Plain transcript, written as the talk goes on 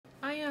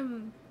I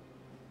am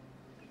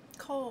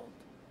cold.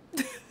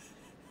 We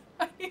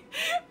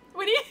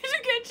need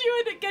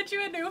to get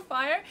you a new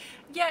fire.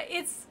 Yeah,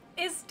 it's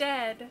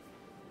dead.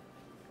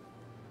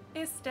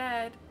 It's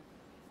dead.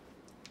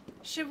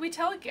 Should we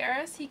tell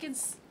Garrus he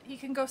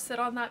can go sit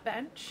on that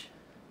bench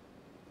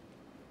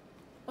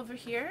over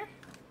here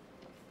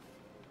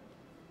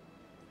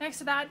next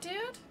to that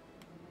dude?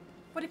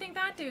 What do you think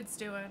that dude's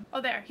doing?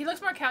 Oh, there. He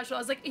looks more casual.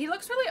 I was like, he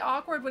looks really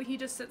awkward when he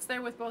just sits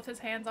there with both his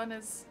hands on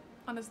his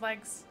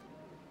legs.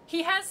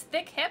 He has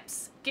thick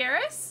hips.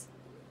 Garrus?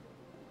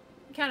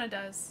 He kind of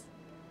does.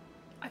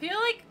 I feel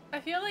like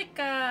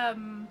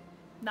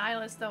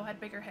Nihilus though had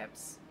bigger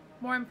hips,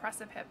 more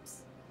impressive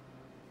hips.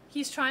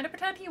 He's trying to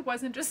pretend he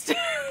wasn't just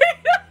staring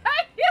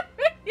at you.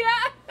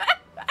 Yeah.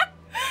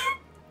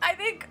 I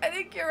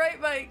think you're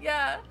right, Mike.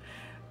 Yeah.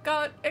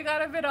 It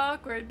got a bit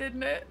awkward,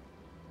 didn't it?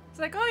 It's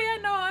like, oh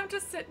yeah, no, I'm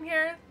just sitting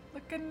here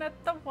looking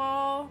at the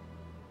wall.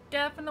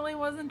 Definitely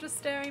wasn't just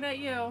staring at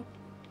you.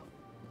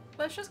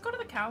 Let's just go to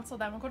the council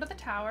then. We'll go to the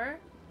tower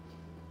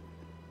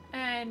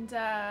and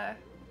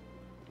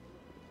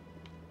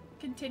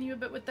continue a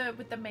bit with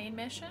the main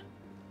mission.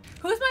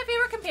 Who's my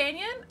favorite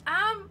companion?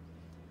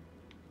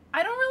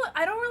 I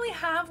don't really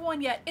have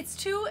one yet. It's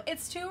too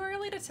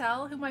early to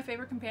tell who my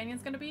favorite companion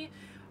is gonna be.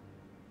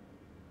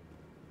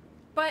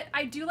 But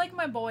I do like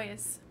my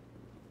boys.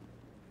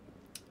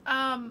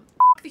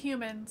 The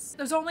humans.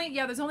 There's only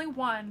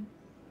one.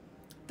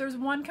 There's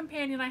one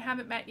companion I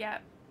haven't met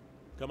yet.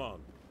 Come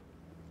on.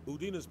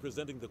 Udina's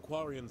presenting the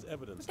Quarians'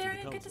 evidence to the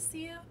council. Good to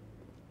see you.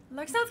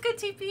 Look, sounds good,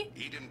 TP.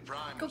 Eden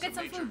Prime Go was get a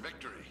some major food.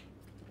 victory.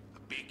 The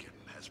beacon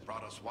has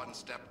brought us one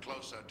step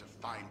closer to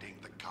finding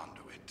the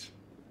conduit.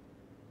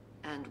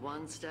 And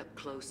one step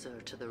closer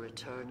to the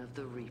return of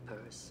the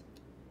Reapers.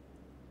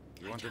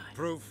 You wanted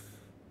proof?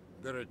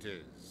 There it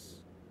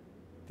is.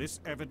 This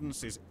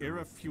evidence is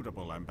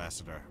irrefutable,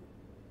 Ambassador.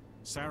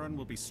 Saren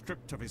will be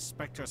stripped of his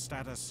Spectre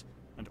status,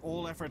 and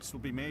all efforts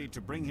will be made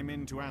to bring him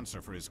in to answer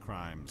for his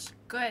crimes.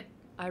 Good.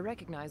 I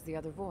recognize the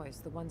other voice,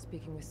 the one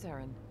speaking with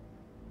Saren.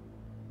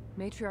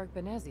 Matriarch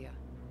Benezia.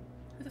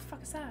 Who the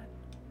fuck is that?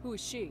 Who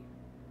is she?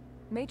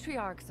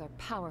 Matriarchs are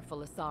powerful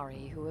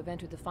Asari who have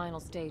entered the final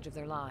stage of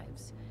their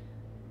lives.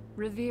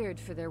 Revered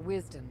for their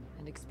wisdom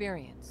and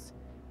experience,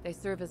 they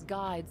serve as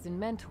guides and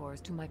mentors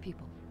to my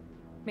people.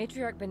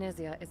 Matriarch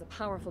Benezia is a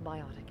powerful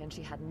biotic, and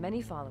she had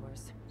many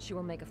followers. She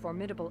will make a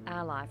formidable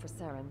ally for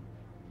Saren.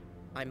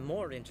 I'm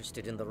more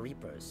interested in the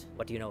Reapers.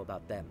 What do you know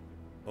about them?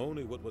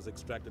 Only what was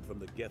extracted from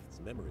the Geth's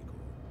memory core.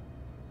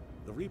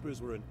 The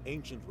Reapers were an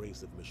ancient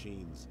race of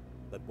machines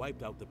that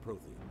wiped out the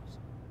Protheans.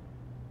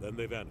 Then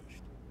they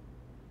vanished.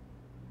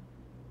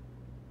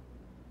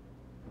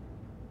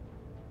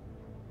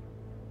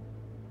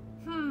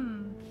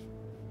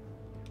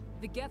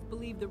 The Geth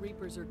believe the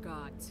Reapers are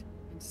gods,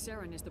 and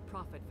Saren is the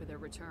prophet for their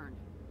return.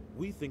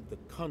 We think the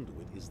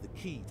conduit is the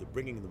key to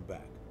bringing them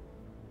back.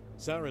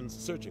 Saren's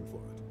searching for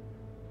it.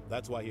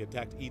 That's why he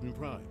attacked Eden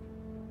Prime.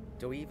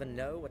 Do we even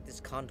know what this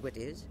conduit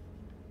is?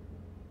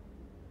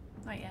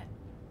 Not yet.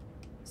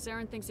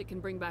 Saren thinks it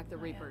can bring back the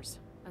Reapers.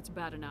 That's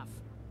bad enough.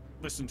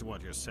 Listen to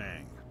what you're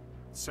saying.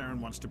 Saren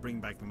wants to bring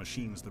back the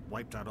machines that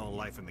wiped out all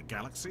life in the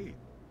galaxy?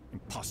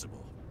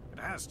 Impossible. It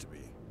has to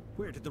be.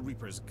 Where did the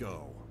Reapers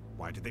go?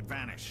 Why did they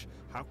vanish?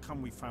 How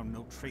come we found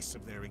no trace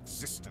of their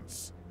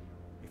existence?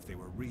 If they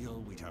were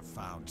real, we'd have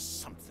found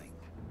something.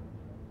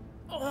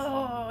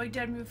 Oh, he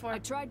did move forward. I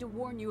tried to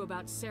warn you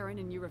about Saren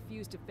and you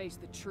refused to face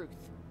the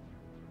truth.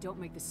 Don't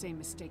make the same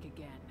mistake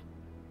again.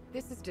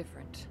 This is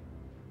different.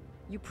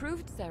 You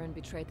proved Saren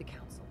betrayed the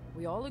Council.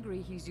 We all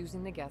agree he's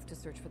using the Geth to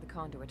search for the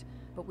conduit,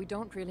 but we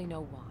don't really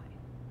know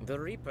why. The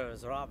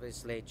Reapers are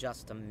obviously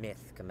just a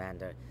myth,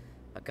 Commander.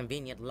 A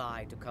convenient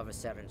lie to cover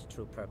Saren's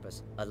true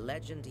purpose. A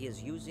legend he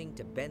is using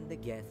to bend the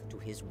Geth to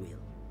his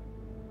will.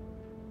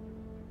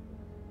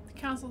 The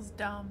Council's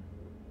dumb.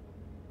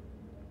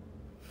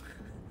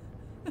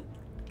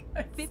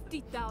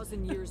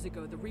 50,000 years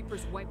ago, the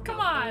Reapers wiped Come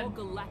out on. all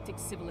galactic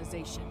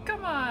civilization.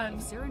 Come on.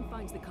 If Saren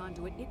finds the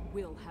conduit, it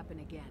will happen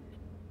again.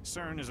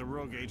 Saren is a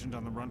rogue agent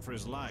on the run for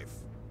his life.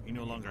 He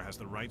no longer has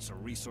the rights or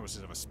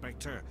resources of a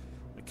Spectre.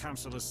 The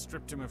Council has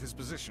stripped him of his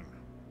position.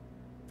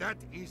 That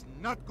is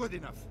not good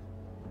enough.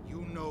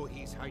 You know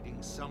he's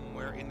hiding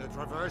somewhere in the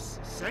Traverse.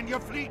 Send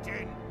your fleet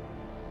in!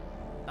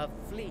 A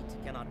fleet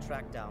cannot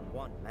track down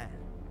one man.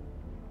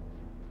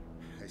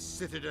 A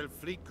Citadel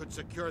fleet could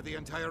secure the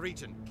entire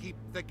region, keep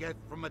the Geth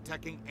from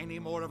attacking any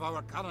more of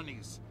our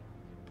colonies.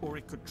 Or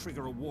it could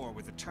trigger a war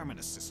with the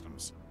Terminus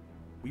systems.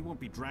 We won't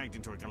be dragged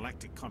into a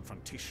galactic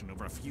confrontation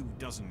over a few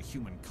dozen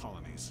human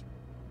colonies.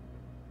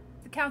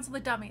 The Council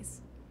of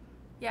Dummies.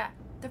 Yeah,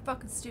 they're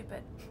fucking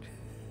stupid.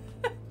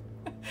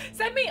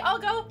 Send me, I'll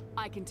go.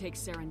 I can take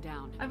Saren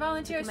down. I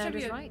volunteer The as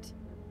Commander's tribute. right.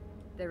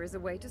 There is a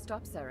way to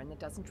stop Saren that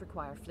doesn't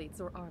require fleets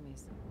or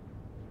armies.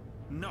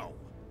 No,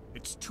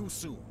 it's too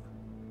soon.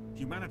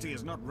 Humanity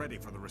is not ready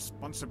for the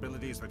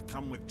responsibilities that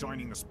come with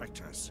joining the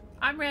Spectres.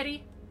 I'm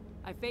ready.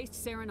 I faced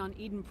Saren on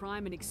Eden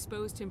Prime and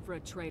exposed him for a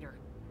traitor.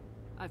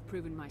 I've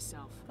proven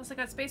myself. Plus I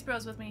got Space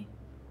Bros with me.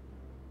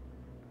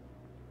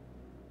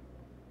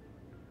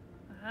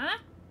 Huh?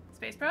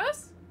 Space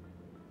Bros?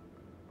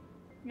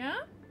 Yeah?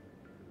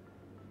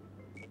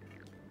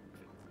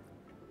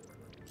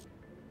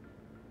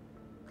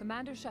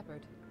 Commander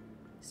Shepard,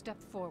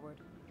 step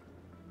forward.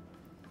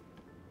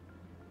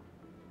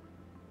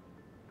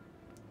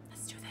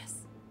 Let's do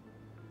this.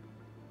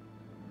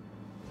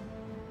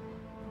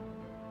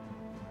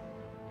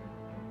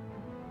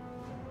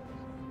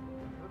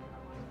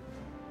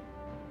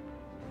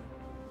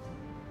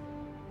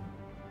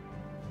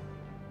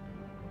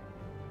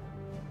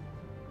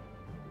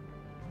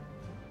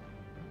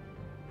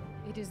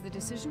 It is the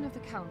decision of the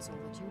Council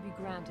that you be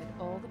granted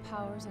all the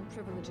powers and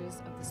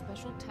privileges of the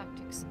Special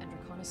Tactics and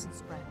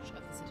Reconnaissance Branch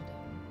of the Citadel.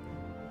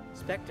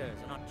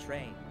 Spectres are not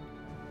trained,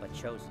 but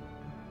chosen.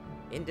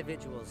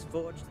 Individuals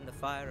forged in the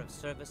fire of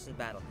service and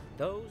battle.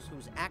 Those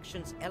whose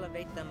actions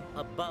elevate them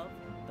above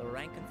the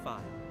rank and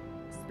file.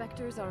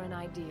 Spectres are an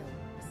ideal,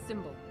 a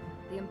symbol,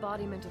 the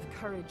embodiment of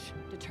courage,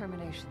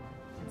 determination,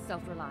 and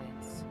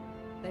self-reliance.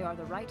 They are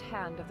the right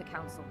hand of the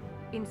Council,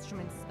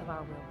 instruments of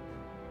our will.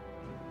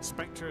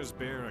 Spectres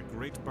bear a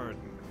great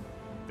burden.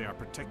 They are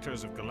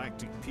protectors of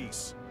galactic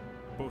peace,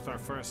 both our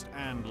first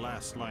and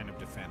last line of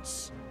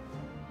defense.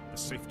 The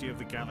safety of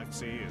the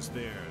galaxy is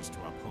theirs to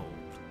uphold.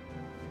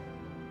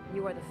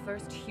 You are the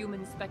first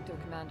human Spectre,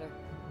 Commander.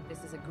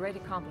 This is a great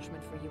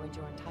accomplishment for you and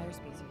your entire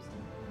species.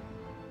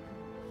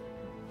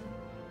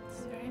 This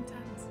is very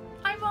intense.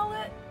 Hi,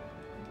 Mullet!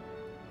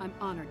 I'm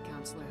honored,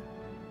 Counselor.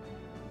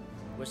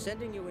 We're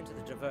sending you into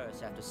the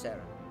Traverse after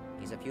Saren.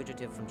 He's a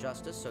fugitive from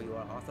justice, so you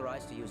are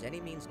authorized to use any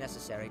means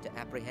necessary to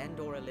apprehend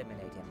or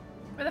eliminate him.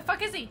 Where the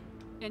fuck is he?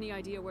 Any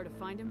idea where to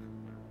find him?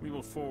 We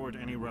will forward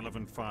any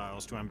relevant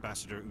files to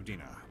Ambassador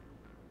Udina.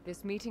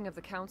 This meeting of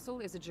the Council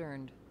is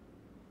adjourned.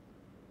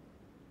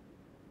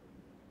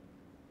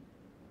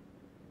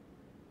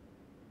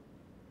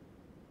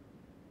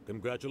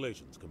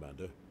 Congratulations,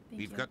 Commander.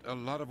 We've got a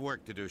lot of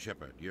work to do,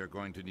 Shepard. You're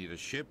going to need a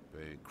ship,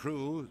 a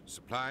crew,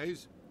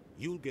 supplies.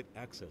 You'll get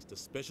access to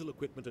special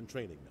equipment and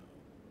training now.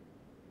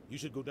 You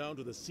should go down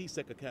to the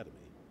C-Sec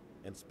Academy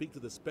and speak to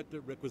the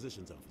Spectre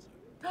Requisitions Officer.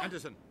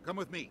 Anderson, come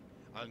with me.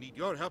 I'll need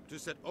your help to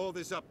set all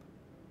this up.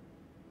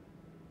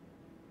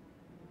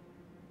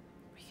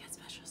 We get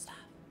special stuff.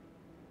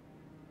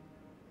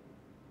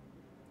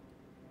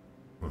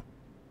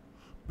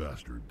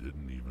 Bastard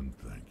didn't even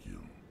thank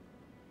you.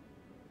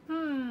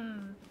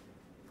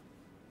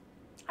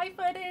 Hi,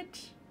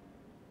 footage.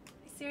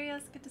 Hi,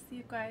 serious. Good to see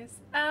you guys.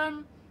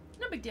 No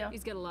big deal.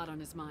 He's got a lot on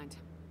his mind.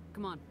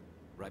 Come on.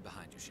 Right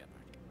behind you, Shepard.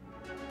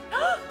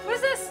 What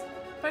is this?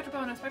 Spectre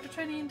bonus. Spectre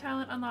training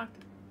talent unlocked.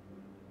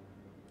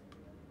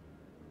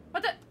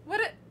 What the? What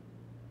it?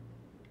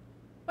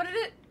 What did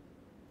it?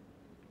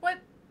 What?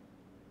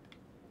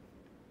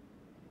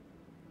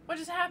 What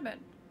just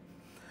happened?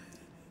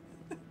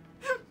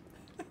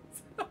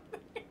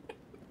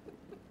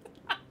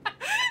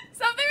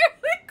 Something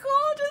really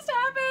cool just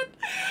happened.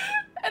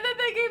 And then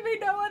they gave me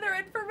no other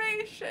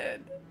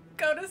information.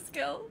 Go to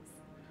skills.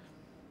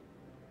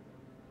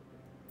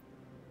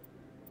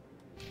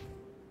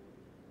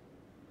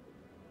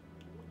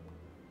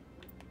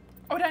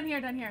 Oh, down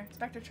here,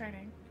 Spectre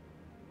training.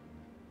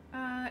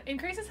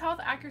 Increases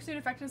health, accuracy, and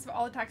effectiveness of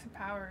all attacks and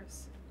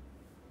powers.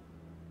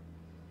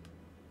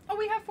 Oh,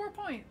 we have 4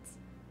 points.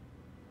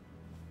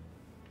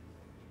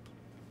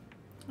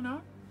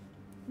 No?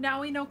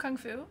 Now we know Kung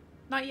Fu?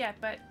 Not yet,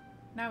 but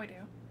now we do.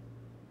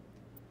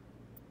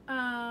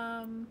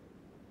 I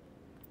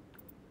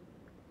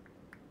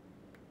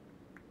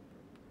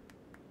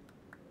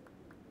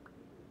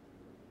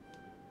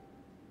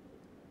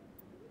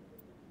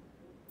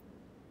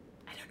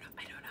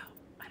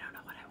don't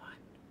know what I want.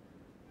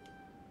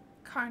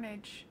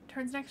 Carnage.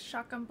 Turns next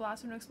shotgun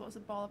blast when an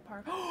explosive ball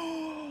apart.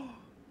 Oh,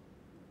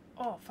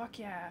 fuck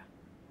yeah.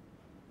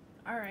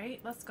 Alright,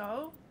 let's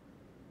go.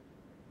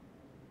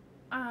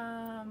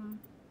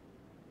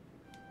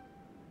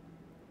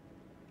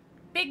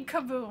 Big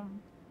kaboom.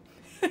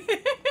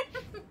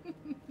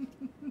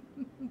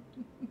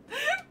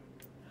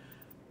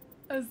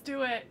 Let's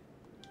do it.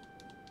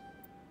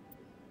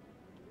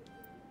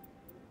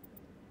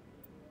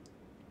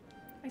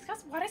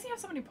 Why does he have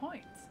so many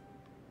points?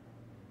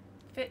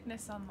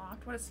 Fitness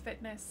unlocked. What is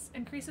fitness?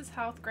 Increases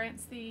health,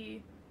 grants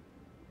the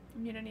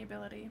immunity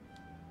ability.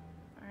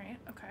 Alright,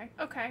 okay.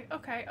 Okay.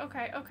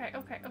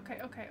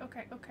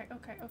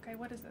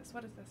 What is this?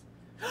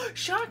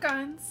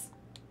 Shotguns!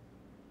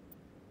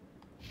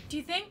 Do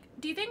you think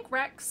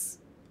Rex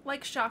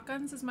likes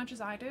shotguns as much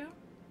as I do? Do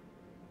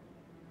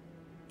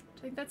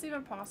you think that's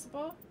even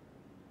possible?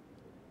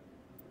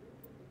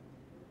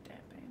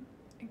 Damping.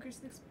 Increase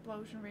the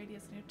explosion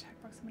radius and attack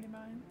proximity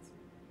mines.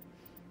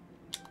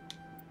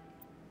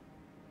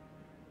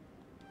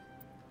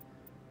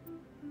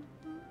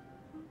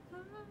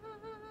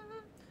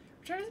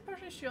 Recharge the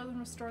portion of shield and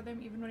restore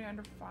them even when you're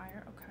under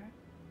fire. Okay.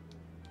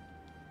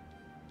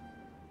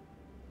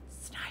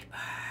 Sniper!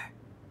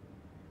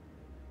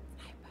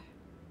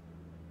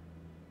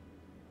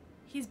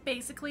 He's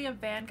basically a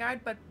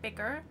Vanguard, but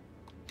bigger.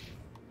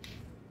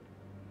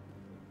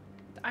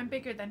 I'm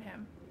bigger than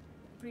him.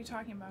 What are you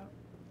talking about?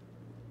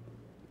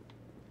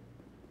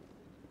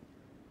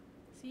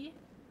 See?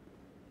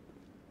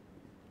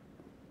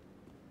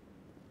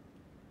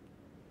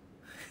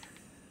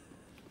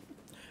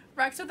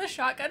 Rex with a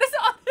shotgun is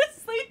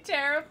honestly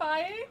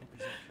terrifying.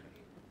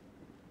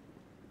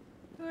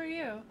 Who are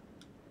you?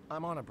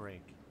 I'm on a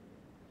break.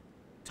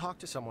 Talk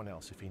to someone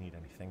else if you need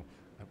anything.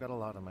 I've got a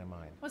lot on my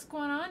mind. What's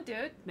going on,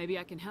 dude? Maybe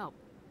I can help.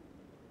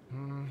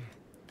 Well,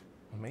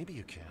 maybe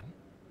you can.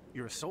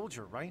 You're a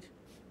soldier, right?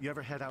 You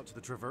ever head out to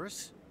the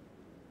Traverse?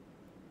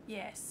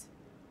 Yes.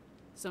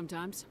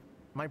 Sometimes.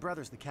 My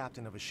brother's the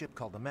captain of a ship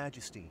called the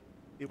Majesty.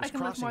 It I was can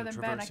look crossing more the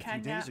than Ben, Traverse I a few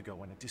can, yeah. days ago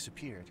when it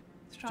disappeared.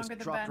 Stronger Just than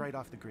dropped Ben. right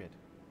off the grid.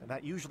 And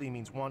that usually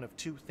means one of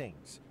two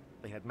things.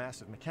 They had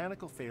massive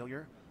mechanical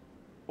failure,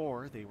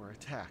 or they were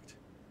attacked.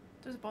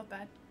 Those are both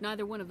bad.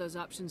 Neither one of those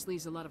options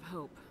leaves a lot of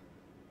hope.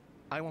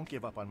 I won't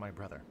give up on my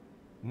brother.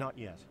 Not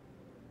yet.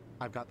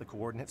 I've got the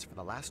coordinates for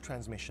the last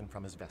transmission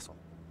from his vessel.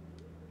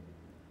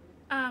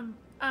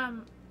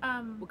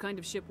 What kind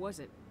of ship was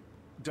it?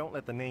 Don't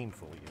let the name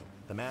fool you.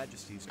 The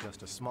Majesty's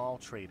just a small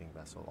trading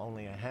vessel,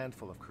 only a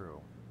handful of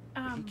crew.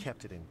 But he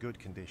kept it in good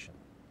condition.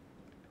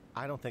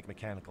 I don't think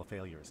mechanical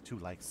failure is too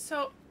likely.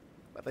 So...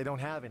 But they don't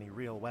have any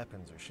real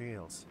weapons or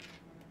shields.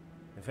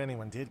 If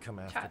anyone did come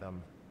after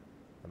them,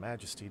 the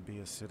Majesty'd be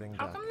a sitting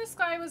How duck. come this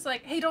guy was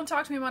like, hey, don't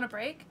talk to me, I'm on a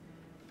break?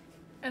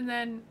 And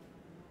then...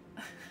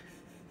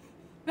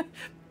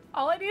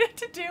 all I needed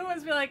to do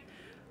was be like,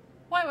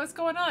 why, what's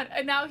going on?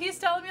 And now he's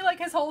telling me like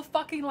his whole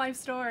fucking life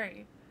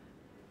story.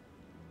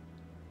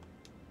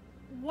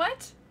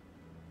 What?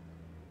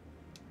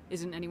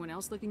 Isn't anyone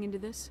else looking into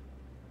this?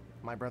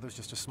 My brother's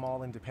just a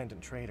small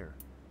independent trader.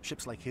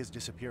 Ships like his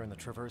disappear in the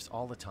Traverse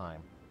all the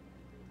time.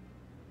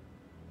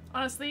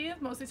 Honestly,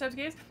 most of these types of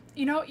games,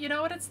 you know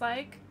what it's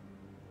like?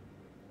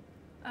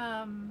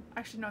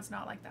 Actually, no, it's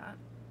not like that.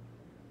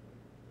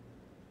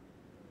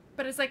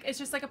 But it's like, it's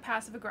just like a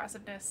passive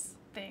aggressiveness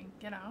thing,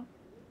 you know?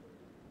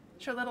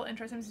 Show little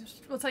interest and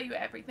we'll tell you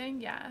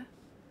everything, yeah.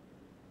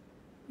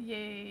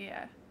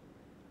 Yeah.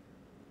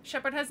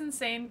 Shepard has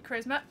insane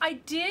charisma. I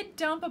did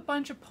dump a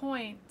bunch of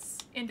points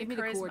into Give me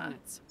the charisma.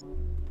 coordinates.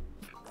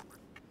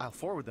 I'll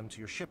forward them to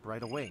your ship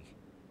right away.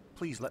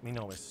 Please let me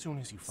know as soon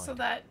as you find So it.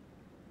 that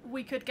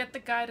we could get the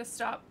guy to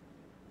stop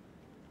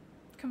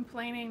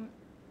complaining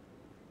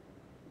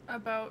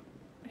about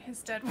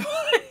his dead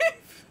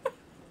wife.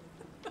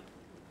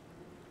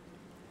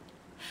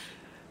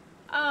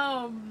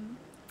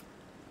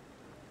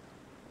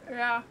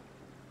 Yeah.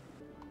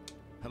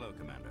 Hello,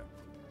 Commander.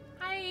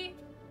 Hi.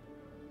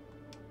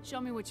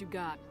 Show me what you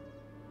got.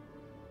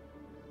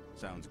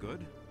 Sounds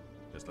good.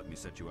 Just let me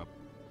set you up.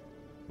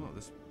 Well,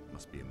 this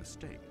must be a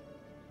mistake.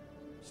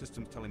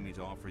 System's telling me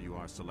to offer you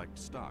our select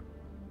stock.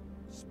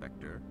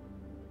 Spectre?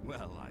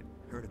 Well, I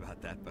heard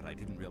about that, but I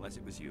didn't realize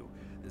it was you.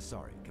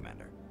 Sorry,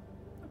 Commander.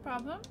 No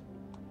problem.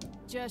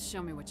 Just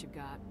show me what you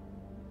got.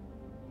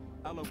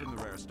 I'll open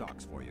the rare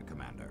stocks for you,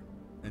 Commander.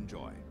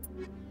 Enjoy.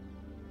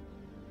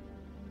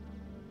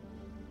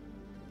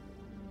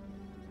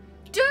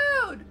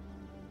 Dude!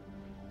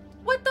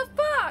 What the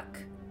fuck?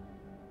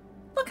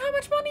 Look how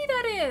much money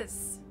that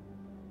is!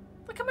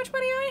 Look how much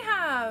money I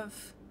have!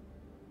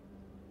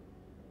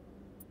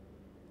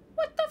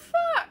 What the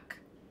fuck?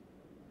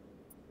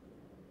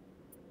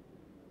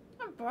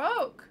 I'm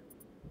broke.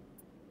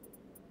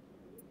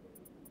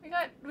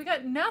 We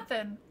got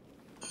nothing.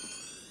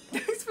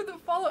 Thanks for the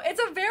follow.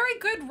 It's a very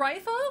good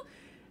rifle.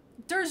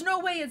 There's no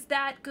way it's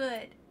that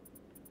good.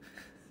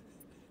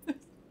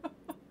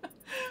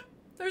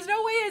 There's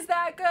no way it's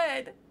that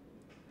good.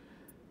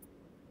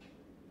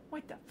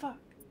 What the fuck?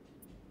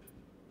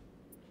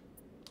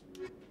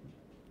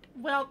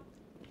 Well,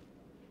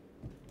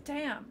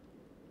 damn.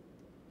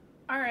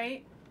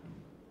 Alright.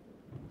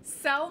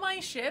 Sell my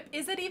ship?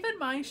 Is it even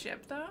my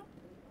ship, though?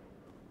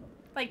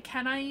 Like,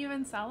 can I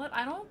even sell it?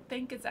 I don't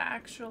think it's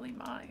actually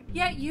mine.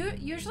 Yeah,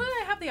 usually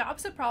I have the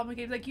opposite problem with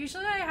games. Like,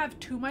 usually I have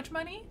too much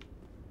money,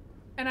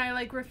 and I,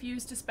 like,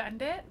 refuse to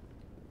spend it.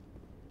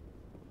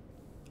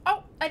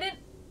 Oh, I didn't...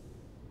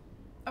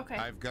 Okay.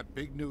 I've got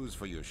big news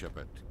for you,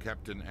 Shepard.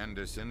 Captain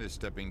Anderson is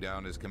stepping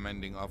down as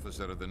commanding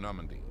officer of the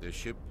Normandy. The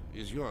ship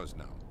is yours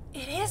now.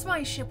 It is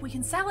my ship. We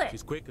can sell it.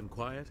 She's quick and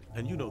quiet,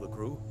 and you know the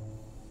crew.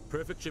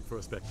 Perfect ship for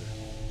a Spectre.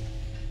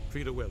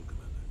 Treat her well,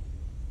 Commander.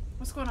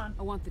 What's going on?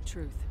 I want the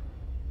truth.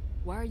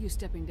 Why are you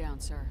stepping down,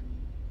 sir?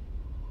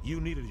 You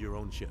needed your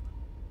own ship.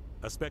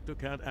 A Spectre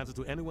can't answer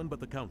to anyone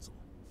but the Council.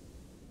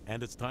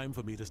 And it's time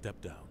for me to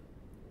step down.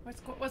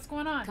 What's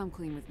going on? Come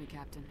clean with me,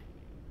 Captain.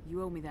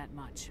 You owe me that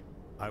much.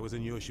 I was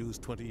in your shoes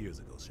 20 years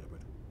ago,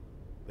 Shepard.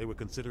 They were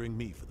considering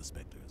me for the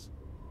Spectres.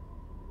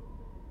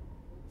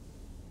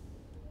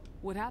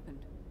 What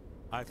happened?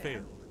 I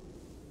failed.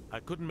 I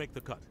couldn't make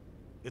the cut.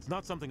 It's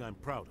not something I'm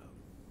proud of.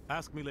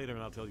 Ask me later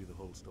and I'll tell you the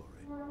whole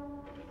story.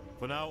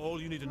 For now, all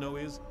you need to know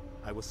is,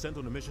 I was sent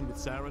on a mission with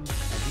Saren, and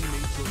he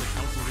made sure the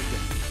Council would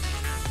get me.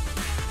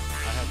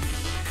 I have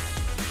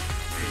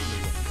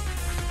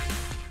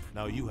you.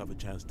 Now you have a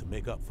chance to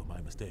make up for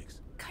my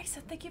mistakes. Kaisa,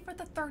 thank you for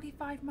the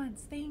 35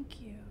 months. Thank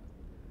you.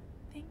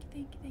 Thank you,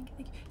 thank you, thank you,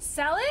 thank you.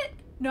 Sell it?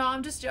 No,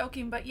 I'm just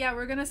joking. But yeah,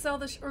 we're gonna sell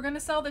the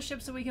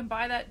ship so we can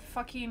buy that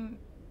fucking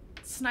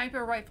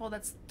sniper rifle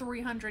that's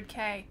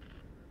 300K.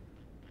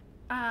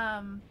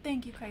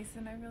 Thank you,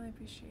 Kyson. I really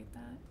appreciate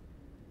that.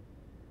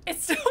 It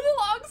still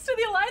belongs to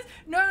the Alliance?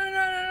 No, no, no,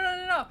 no, no,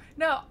 no, no.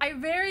 No, I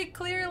very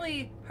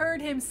clearly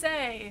heard him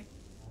say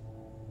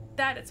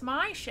that it's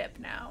my ship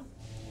now.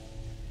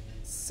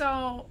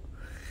 So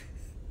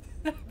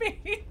that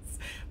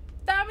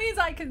means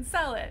I can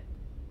sell it.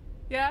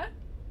 Yeah?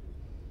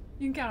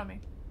 You can count on me.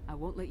 I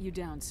won't let you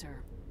down,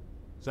 sir.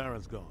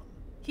 Saren's gone.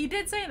 He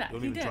did say that.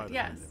 Don't He even did, try to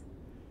yes. find him.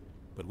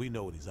 But we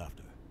know what he's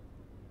after.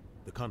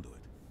 The conduit.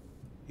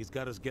 He's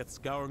got us Geth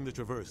scouring the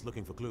Traverse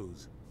looking for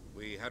clues.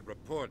 We had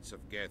reports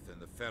of Geth in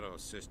the Pharaoh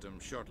system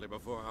shortly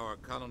before our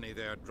colony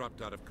there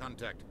dropped out of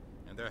contact,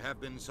 and there have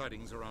been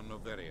sightings around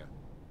Noveria.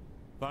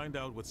 Find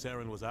out what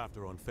Saren was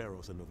after on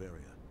Pharos and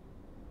Noveria.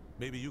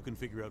 Maybe you can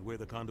figure out where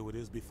the conduit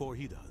is before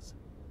he does.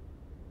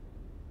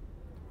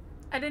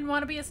 I didn't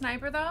want to be a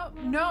sniper though.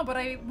 No, but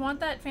I want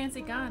that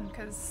fancy gun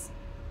because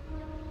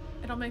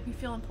it'll make me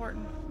feel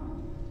important.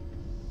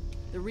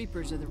 The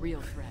Reapers are the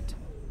real threat.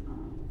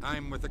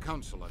 I'm with the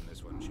Council on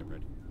this one,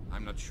 Shepard.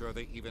 I'm not sure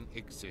they even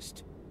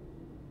exist.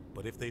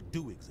 But if they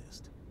do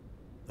exist,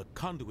 the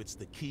conduit's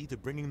the key to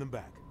bringing them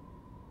back.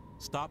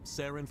 Stop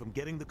Saren from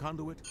getting the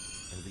conduit,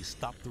 and we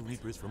stop the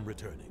Reapers from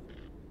returning.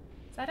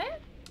 Is that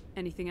it?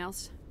 Anything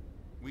else?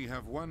 We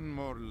have one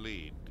more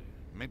lead.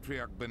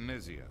 Matriarch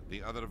Benezia,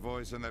 the other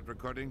voice in that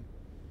recording.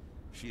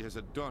 She has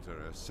a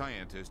daughter, a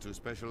scientist who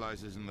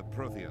specializes in the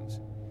Protheans.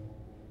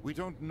 We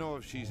don't know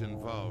if she's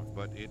involved,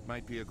 but it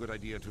might be a good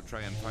idea to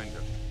try and find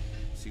her.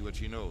 See what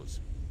she knows.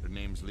 Her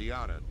name's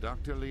Liara,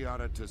 Dr.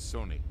 Liara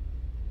Tassoni.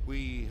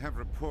 We have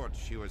reports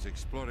she was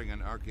exploring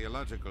an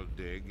archaeological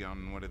dig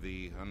on one of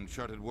the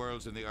uncharted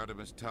worlds in the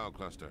Artemis Tau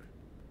cluster.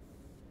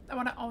 I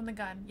want to own the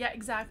gun. Yeah,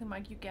 exactly,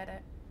 Mike. You get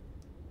it.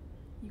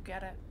 You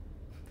get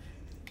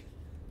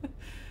it.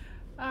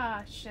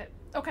 Ah, shit.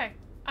 Okay.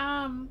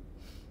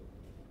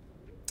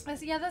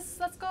 Let's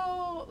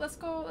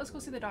go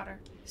see the daughter.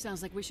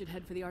 Sounds like we should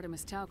head for the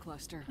Artemis Tau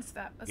cluster. What's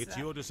that? It's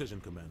your decision,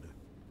 Commander.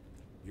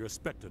 You're a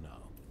Spectre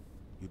now.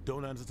 You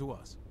don't answer to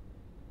us.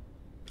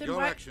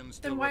 Your actions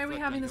still why are we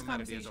reflect having on this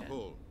humanity conversation? as a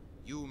whole.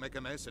 You make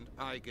a mess and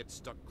I get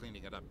stuck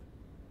cleaning it up.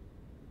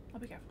 I'll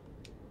be careful.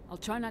 I'll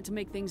try not to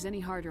make things any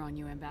harder on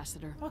you,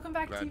 Ambassador. Welcome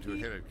back, Glad to TV.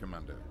 hear it,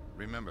 Commander.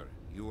 Remember,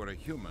 you were a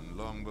human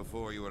long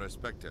before you were a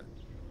Spectre.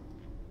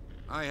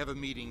 I have a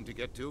meeting to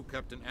get to.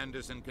 Captain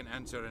Anderson can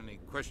answer any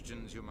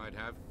questions you might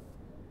have.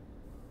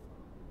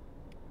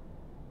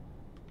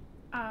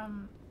 I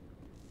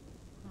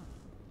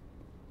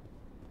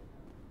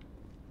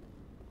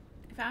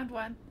found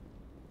one.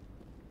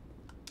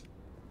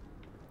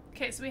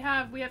 Okay, so we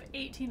have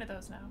 18 of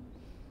those now.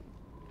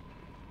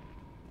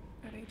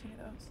 We have 18 of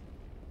those.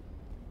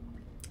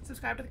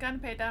 Subscribe to the gun,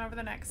 pay it down over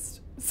the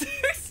next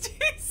 60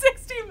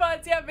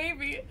 months. Yeah,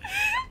 maybe.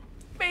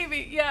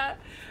 Maybe, yeah.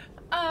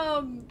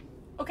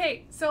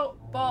 Okay, so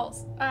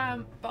balls.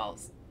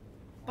 Balls.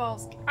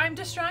 I'm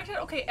distracted.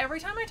 Okay, every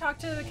time I talk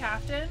to the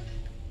captain,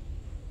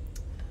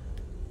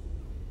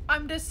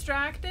 I'm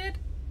distracted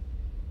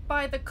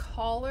by the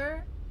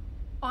collar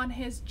on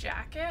his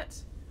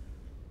jacket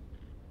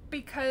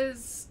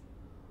because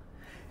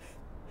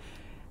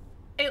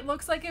it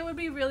looks like it would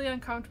be really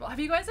uncomfortable. Have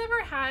you guys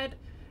ever had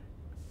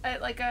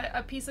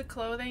a piece of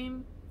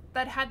clothing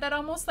that had that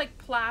almost like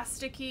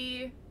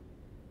plasticky,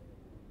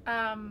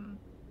 I don't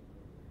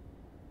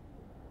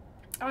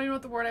even know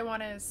what the word I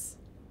want is,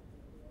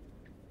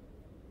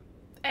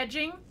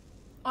 edging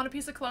on a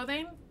piece of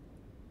clothing?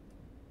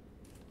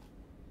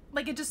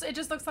 Like it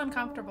just looks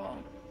uncomfortable.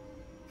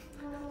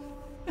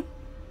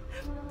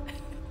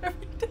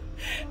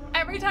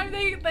 Every time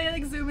they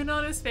like zoom in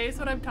on his face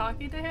when I'm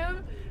talking to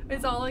him,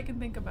 it's all I can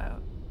think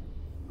about.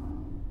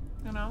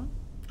 You know?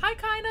 Hi,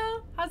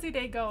 Kino. How's your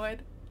day going?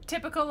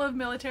 Typical of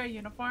military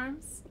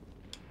uniforms.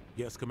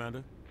 Yes,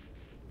 Commander?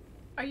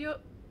 Are you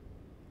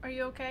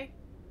okay?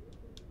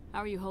 How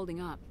are you holding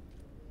up?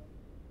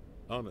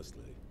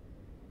 Honestly,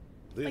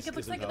 this Like, it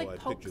looks isn't like it, how like,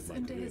 I pokes pictured my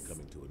into career his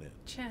coming to an end.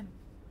 chin.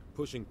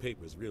 Pushing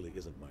papers really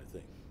isn't my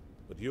thing.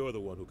 But you're the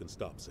one who can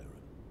stop Saren.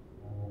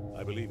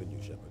 I believe in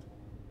you, Shepard.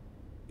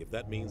 If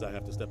that means I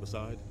have to step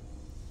aside,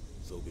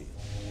 so be it.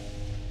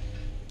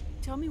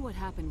 Tell me what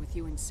happened with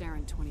you and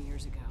Saren 20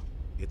 years ago.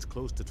 It's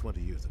close to 20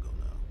 years ago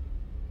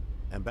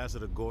now.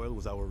 Ambassador Goyle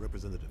was our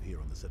representative here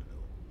on the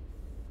Citadel.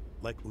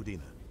 Like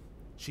Udina,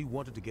 she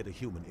wanted to get a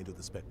human into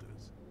the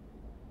Spectres.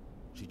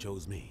 She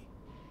chose me.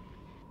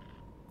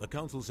 The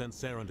Council sent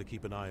Saren to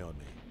keep an eye on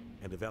me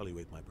and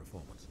evaluate my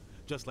performance,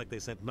 just like they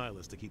sent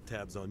Nihilus to keep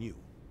tabs on you.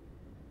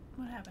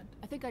 What happened?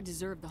 I think I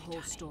deserve the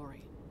whole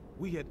story.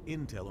 We had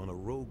intel on a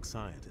rogue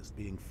scientist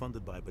being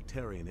funded by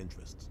Batarian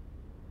interests.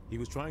 He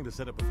was trying to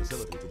set up a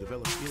facility to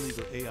develop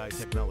illegal AI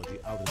technology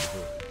out in the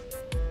world.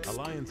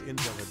 Alliance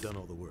intel had done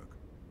all the work,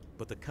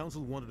 but the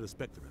Council wanted a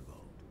Spectre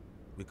involved.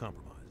 We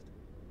compromised.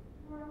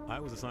 I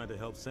was assigned to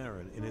help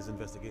Saren in his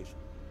investigation.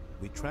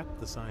 We tracked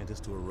the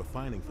scientist to a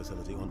refining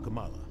facility on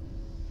Kamala.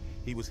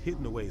 He was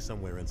hidden away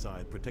somewhere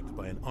inside, protected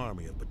by an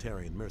army of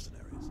Batarian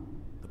mercenaries.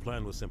 The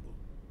plan was simple.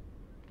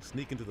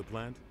 Sneak into the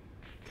plant,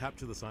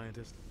 capture the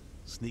scientist,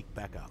 sneak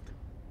back out.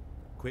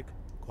 Quick,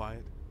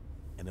 quiet,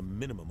 and a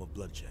minimum of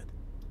bloodshed.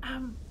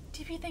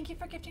 DP, thank you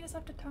for gifting us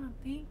up to Tom.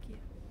 Thank you.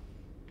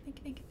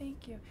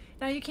 Thank you.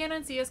 Now you can't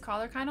unsee his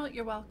collar, Kynal.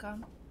 You're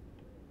welcome.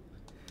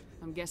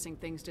 I'm guessing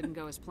things didn't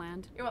go as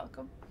planned. You're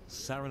welcome.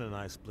 Saren and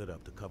I split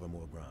up to cover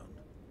more ground.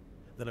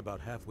 Then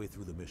about halfway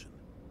through the mission,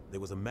 there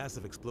was a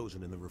massive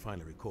explosion in the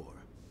refinery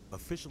core.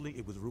 Officially,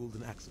 it was ruled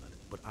an accident,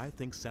 but I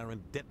think Saren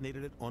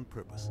detonated it on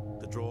purpose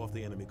to draw off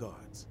the enemy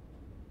guards.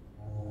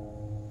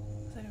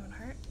 Is anyone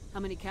hurt? How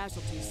many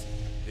casualties?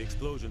 The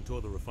explosion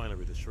tore the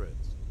refinery to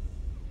shreds.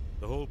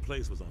 The whole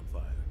place was on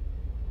fire.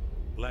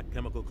 Black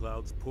chemical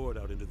clouds poured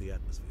out into the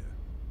atmosphere.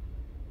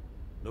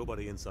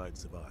 Nobody inside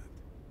survived.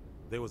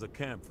 There was a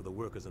camp for the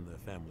workers and their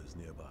families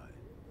nearby.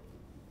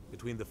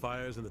 Between the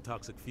fires and the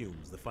toxic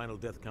fumes, the final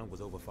death count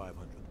was over 500.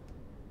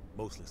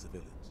 Mostly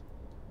civilians.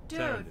 Dude.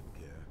 Saren didn't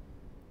care.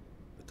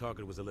 The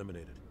target was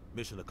eliminated.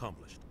 Mission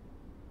accomplished.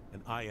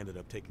 And I ended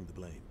up taking the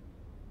blame.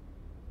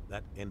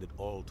 That ended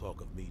all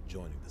talk of me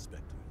joining the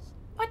Spectres.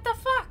 What the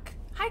fuck?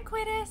 Hi,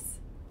 Quidus.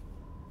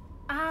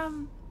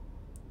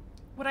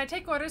 Would I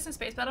take orders in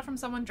space battle from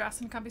someone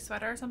dressed in a comfy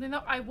sweater or something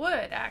though? I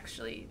would,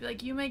 actually. Be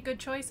like, you make good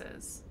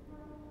choices.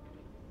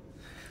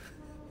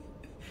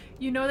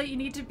 You know that you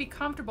need to be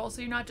comfortable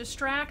so you're not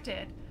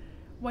distracted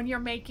when you're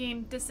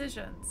making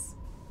decisions.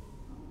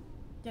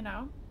 You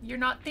know? You're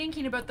not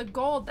thinking about the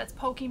gold that's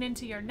poking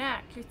into your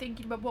neck. You're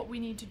thinking about what we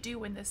need to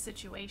do in this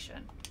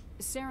situation.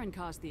 Saren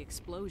caused the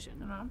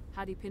explosion.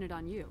 How'd he pin it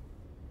on you?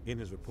 In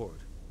his report,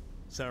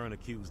 Saren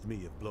accused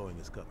me of blowing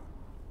his cover.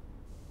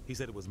 He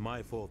said it was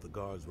my fault the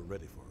guards were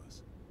ready for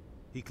us.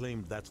 He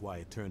claimed that's why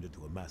it turned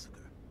into a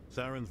massacre.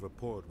 Saren's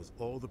report was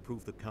all the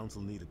proof the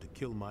Council needed to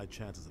kill my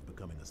chances of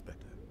becoming a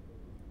Spectre.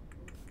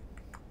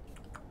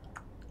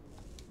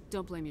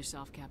 Don't blame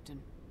yourself,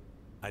 Captain.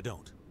 I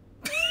don't.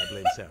 I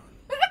blame Saren.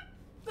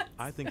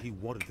 I think he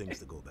wanted things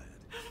to go bad.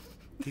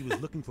 He was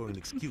looking for an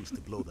excuse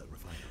to blow that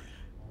refinery.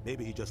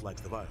 Maybe he just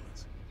likes the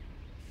violence.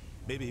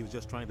 Maybe he was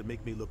just trying to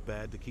make me look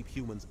bad to keep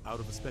humans out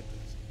of the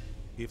Spectres.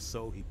 If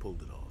so, he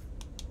pulled it off.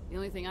 The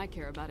only thing I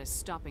care about is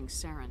stopping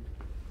Saren.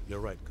 You're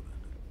right,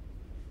 Commander.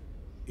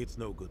 It's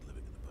no good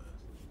living in the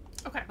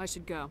past. Okay. I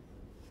should go.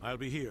 I'll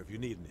be here if you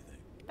need anything.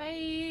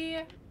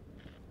 Bye.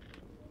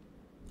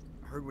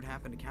 I heard what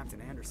happened to Captain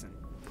Anderson.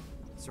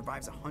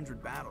 Survives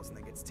 100 battles and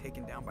then gets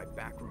taken down by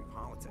backroom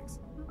politics.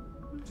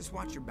 Just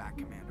watch your back,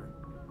 Commander.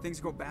 Things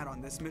go bad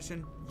on this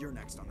mission, you're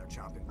next on their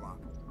chopping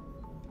block.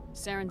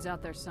 Saren's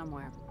out there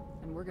somewhere,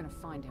 and we're gonna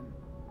find him.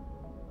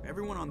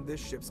 Everyone on this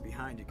ship's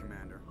behind you,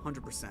 Commander.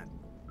 100%.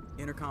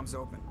 Intercom's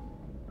open.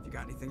 If you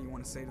got anything you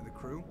want to say to the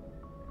crew,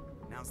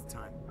 now's the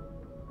time.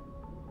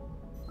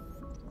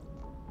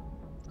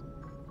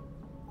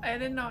 I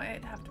didn't know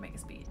I'd have to make a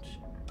speech.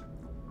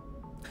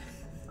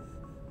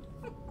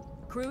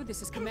 Crew,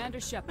 this is Commander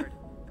Shepard.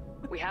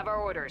 We have our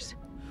orders.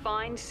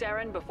 Find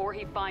Saren before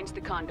he finds the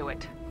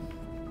conduit.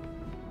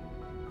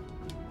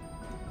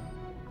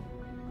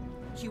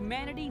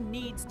 Humanity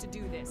needs to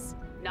do this.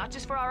 Not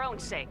just for our own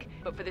sake,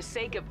 but for the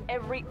sake of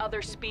every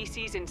other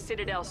species in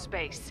Citadel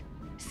space.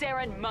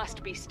 Saren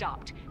must be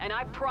stopped, and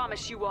I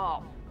promise you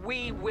all,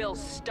 we will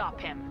stop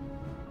him.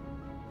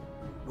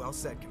 Well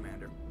said,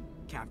 Commander.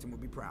 Captain will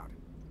be proud.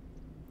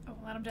 Oh,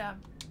 let him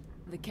down.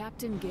 The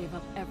captain gave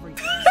up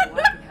everything so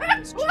I could have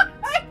this chance.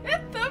 Why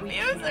did the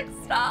music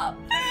stop?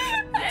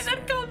 And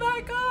then come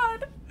back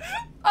on.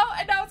 Oh,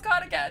 and now it's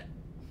gone again.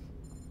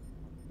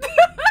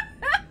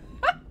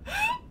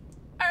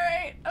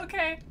 Alright,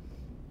 okay.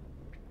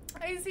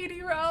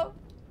 ICD-Row.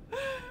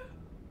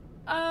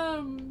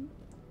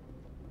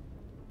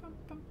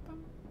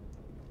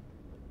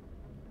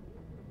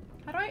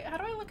 How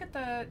do I look at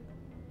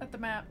the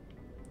map?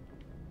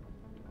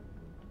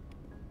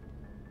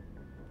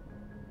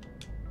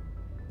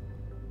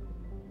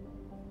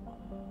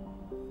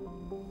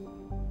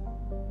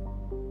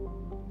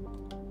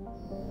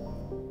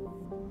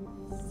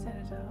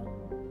 Citadel.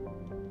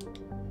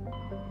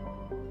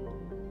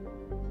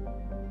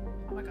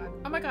 Oh my god.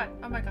 Oh my god.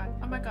 Oh my god.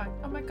 Oh my god.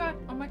 Oh my god.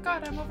 Oh my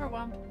god. I'm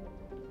overwhelmed.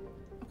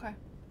 Okay.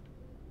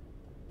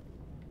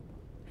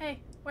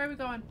 Hey, where are we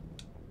going?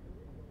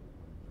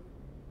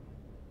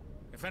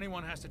 If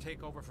anyone has to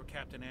take over for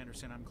Captain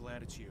Anderson, I'm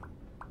glad it's you.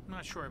 I'm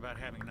not sure about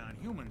having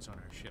non-humans on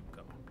our ship,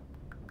 though.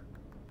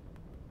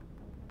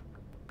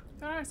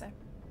 What did I say?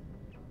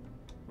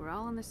 We're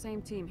all on the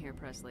same team here,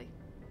 Presley.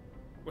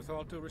 With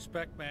all due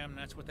respect, ma'am,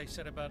 that's what they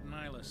said about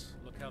Nihilus.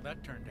 Look how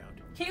that turned out.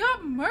 He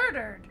got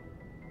murdered!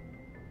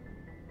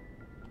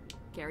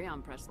 Carry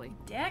on, Presley.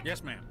 Dick?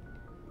 Yes, ma'am.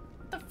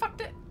 What the fuck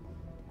did...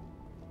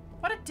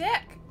 What a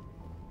dick!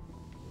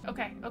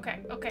 Okay, okay,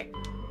 okay.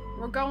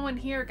 We're going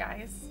here,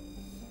 guys.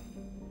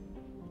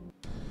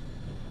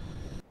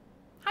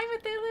 Hi,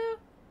 Mathilu!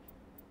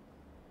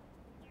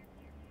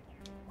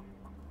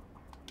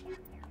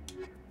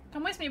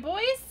 Come with me,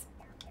 boys!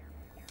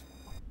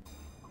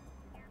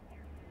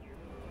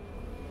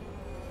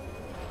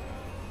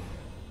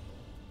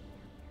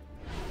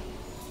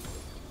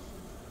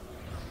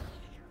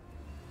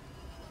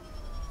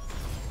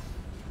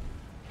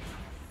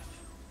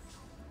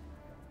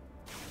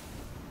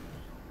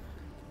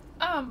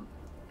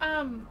 Why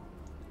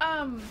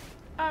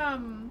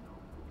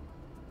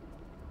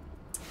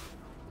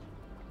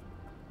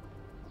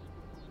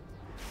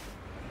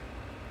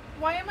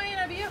am I in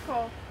a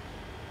vehicle?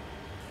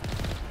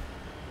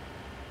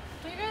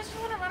 Do you guys just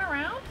want to run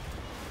around?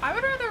 I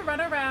would rather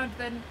run around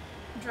than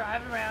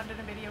drive around in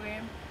a video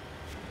game.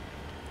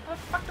 How the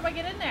fuck do I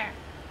get in there?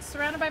 It's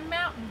surrounded by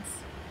mountains.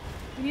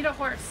 We need a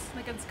horse,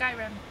 like in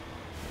Skyrim.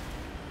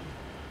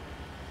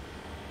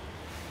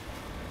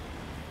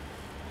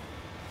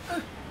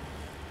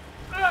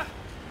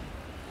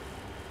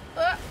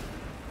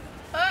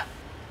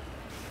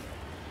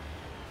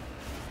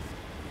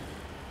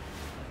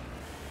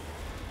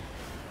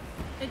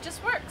 It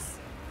just works.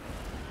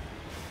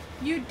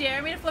 You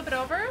dare me to flip it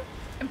over?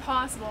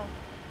 Impossible.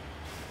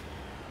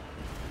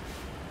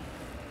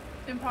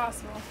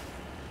 Impossible.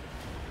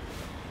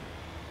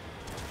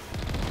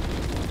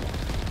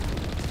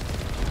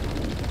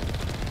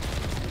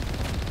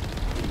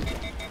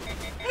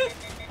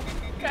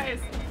 Guys,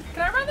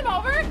 can I run them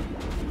over?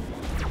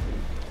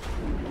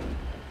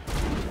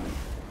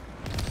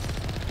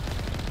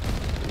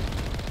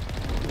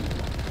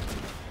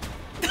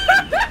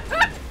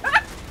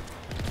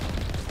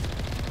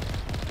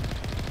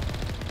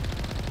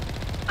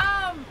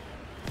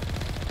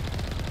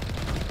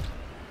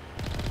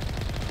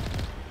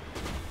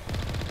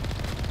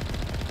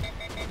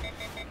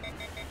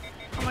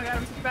 Oh my god,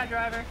 I'm such a bad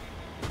driver.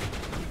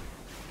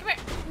 Come here.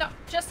 No,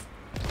 just...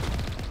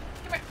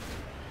 Come here.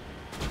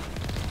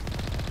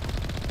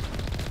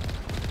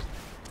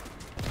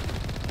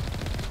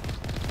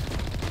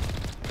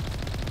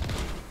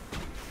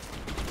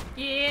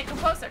 Yeah, come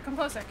closer, come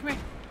closer. Come here.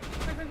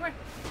 Come here, come here.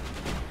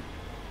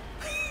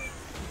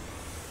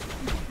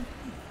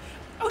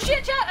 Oh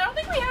shit, chat! I don't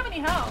think we have any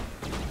health.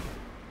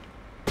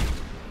 Oh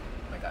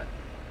my god.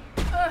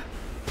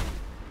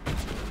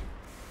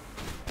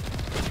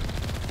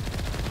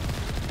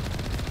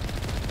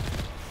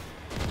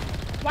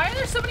 Why are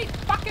there so many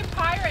fucking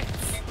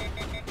pirates?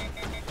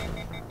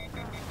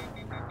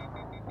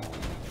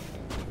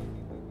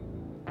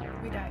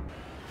 We died.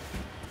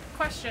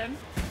 Question.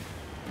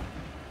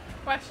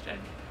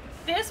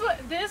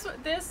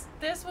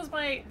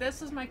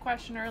 This was my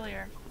question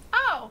earlier.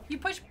 Oh, you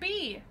push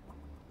B.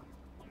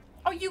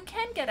 Oh, you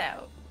can get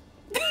out.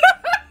 I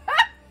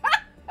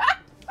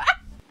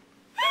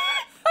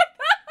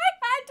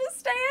had to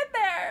stay in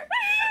there.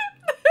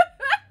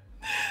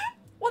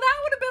 Well, that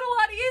would have been a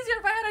lot easier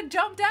if I had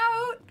jumped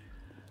out.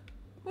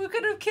 We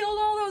could have killed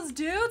all those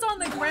dudes on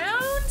the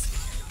ground.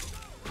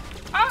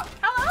 Oh,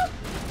 hello?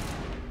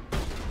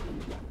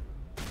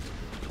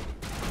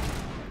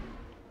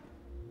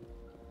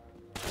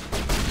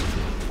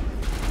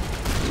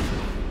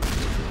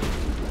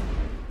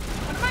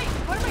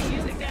 What am I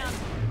using? Down.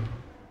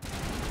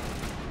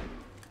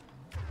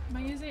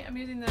 I'm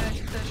using the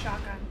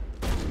shotgun.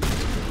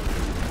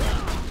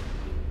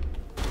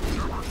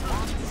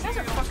 These guys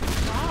are fucking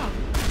strong.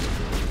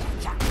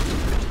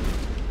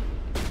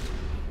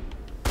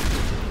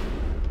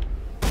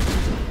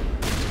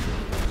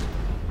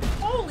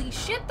 Holy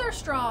shit, they're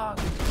strong.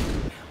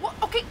 Well,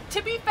 okay,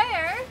 to be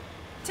fair,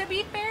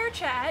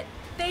 chat,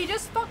 they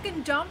just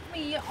fucking dumped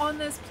me on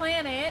this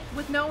planet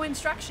with no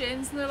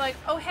instructions, and they're like,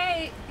 oh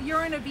hey,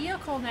 you're in a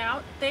vehicle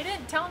now. They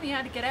didn't tell me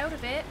how to get out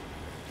of it.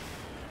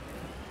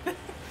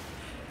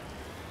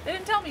 They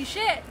didn't tell me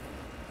shit.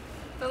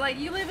 They're like,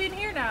 you live in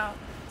here now.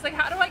 It's like,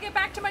 how do I get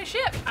back to my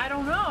ship? I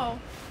don't know.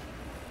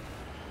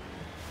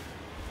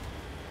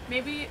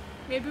 Maybe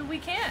we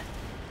can't.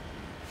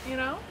 You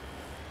know?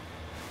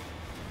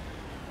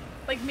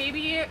 Like,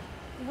 maybe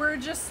we're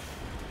just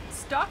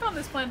stuck on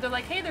this planet. They're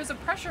like, hey, there's a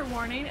pressure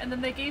warning, and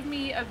then they gave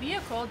me a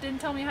vehicle, didn't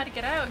tell me how to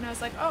get out, and I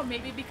was like, oh,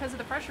 maybe because of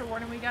the pressure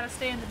warning we gotta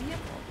stay in the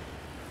vehicle.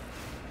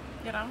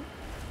 You know?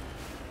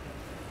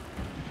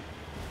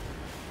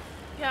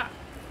 Yeah.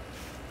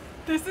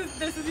 This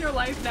is your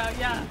life now,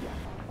 yeah.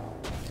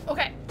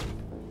 Okay.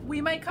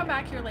 We might come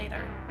back here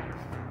later.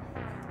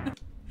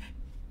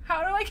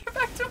 How do I get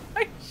back to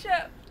my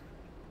ship?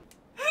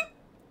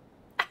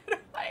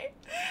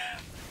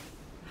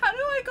 How do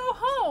I go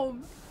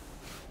home?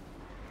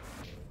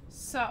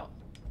 So.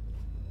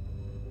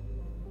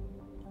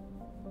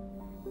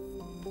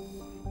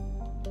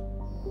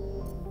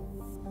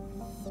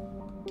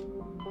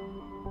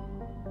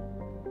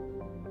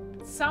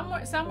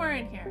 Somewhere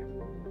in here.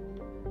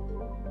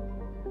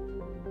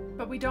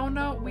 But we don't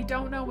know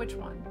which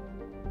one.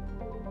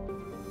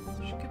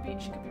 She could be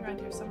around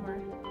here somewhere.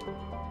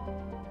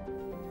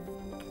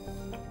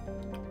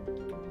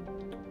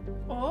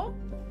 Oh?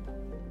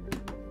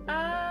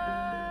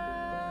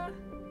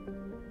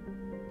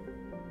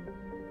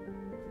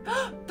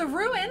 The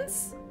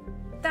ruins?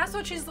 That's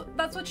what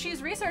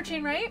she's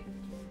researching, right?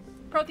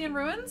 Prothean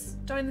ruins?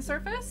 Joining the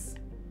surface?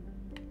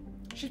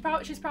 She's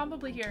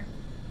probably here.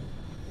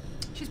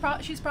 She's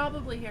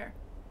probably here.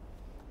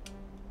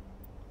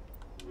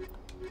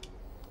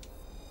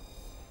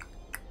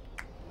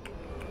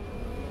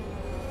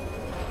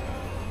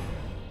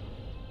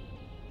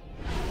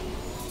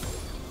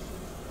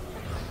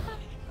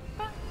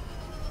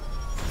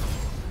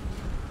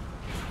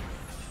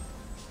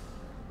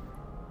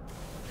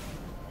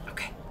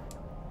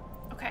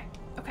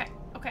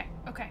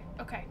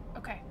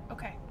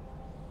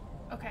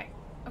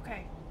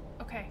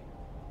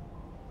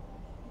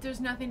 there's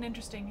nothing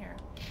interesting here.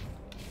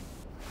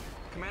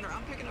 Commander,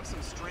 I'm picking up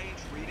some strange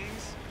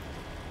readings.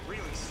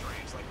 Really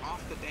strange, like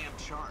off the damn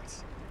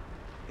charts.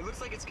 It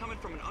looks like it's coming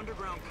from an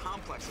underground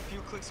complex a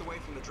few clicks away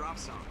from the drop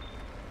zone.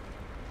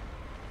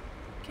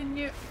 Can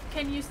you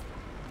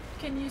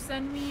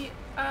send me,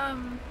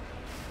 can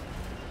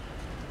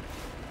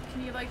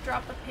you like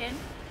drop a pin?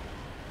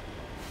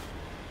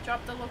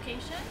 Drop the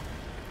location?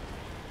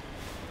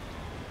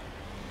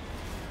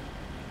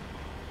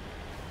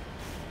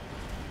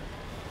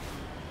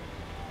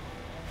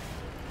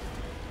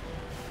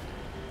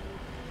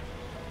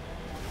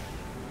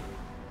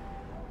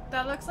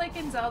 That looks like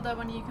in Zelda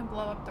when you can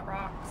blow up the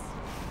rocks.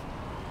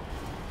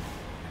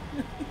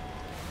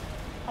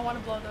 I want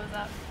to blow those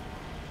up.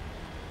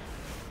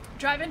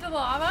 Drive into the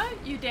lava?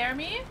 You dare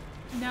me?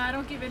 No, I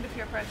don't give in to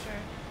peer pressure.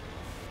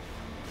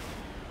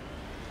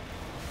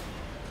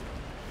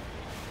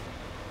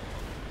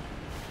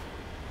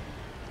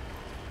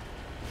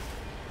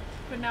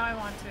 But now I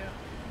want to.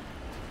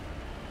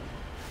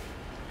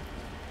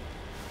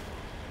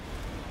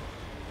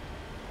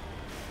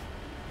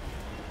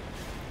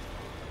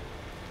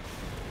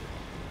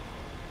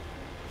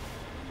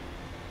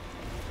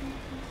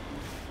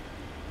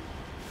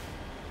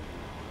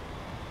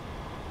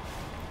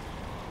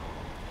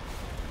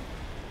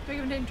 Do I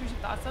give into intrusive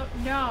thoughts though?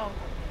 No.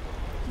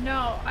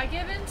 No. I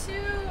give into,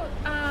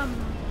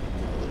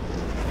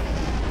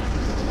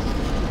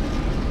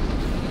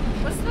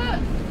 what's the...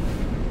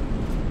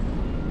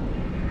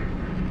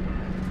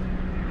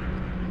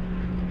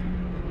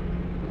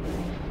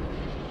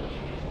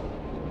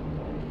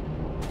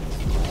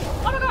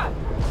 Oh my god!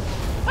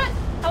 What?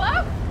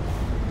 Hello?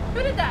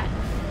 Who did that?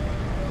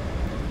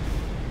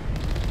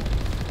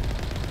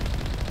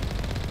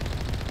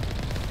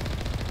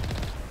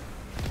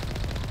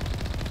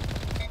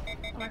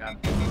 Oh my god.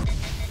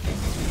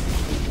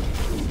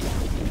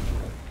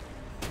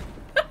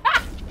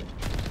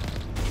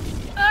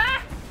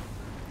 Ah!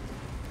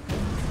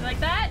 You like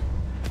that?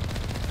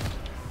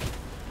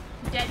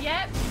 You dead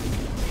yet?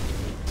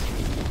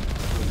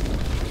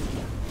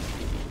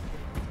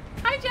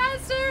 Hi,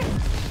 Jester!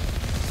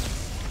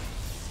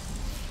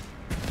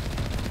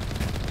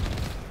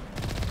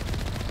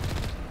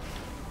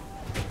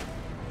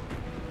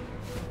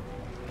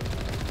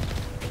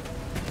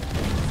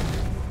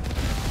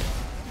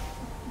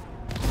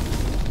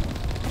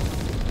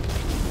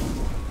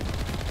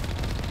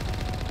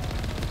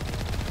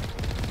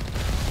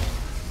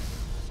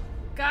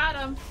 Got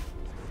him.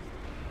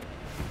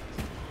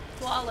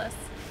 Flawless.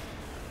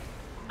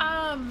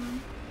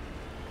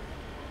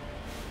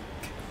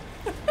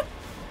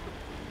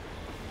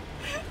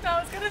 No,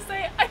 I was gonna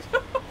say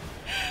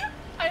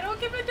I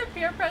don't give into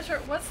peer pressure.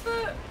 What's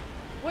the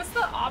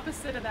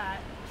opposite of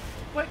that?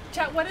 What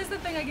chat? What is the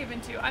thing I give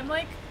into? I'm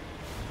like,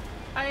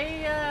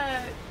 you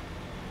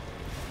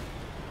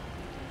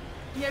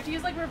have to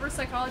use like reverse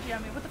psychology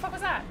on me. What the fuck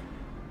was that?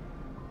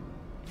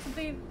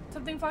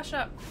 Something flashed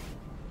up.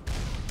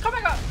 Oh my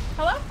god!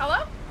 Hello?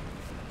 Hello?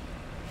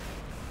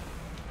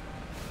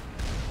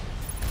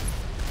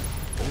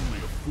 Only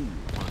a fool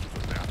punches a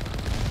bathroom.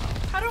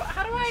 How do I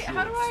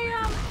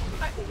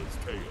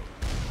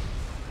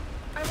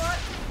want...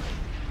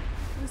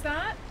 Was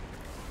that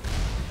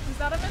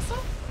a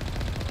missile?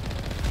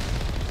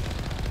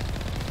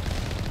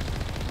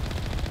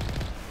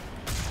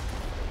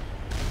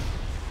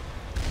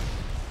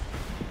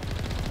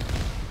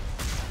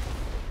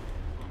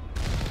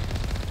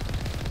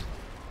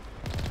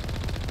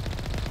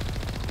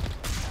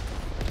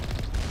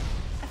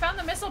 I found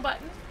the missile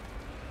button.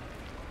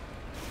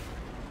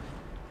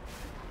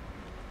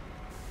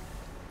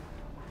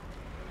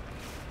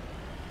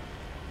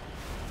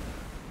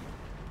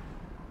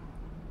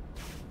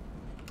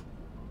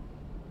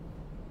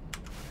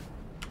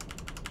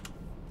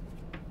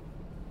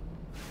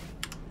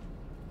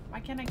 Why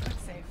can't I quick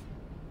save?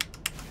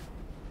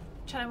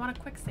 Chad, I want a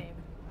quick save.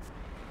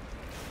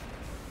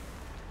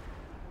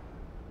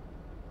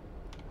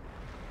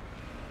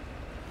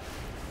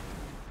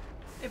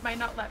 It might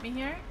not let me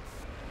here.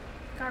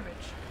 Garbage.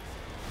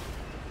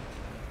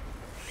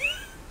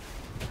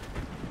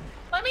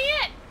 Let me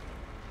in!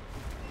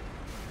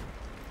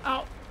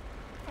 Oh.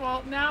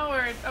 Well, now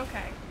we're...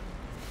 Okay.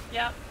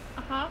 Yep.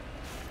 Uh-huh.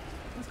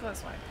 Let's go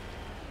this way.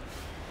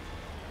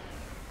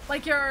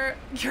 Like you're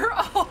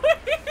always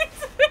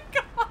in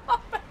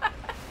combat.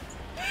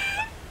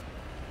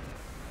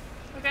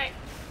 Okay.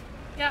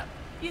 Yep.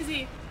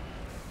 Easy.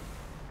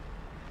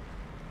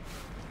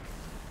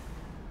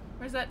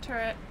 Where's that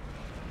turret?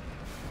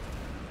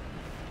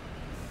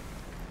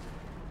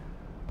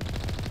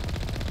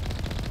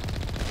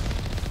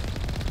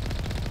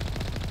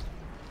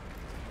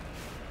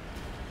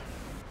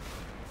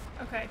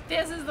 Okay,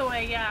 this is the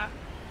way, yeah.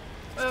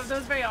 Oh, that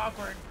was very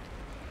awkward.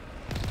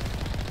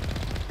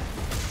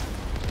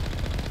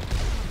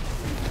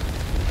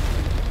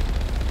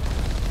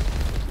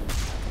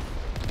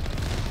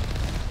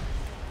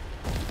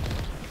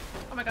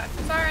 Oh my god,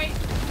 sorry.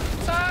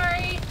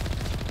 Sorry.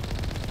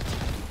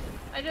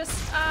 I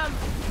just,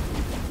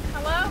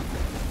 hello?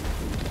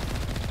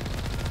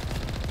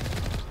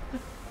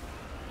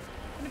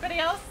 Anybody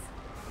else?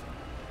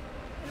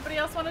 Anybody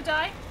else want to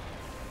die?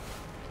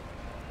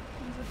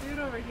 There's a dude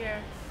over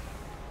here.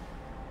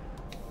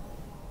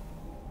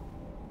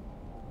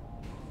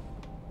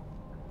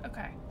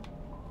 Okay.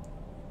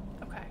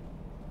 Okay.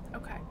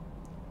 Okay.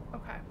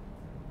 Okay.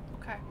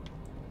 Okay.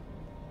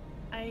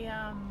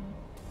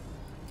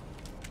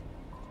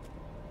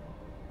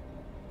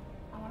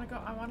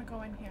 I wanna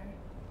go in here.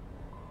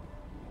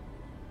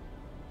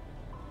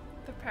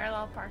 The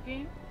parallel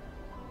parking?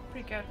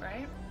 Pretty good,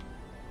 right?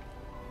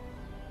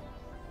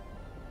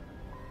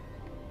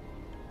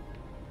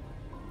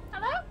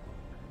 Hello?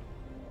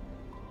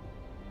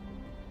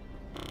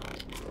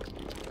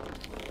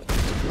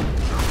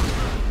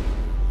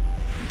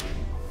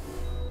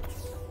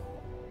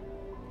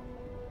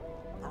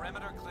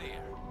 Perimeter clear.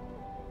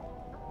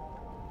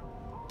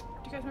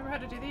 Do you guys remember how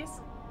to do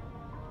these?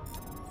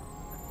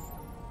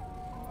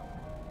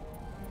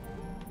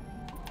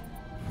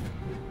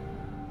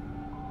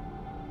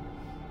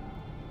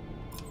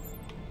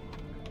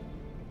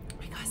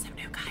 We got some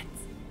new guns.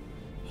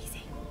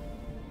 Easy.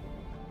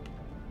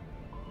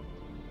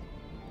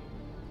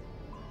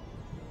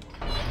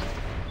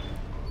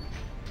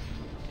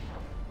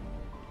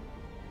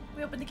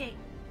 We opened the gate.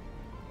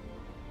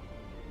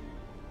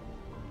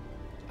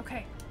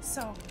 Okay,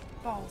 so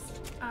balls.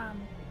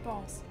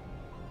 Balls.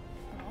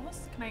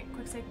 Balls? Can I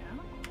quick save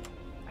now?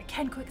 I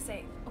can quick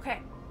save. Okay.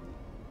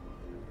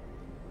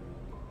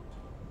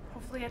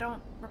 Hopefully I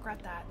don't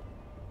regret that.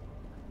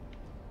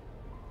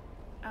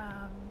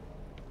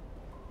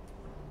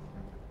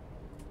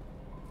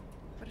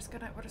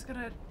 We're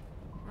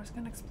just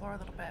gonna explore a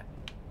little bit.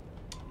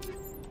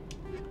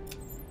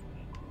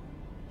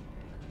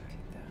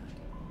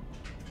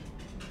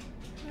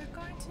 We're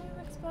going to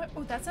explore.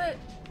 Oh, that's it,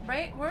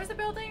 right? Where's the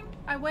building?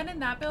 I went in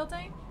that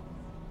building.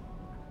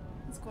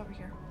 Let's go over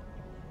here.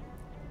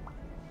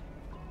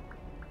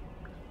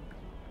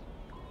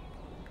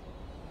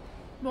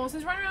 Moses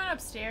is running around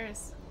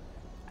upstairs.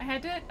 I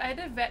had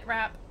to vet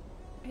wrap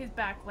his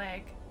back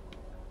leg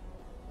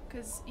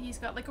because he's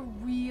got like a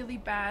really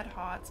bad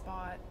hot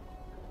spot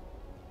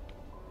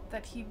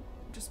that he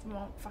just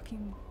won't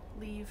fucking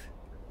leave.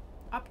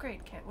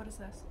 Upgrade kit. What is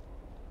this?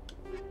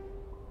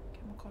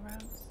 Chemical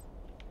rounds.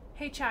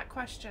 Hey chat,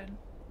 question.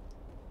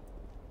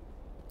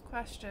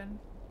 Question.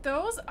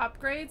 Those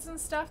upgrades and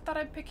stuff that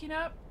I'm picking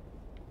up,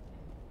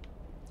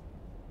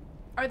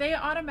 are they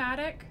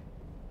automatic?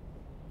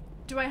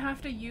 Do I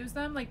have to use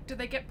them? Like, do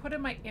they get put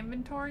in my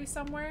inventory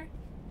somewhere?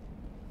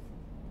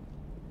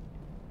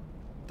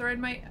 They're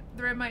in my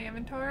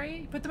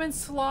inventory? Put them in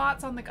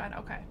slots on the gun.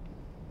 Okay.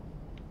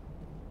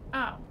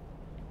 Oh.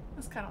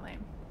 That's kind of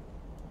lame.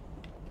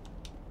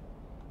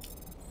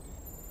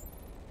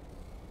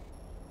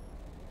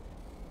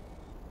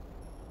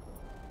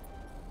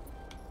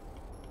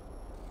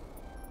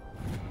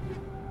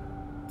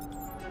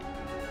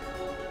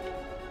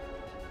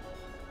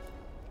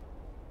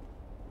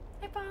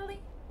 Hey, Polly.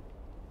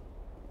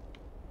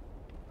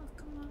 Oh,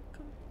 come on,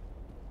 come on.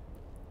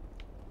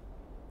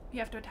 You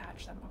have to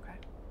attach them, okay.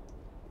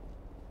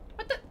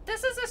 What the?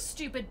 This is a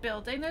stupid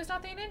building. There's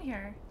nothing in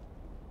here.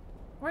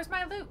 Where's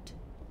my loot?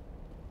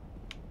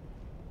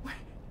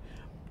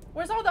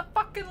 Where's all the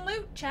fucking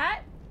loot,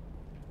 chat?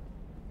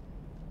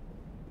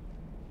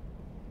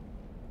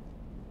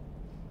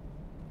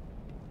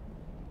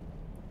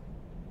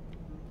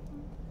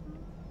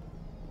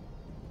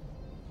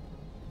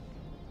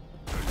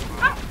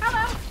 Oh,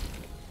 hello.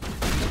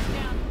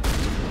 Down.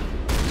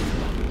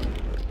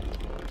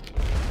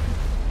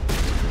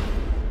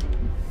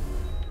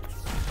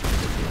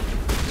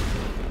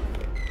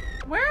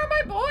 Where are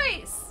my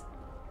boys?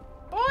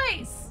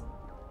 Boys!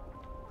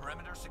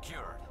 Perimeter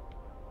secured.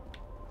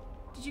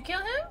 Did you kill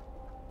him?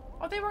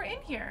 Oh, they were in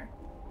here.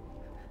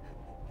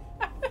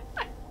 How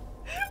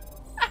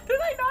did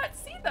I not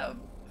see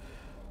them?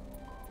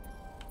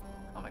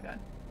 Oh my god.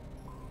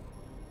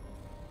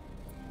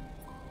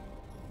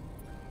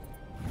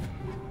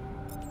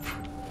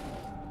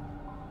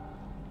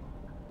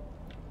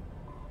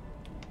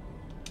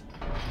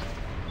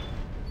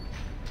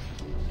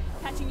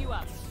 Catching you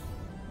up.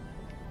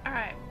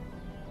 Alright.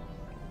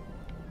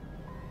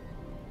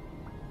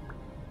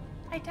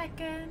 Hi,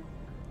 Tekken.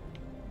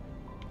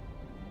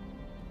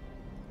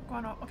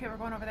 Okay, we're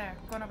going over there.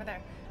 Going over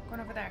there. Going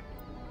over there.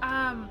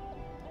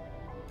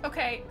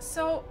 Okay,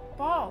 so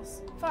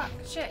balls. Fuck,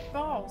 shit,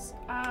 balls.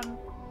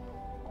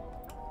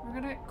 We're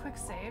gonna quick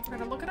save. We're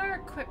gonna look at our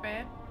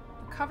equipment.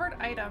 Recovered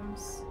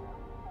items.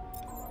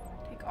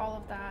 Take all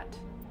of that.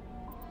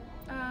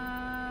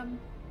 I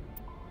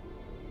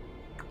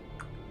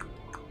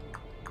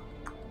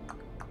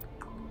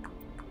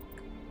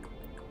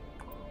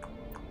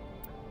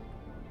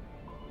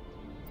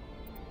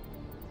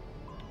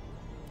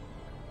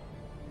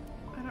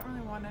don't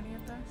really want any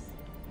of this.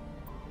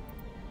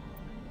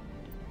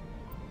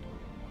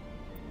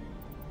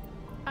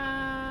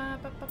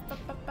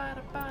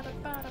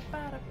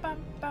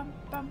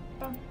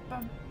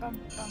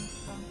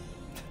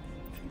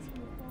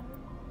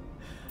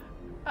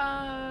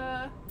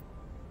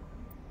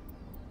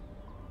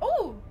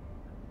 Oh!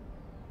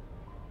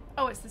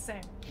 it's the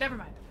same. Never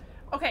mind.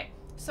 Okay,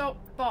 so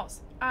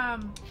balls.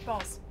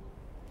 Balls.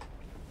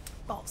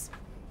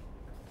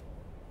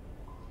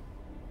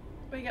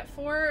 We got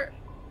four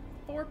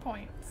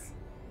points.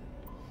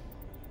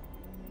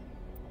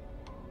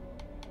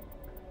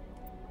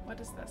 What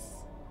is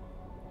this?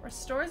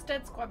 Restores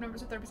dead squad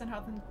members with 30%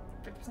 health and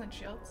 50%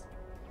 shields.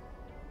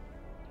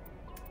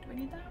 Do we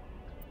need that?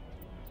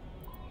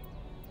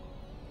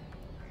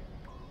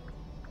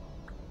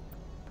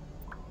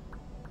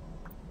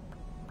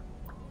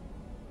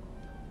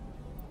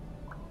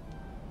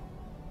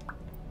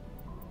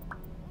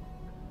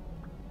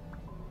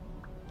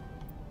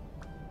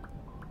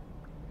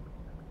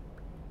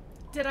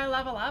 Did I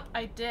level up?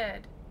 I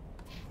did.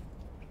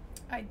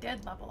 I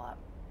did level up.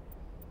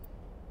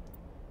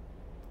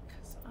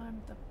 Because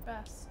I'm the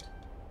best.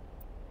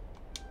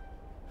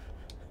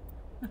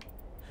 How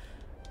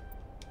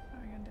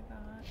are we gonna do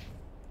that?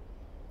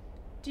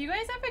 Do you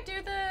guys ever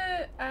do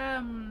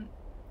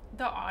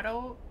the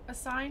auto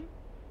assign?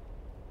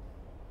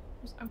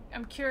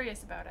 I'm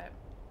curious about it.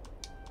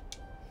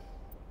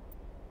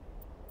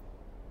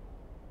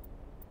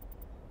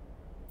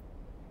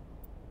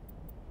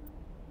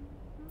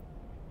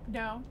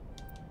 No.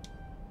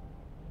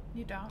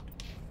 You don't.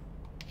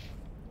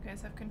 You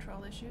guys have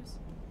control issues?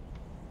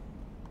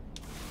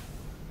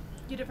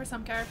 You do for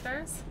some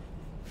characters?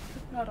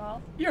 Not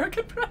all. You're a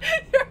control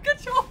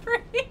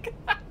freak!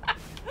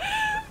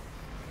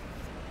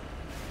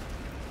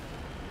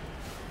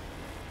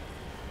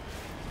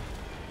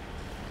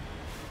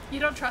 You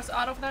don't trust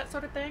auto for that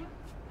sort of thing?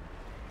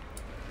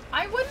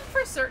 I wouldn't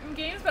for certain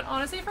games, but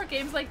honestly for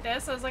games like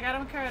this, I was like, I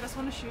don't care, I just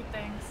want to shoot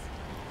things.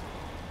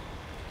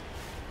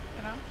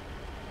 You know?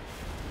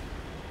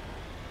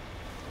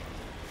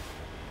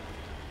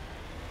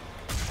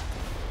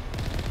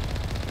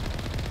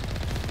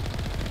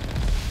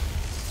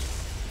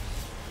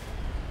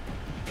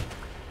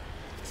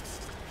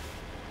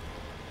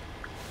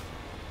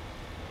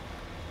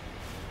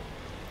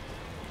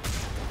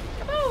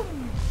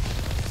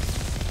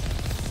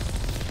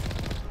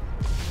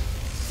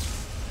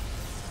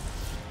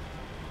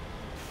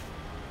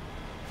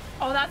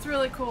 Oh, that's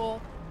really cool.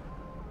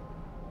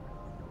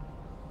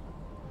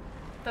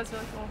 That's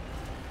really cool.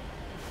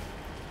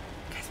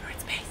 Guys, we're in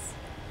space.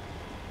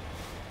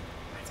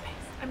 We're in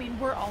space. I mean,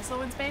 we're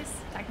also in space,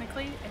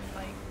 technically, if,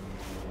 like,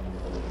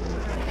 you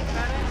really think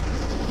about it.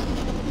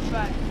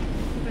 But,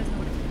 you guys know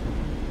what I mean.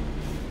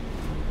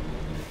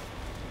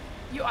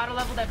 You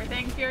auto-leveled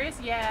everything, Furious?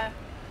 Yeah.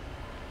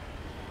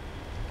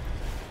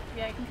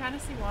 Yeah, I can kind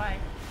of see why.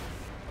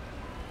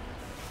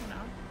 You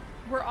know?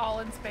 We're all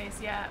in space,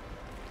 yeah.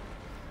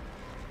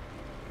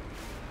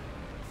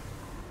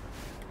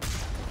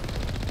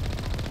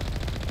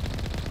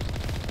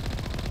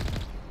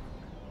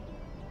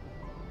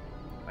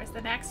 The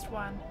next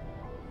one.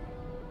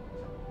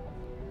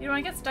 You don't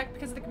want to get stuck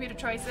because of the computer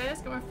choices.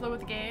 Go and flow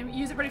with the game.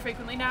 Use it pretty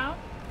frequently now.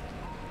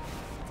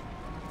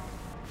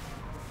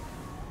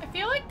 I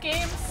feel like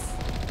games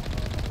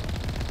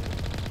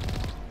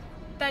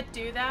that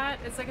do that,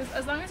 it's like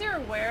as long as you're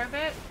aware of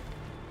it,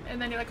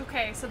 and then you're like,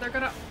 okay, so they're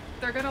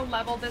gonna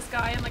level this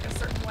guy in like a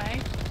certain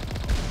way.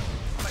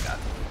 Oh my god.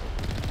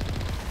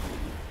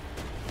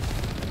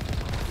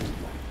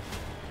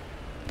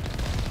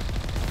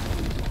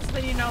 So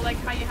then you know like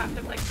how you have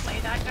to like play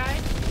that guy.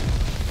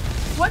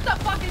 What the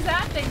fuck is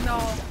that thing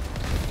though?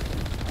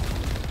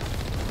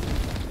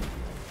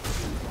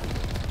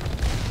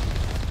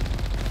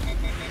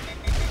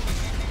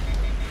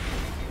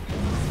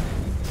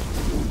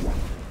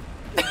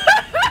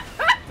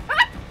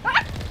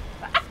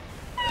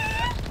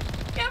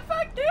 Get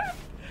fucked, dude.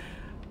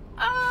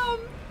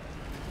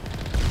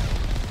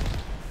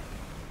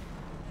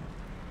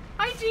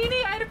 Hi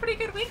Jeannie, I had a pretty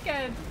good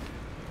weekend.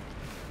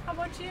 How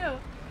about you? Oh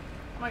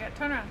my god,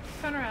 turn around,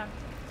 turn around.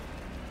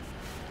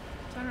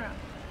 Turn around.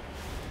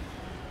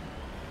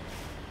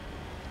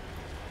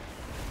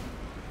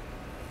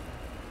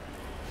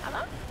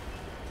 Hello?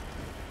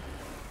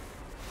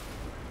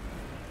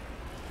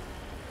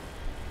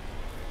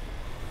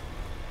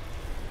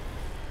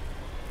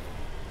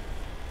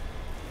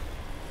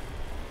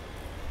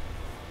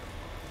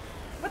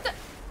 What the?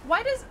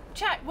 Why does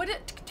chat? What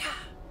it?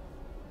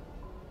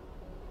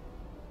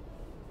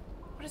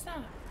 What is that?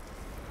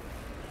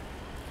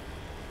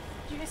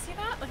 Did you guys see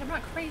that? Like, I'm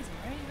not crazy,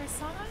 right? You guys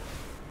saw that?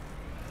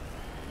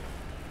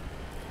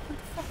 What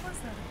the fuck was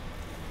that?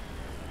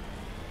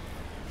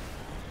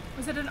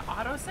 Was it an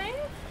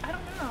autosave? I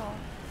don't know.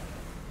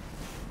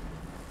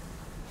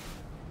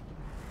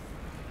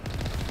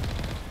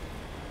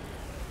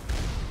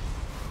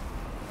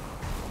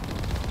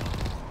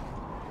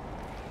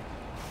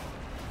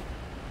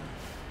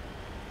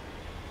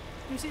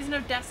 New season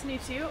of Destiny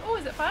 2. Oh,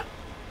 is it fun?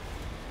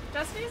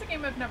 Destiny is a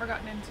game I've never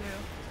gotten into.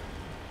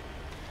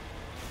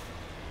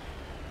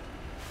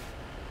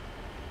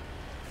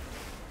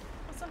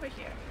 What's over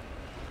here?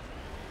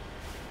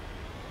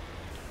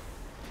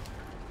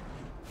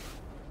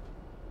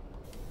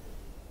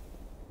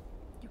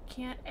 You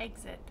can't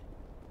exit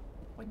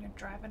when you're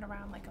driving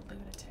around like a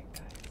lunatic,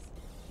 guys.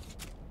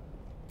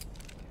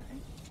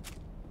 Okay.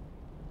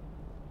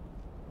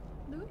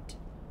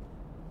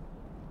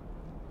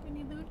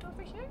 vent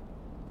over here?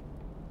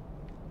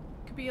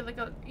 Could be like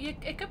a...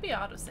 It could be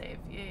autosave.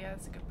 Yeah,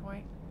 that's a good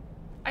point.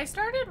 I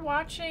started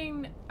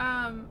watching...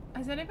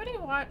 has anybody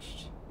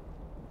watched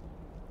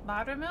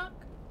Loudermilk?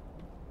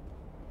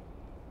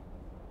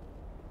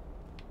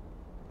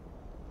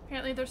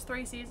 Apparently there's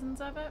 3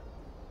 seasons of it.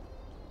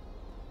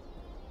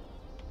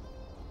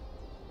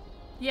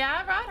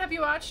 Yeah, Rod, have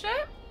you watched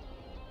it?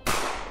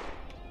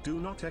 Do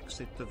not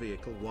exit the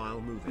vehicle while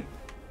moving.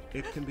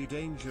 It can be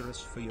dangerous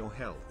for your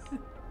health.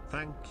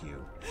 Thank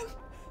you.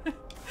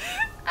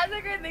 That's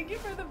a great, thank you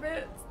for the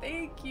bits.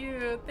 Thank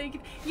you. Thank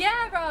you.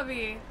 Yeah,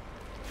 Robbie.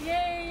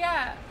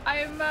 Yeah.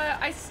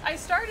 I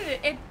started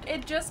it.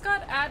 It just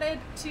got added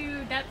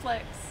to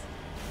Netflix.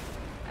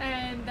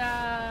 And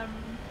I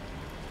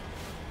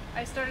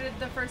started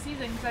the first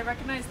season because I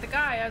recognized the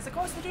guy. I was like,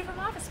 oh, it's the dude from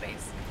Office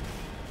Space.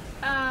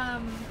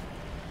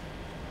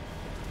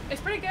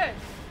 It's pretty good.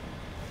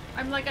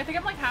 I think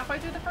I'm like halfway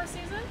through the first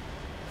season.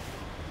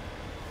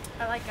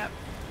 I like it.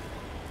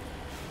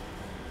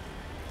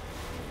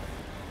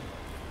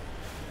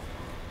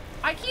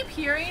 I keep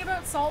hearing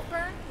about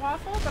Saltburn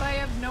Waffle, but I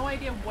have no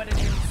idea what it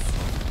is.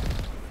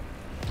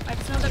 I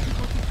just know that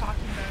people keep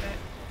talking about it.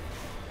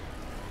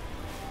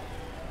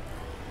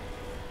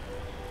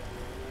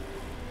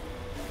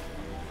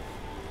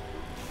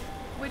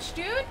 Which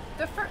dude?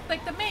 The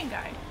main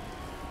guy.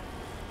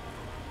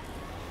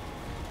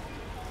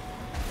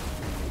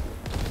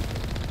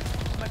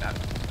 Oh my god.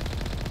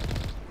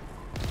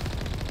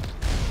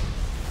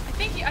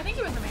 I think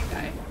he was the main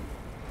guy.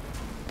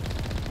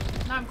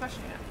 Now I'm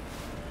questioning it.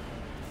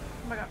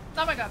 Oh my god.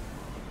 Oh my god.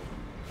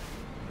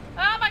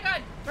 Oh my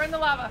god! We're in the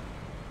lava.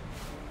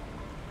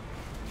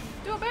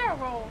 Do a barrel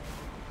roll.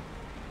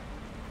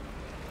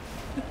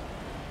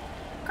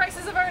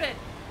 Crisis averted.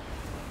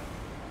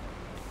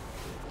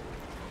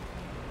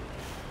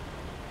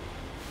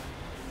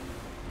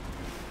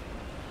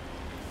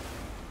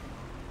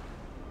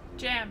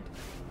 Jammed.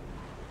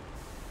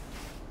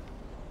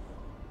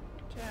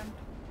 Jammed.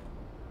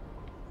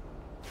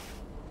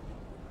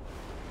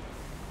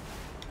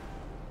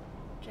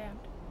 Jammed.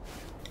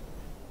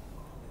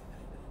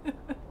 Do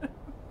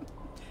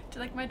you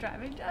like my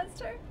driving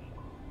gesture?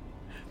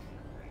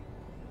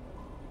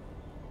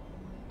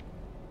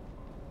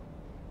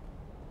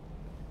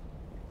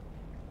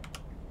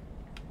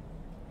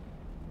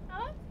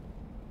 Huh?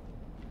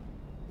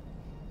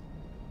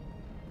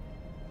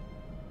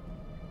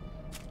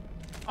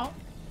 Oh.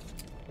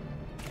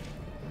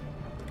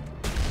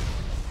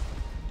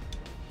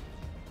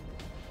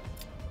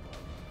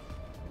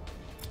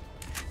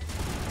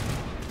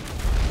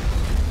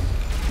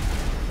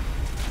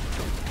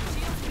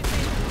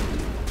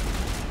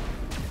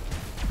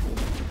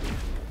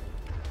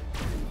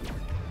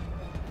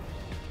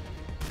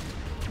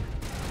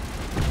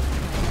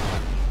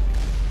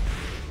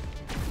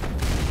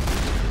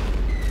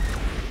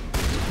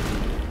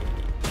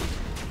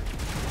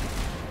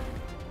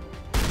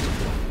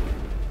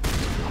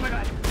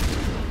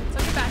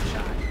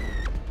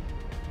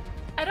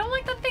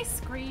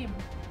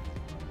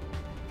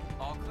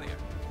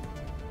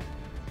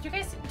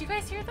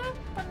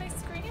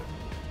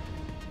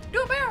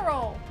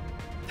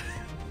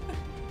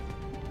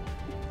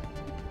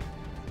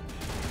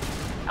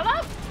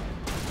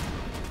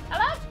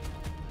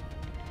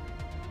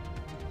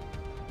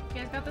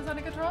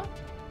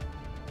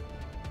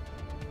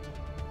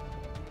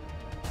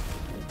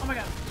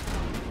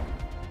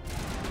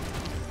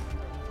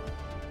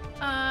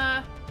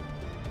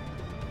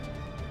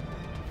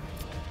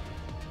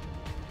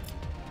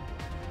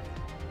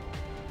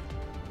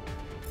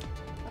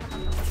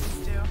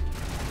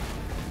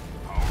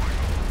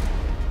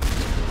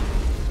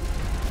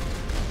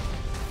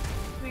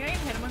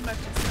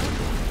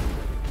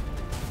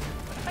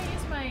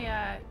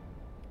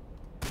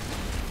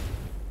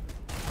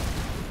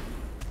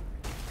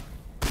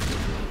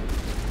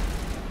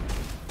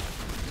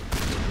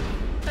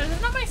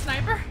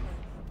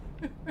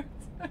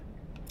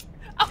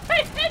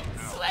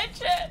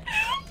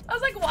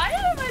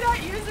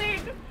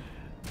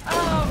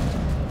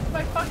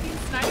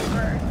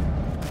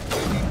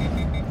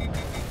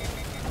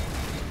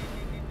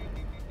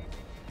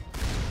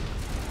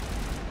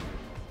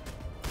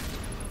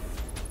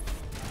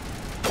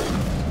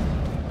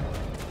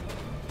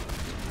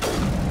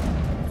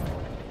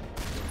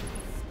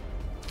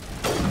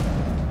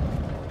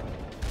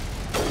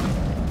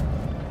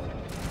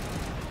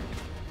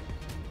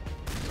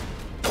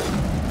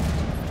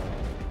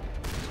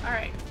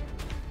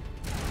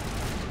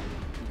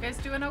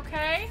 Doing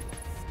okay?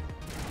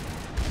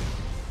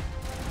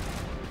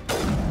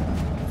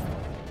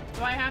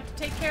 Do I have to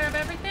take care of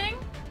everything?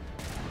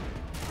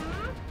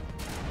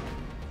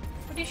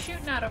 What are you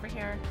shooting at over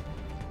here?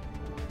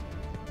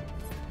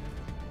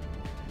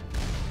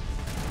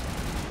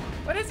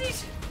 What is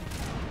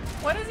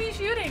he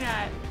shooting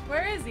at?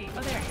 Where is he?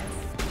 Oh, there he is.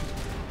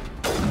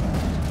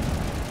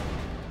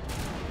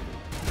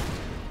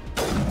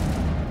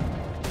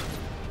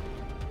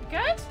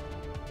 Good?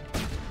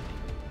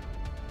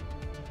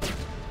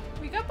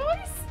 We good,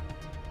 boys?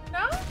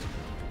 No?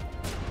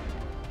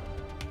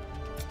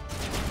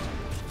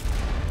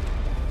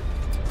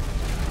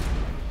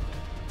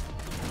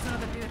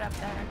 up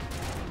there.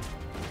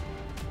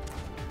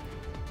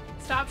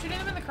 Stop shooting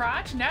them in the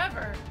crotch?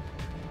 Never.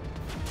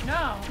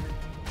 No.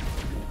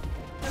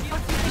 What the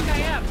fuck do you think I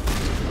am?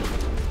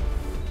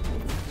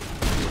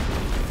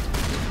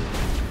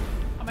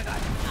 Oh my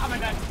god. Oh my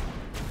god.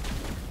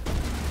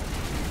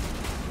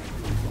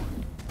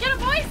 Get him,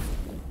 boys!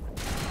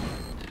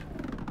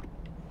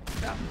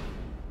 Go.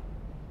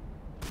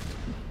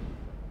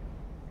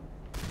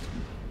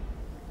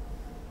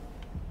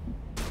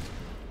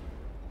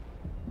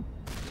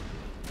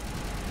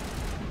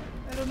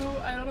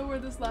 I don't know where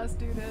this last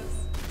dude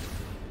is.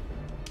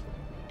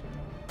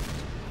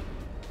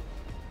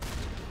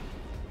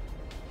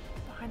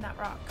 Behind that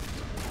rock.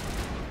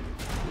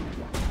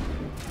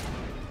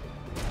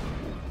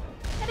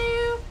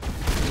 Hello!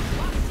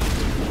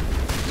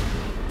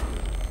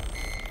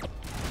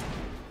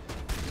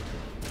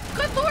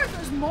 Good lord,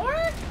 there's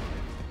more?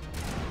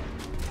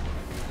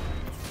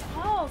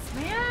 Balls,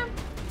 man.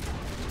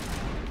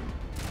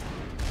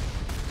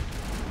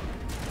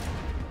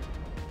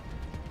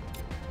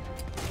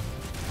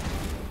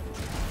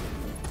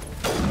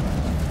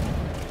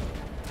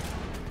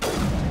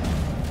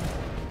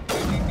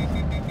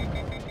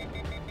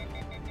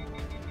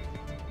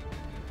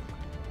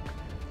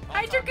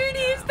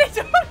 Dragoonies, they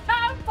don't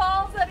have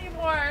balls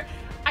anymore.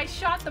 I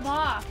shot them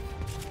off.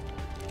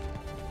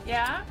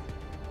 Yeah?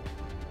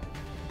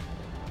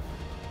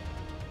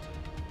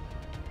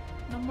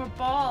 No more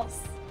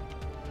balls.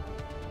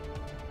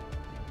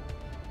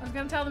 I was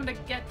gonna tell them to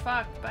get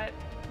fucked, but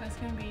that's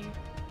gonna be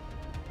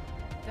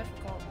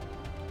difficult.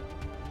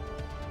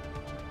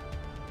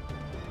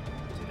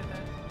 Due to the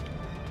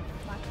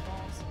lack of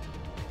balls.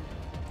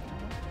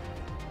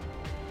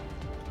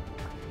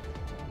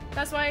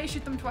 That's why I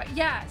shoot them twice.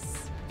 Yes!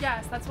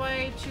 Yes, that's why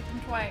I shoot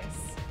them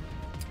twice.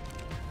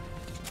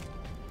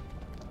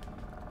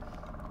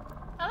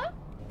 Hello?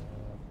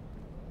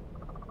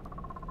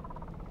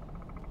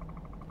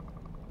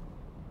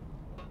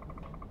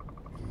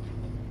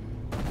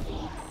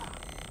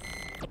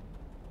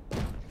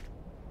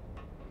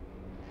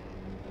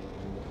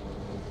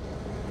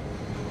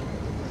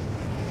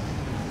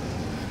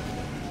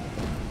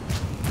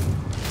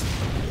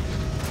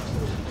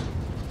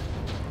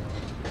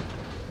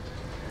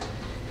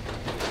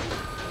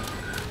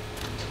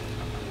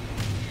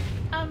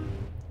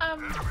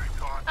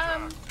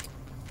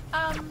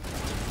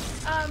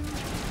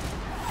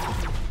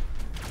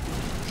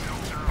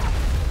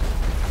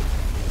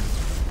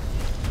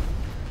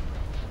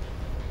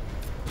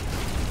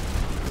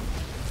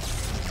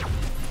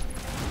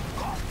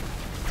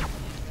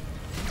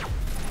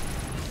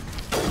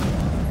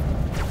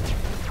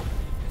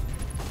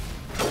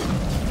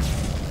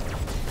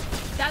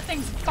 That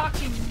thing's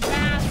fucking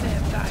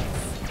massive, guys.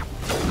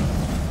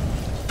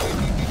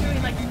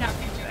 Doing like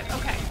nothing to it.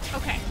 Okay,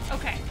 okay,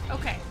 okay,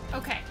 okay,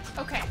 okay,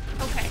 okay,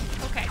 okay,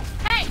 okay.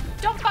 Hey!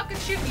 Don't fucking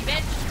shoot me,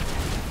 bitch!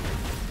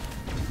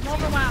 I'm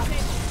overwhelmed.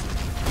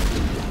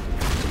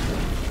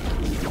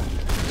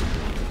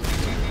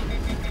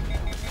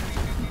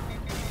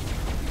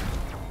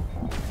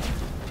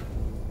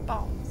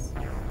 Balls.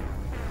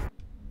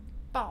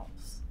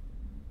 Balls.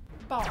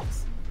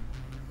 Balls.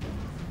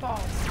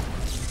 Balls.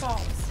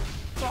 Balls.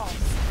 Balls.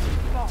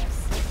 Balls.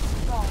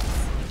 Balls.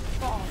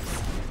 Balls.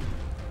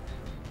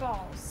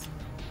 Balls.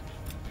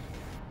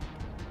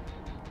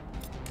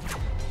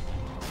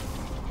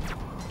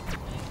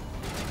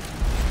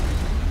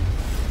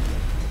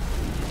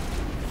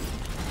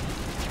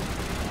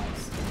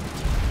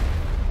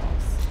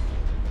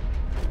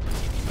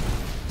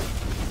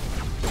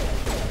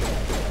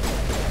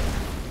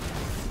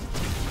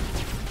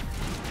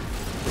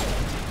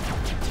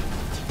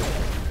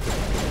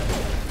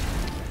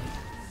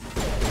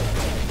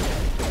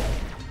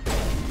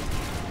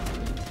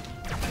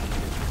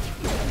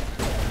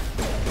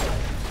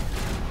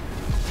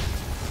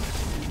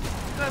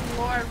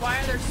 Why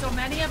are there so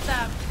many of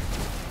them?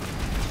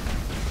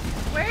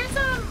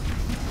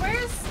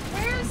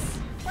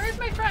 Where's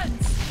my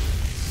friends?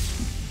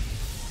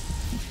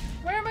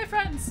 Where are my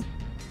friends?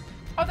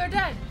 Oh, they're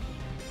dead.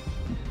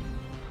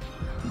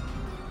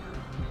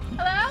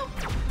 Hello?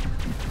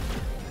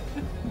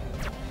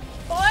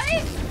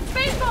 Boys?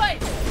 Space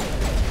boys!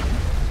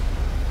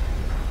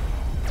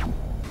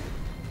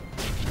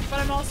 But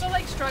I'm also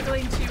like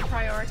struggling to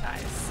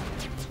prioritize.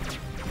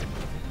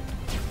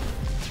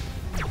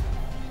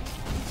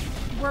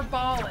 We're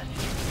ballin'.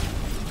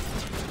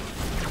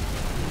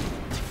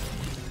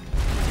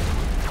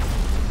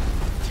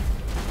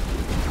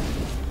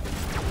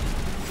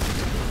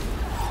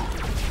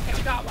 Okay,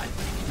 we got one.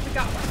 We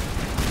got one.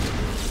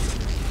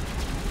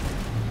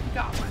 We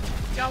got one.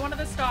 We got one of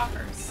the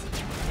stalkers.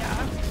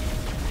 Yeah.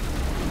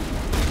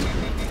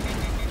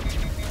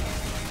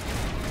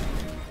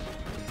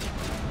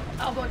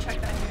 I'll go check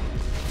that dude.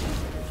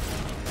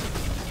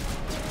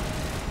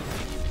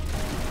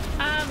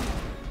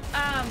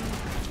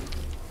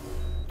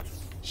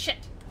 Shit.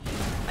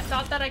 I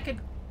thought that I could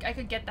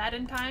get that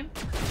in time.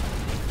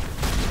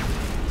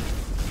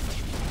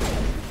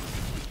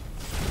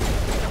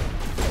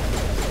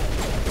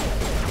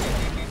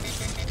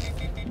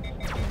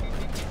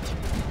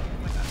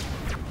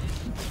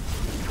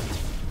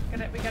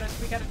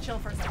 chill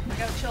for a second. I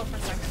gotta chill for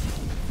a second.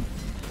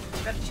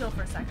 I gotta chill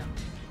for a second.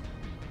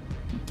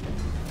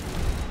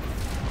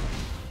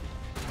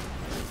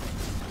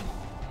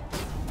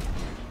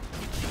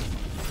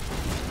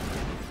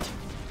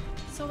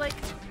 So, like,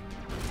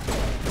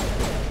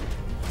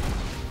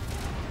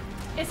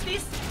 it's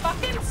these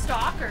fucking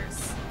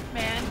stalkers,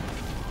 man.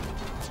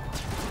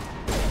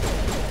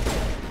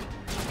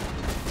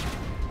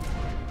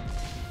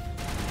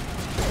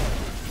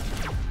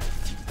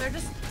 They're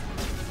just...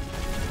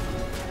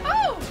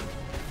 Oh!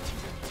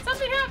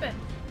 Something happened.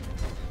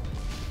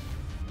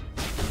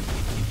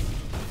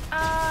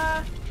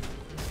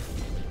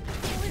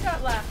 What we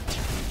got left?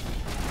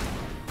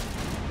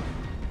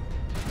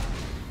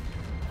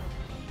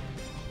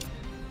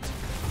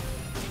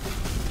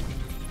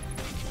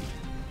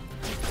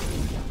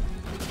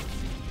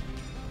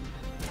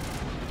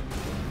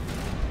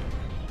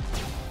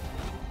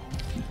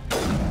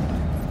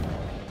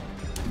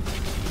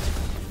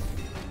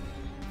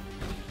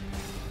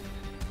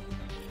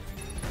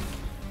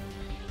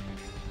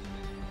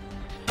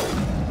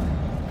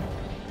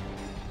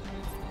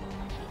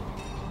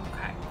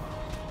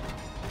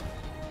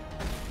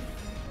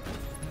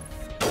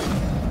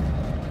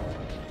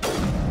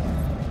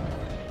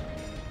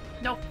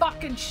 No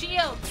fucking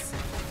shields,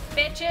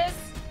 bitches!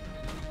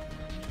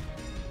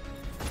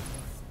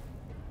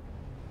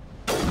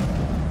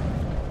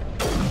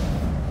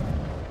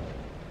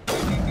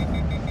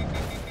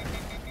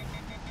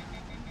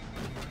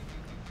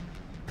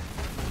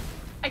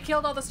 I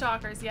killed all the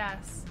stalkers,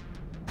 yes.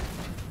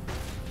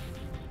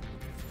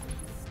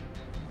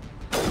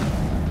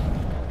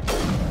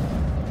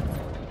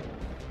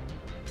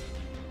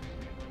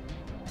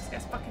 This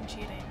guy's fucking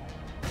cheating.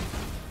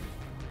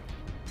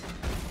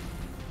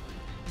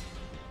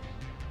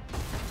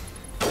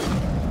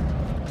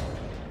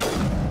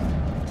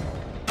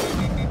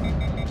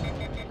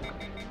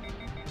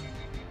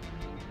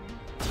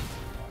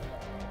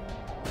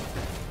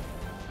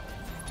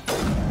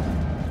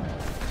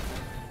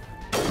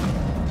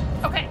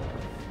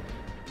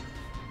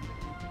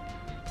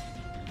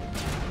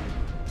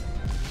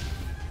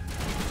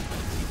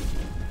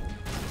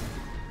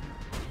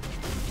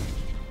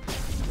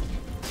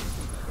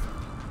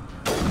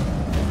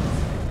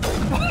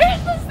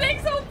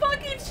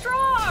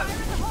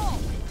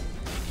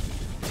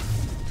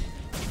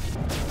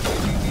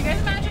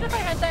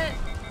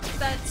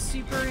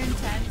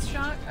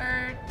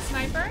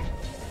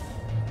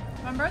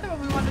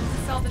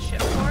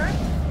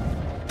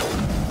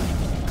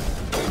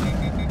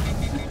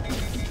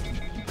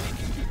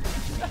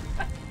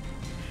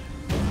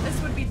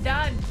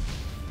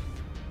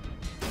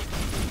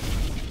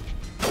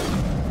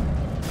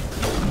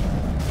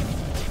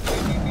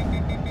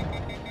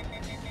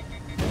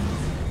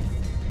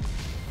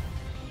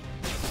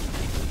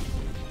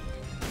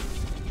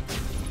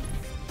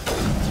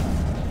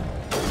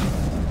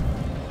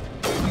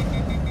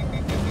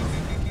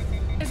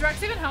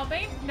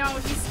 No,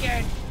 he's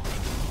scared.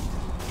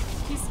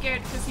 He's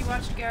scared because he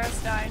watched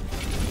Garrus die.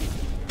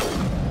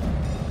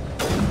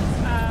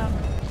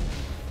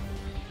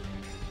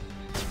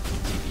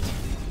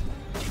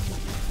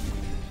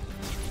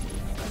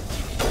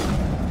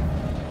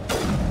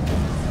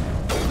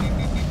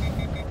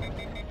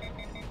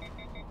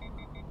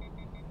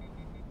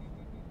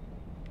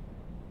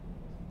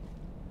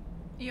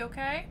 You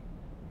okay?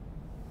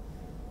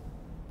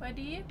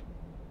 Buddy?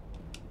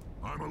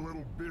 I'm a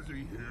little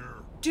busy here.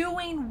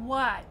 Doing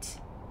what?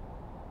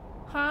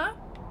 Huh?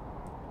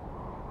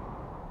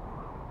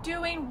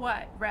 Doing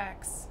what,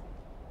 Rex?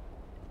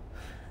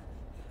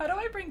 How do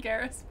I bring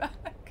Garrus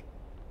back?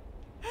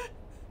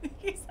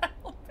 He's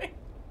helping.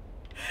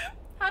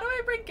 How do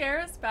I bring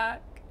Garrus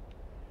back?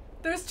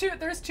 There's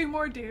two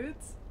more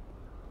dudes.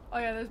 Oh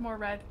yeah, there's more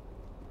red.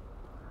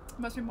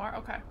 Must be more,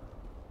 okay.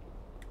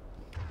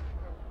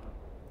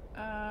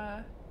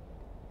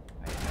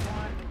 Wait, I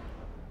want...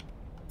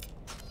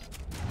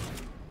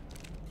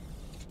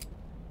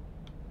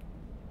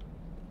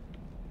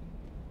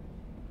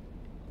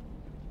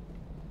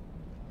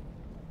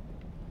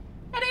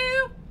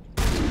 Hello!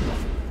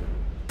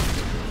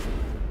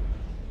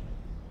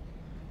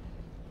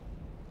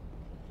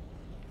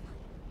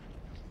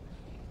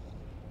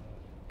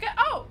 Okay,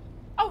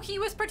 oh, he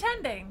was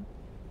pretending.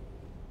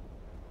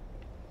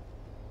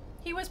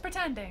 He was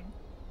pretending.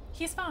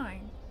 He's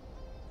fine.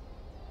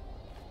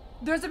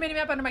 There's a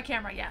minimap under my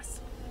camera,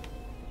 yes.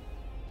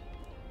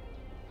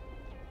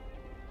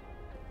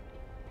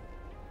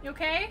 You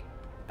okay?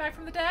 Back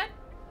from the dead?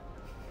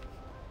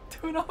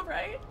 Doing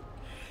alright?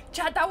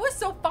 Chad, that was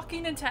so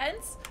fucking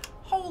intense.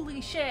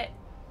 Holy shit.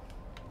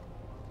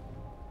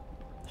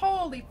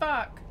 Holy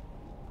fuck.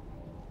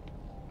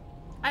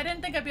 I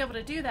didn't think I'd be able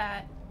to do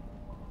that.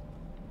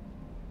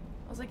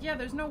 I was like, yeah,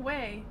 there's no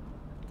way.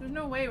 There's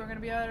no way we're gonna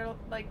be able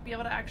to, be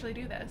able to actually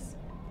do this.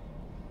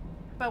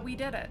 But we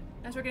did it.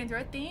 As we're getting through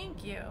it,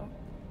 thank you.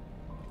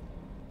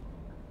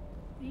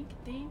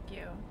 Thank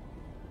you.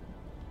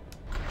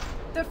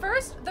 The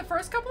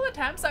first couple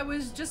attempts, I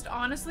was just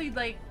honestly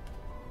like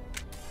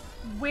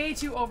way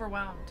too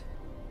overwhelmed.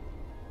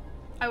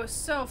 I was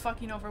so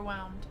fucking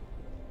overwhelmed.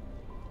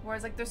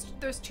 Whereas like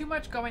there's too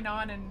much going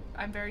on and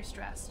I'm very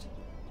stressed.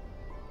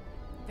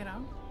 You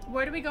know?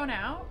 Where do we go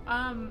now?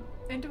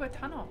 Into a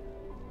tunnel.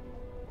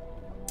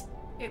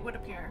 It would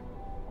appear.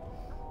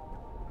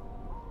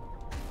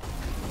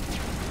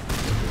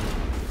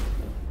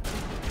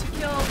 To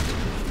kill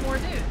more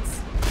dudes.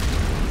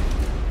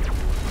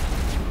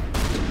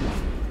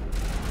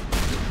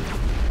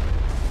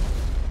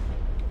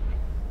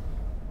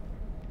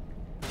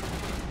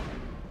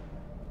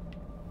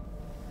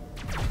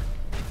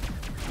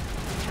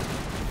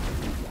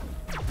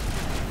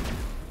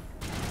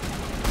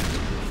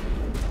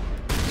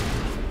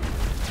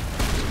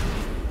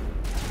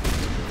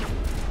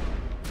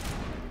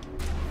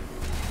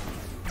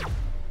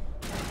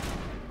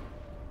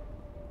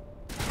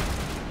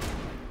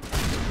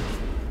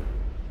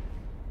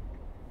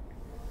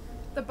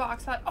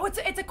 Box file. Oh, it's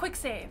a quick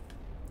save.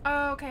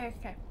 Oh, okay.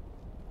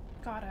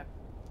 Got it.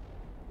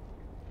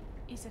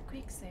 It's a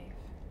quick save.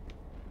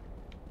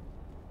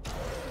 I've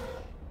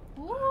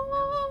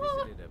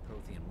never visited a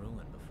Prothean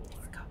ruin before.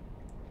 Let's go.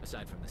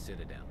 Aside from the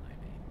Citadel, I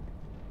mean.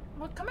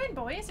 Well, come in,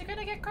 boys. You're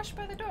gonna get crushed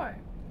by the door.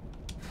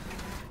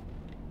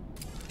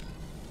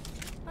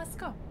 Let's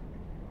go.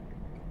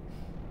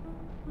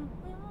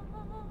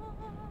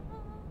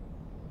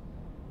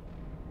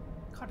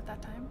 Caught it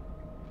that time.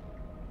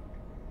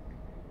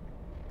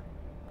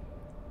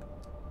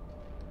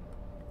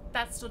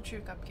 That's still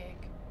true,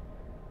 Cupcake.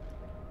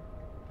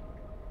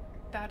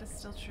 That is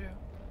still true.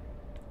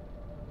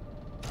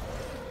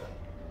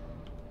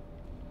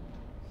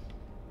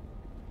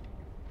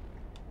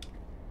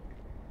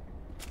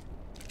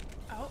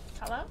 Oh,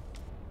 hello?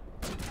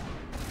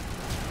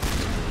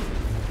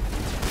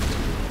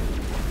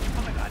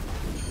 Oh my god.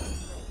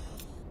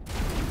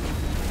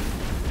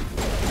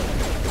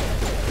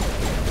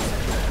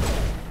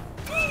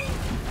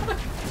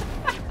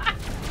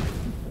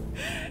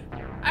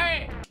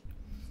 Alright.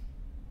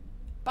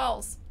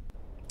 Balls.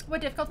 What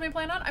difficulty am I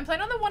playing on? I'm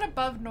playing on the one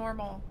above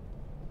normal.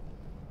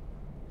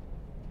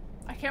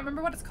 I can't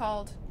remember what it's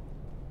called.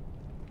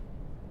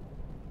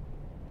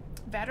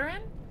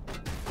 Veteran?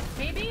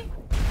 Maybe?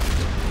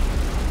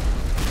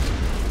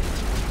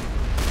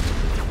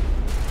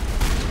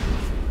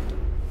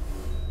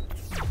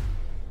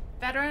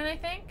 Veteran, I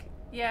think?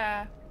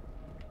 Yeah.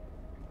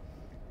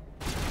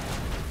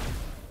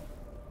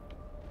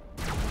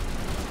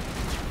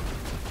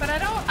 But I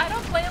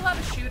don't play a lot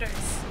of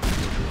shooters.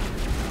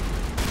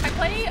 I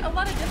play a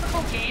lot of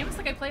difficult games,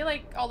 like I play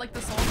like all like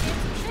the Souls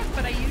games and shit,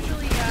 but I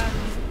usually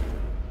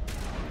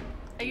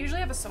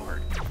have a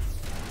sword.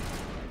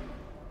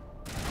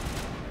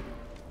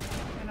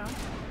 You know?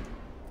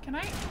 Can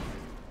I?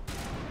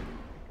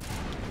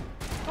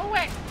 Go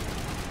away!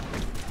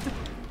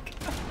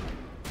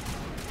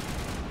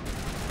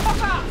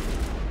 Fuck off!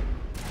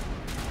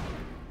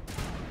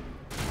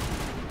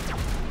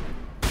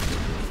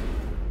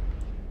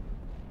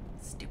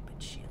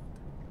 Stupid shield.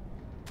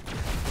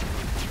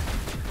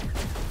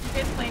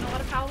 You guys playing a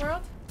lot of Pal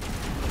World?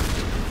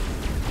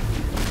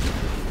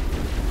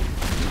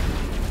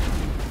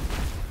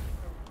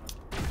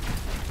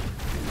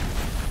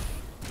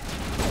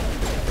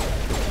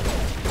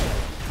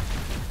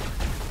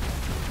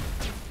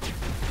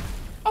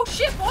 Oh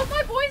shit, both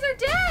my boys are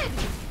dead!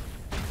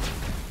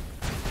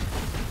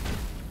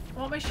 I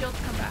want my shield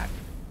to come back.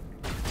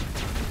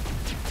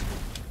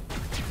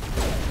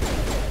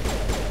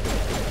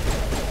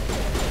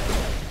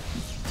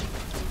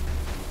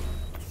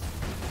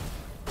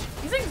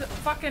 These things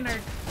fucking are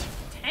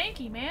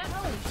tanky, man.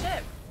 Holy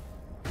shit.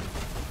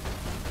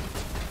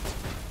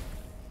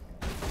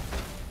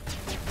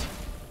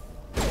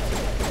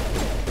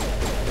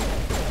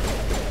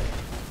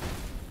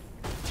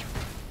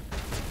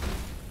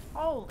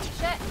 Holy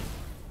shit.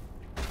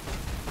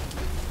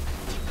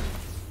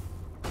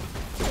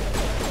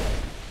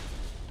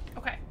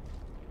 Okay.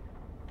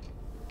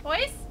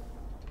 Boys?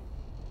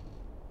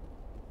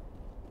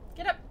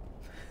 Get up.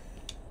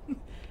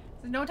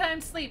 There's no time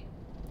to sleep.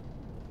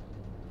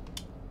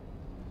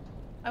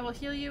 I will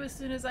heal you as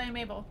soon as I am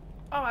able.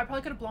 Oh, I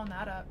probably could have blown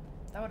that up.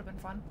 That would have been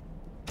fun.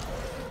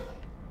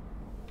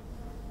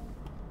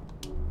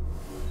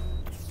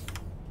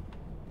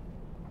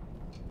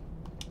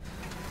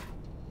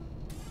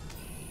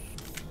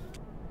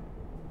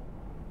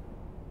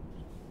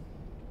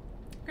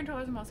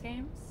 Controllers in most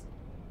games.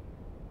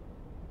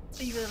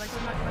 Oh, you really like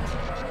them that much?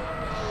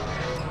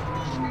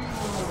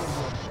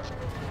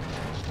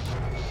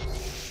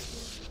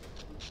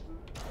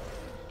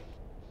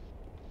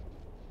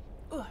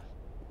 Ugh.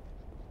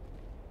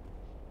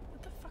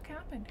 What the fuck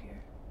happened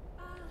here?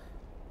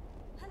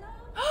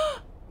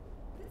 Hello?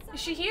 Is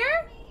she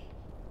here?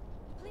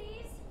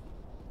 Please?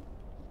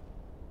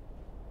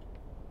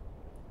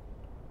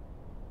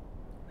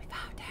 We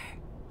found her.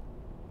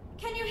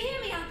 Can you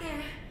hear me out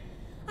there?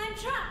 I'm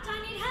trapped.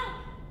 I need help.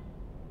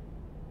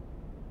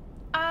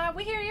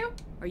 We hear you.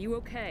 Are you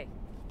okay?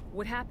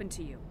 What happened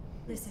to you?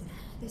 Listen,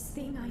 this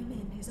thing I'm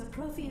in is a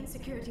Prothean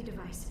security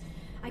device.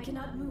 I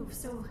cannot move,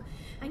 so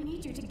I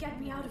need you to get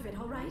me out of it,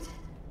 all right?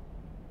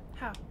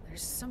 How?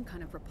 There's some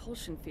kind of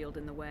repulsion field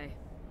in the way.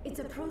 It's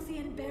a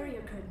Prothean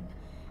barrier curtain.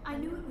 I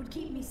knew it would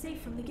keep me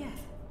safe from the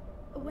Geth.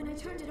 When I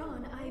turned it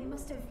on, I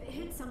must have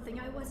hit something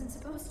I wasn't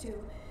supposed to.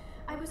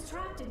 I was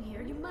trapped in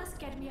here. You must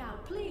get me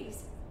out,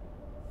 please.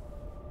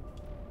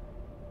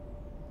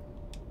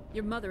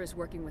 Your mother is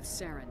working with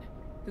Saren.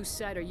 Whose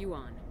side are you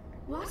on?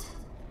 What?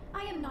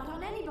 I am not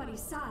on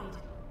anybody's side.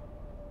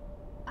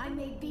 I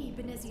may be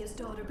Benezia's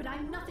daughter, but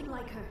I'm nothing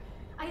like her.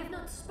 I have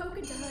not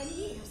spoken to her in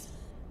years.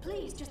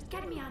 Please, just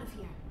get me out of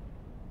here.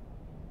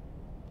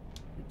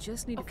 We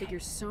just need to figure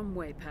some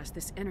way past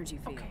this energy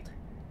field.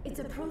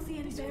 It's a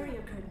Prothean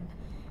barrier curtain.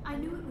 I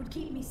knew it would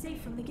keep me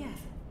safe from the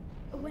Geth.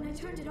 When I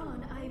turned it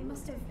on, I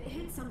must have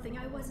hit something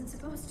I wasn't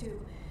supposed to.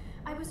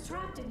 I was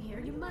trapped in here.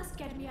 You must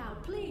get me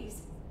out,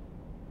 please.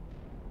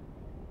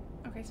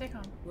 Okay, stay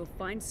calm. We'll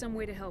find some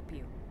way to help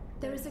you.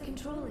 There is a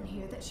control in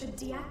here that should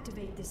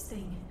deactivate this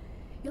thing.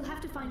 You'll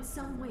have to find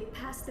some way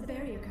past the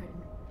barrier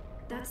curtain.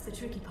 That's the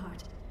tricky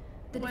part.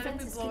 The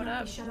defenses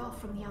cannot be shut off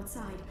from the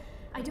outside.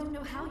 I don't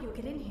know how you'll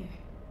get in here.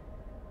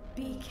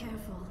 Be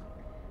careful.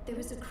 There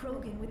is a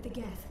Krogan with the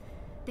Geth.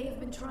 They have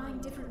been trying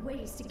different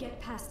ways to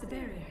get past the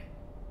barrier.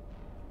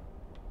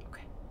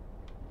 Okay.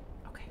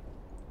 Okay.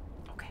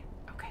 Okay.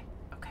 Okay.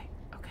 Okay.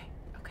 Okay.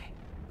 Okay.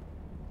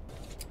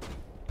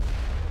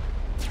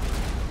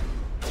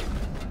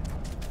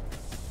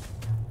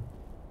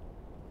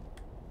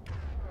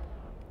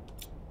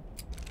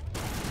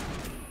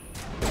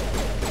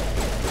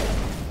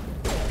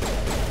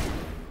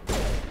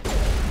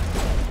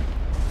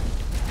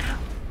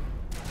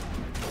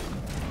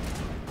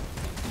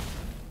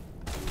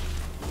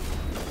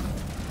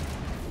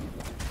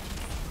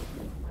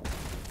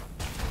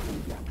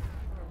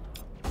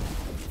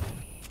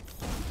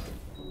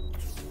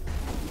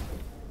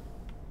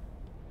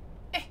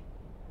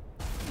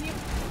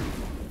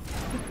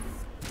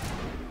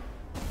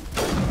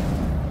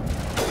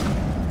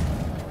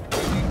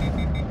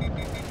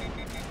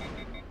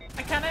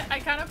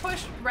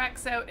 Push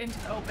Rex out into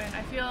the open.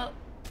 I feel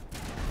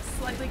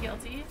slightly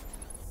guilty.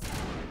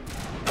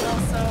 But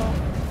also,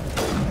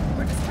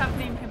 we're just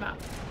toughening him up.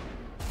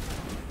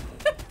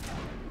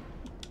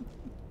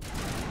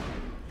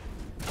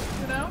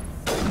 You know?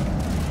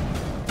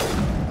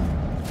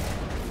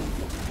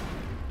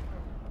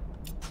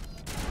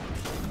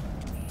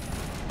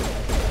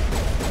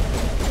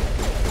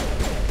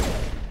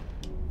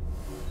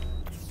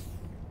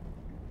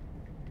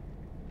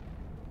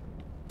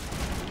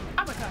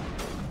 Oh my god.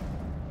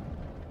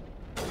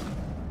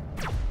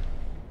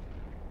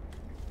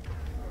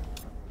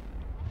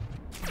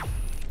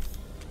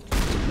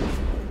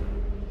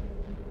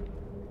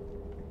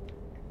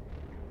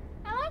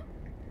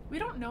 We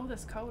don't know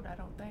this code, I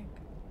don't think.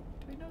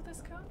 Do we know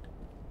this code?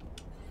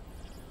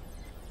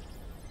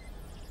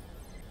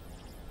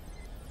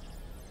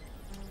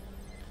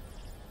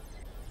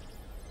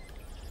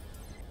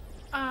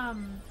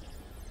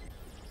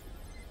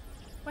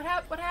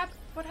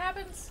 What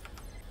happens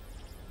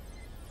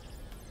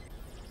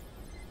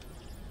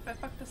if I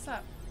fuck this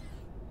up?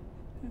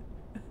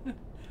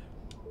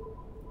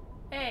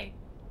 A.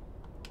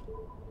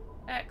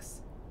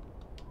 X.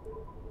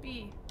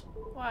 B.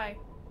 Y.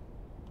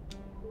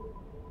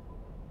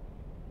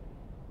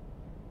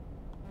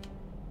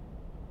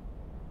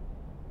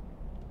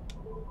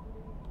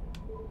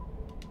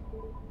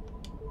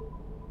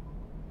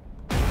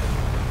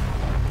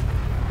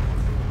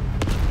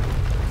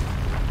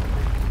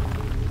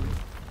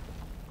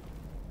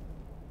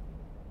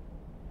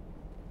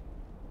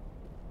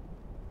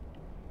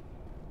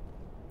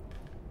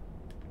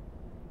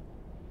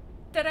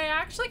 Did I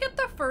actually get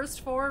the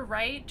first 4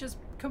 right, just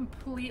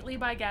completely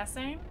by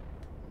guessing?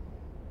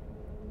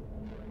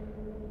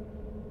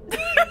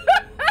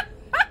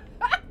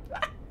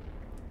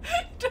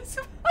 Just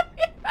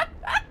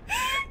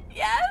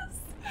yes!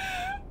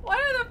 What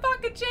are the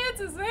fucking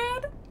chances,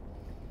 man?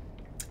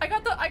 I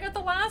got the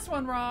last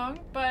one wrong,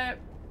 but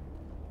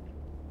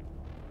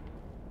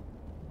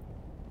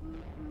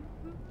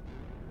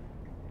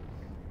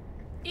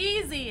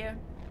easy.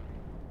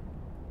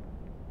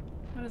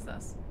 What is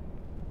this?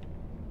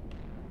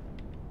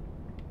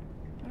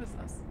 What is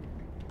this?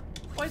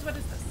 Boys, what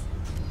is this?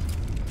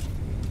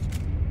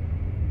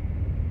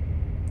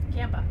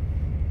 Campa.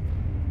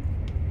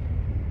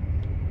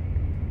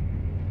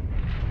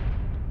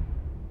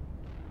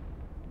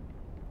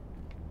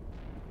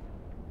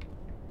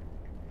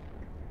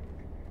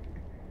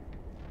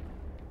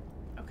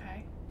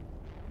 Okay.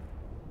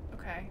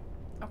 Okay.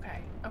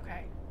 Okay.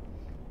 Okay.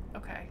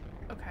 Okay.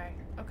 Okay.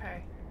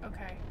 Okay.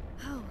 Okay.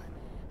 Oh,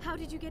 how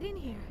did you get in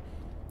here?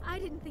 I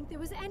didn't think there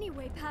was any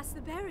way past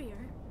the barrier.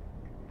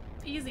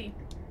 Easy.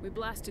 We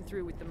blasted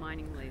through with the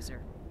mining laser.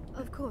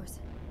 Of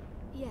course.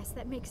 Yes,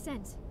 that makes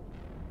sense.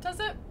 Does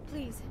it?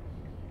 Please,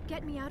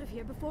 get me out of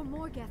here before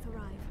more Geth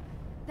arrive.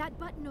 That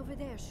button over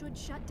there should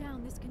shut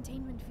down this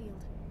containment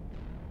field.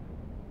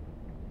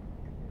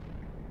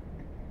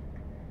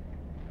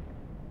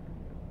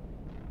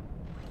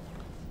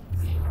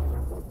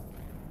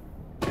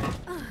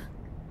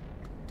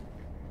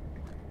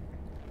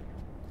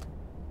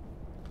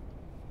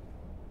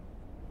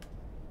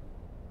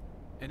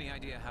 Any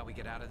idea how we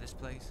get out of this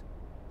place?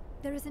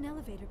 There is an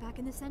elevator back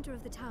in the center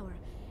of the tower.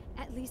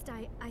 At least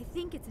I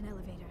think it's an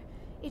elevator.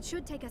 It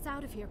should take us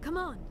out of here. Come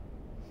on!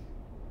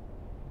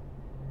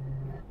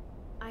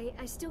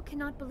 I still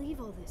cannot believe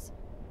all this.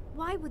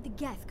 Why would the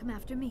Geth come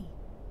after me?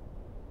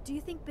 Do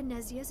you think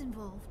Benezia's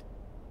involved?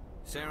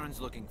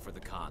 Saren's looking for the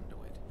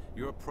conduit.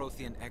 You're a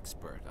Prothean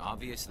expert.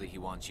 Obviously, he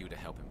wants you to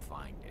help him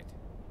find it.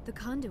 The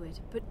conduit,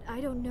 but I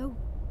don't know.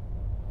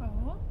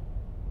 Oh?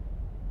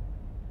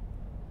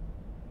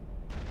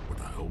 What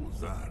the hell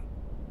was that?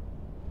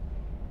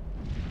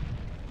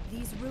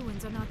 These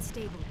ruins are not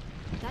stable.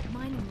 That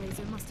mining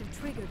laser must have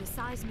triggered a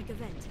seismic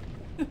event.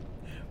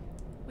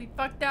 We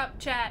fucked up,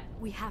 chat.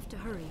 We have to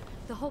hurry.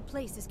 The whole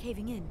place is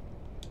caving in.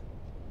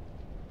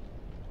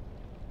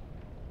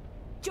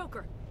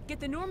 Joker, get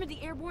the Normandy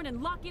airborne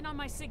and lock in on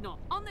my signal.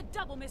 On the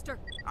double, mister.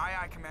 Aye,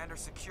 aye, Commander.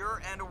 Secure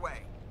and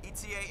away.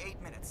 ETA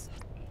 8 minutes.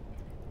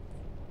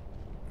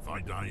 If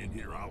I die in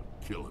here, I'll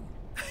kill him.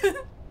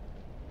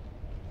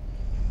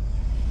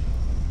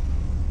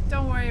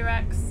 Don't worry,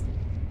 Rex.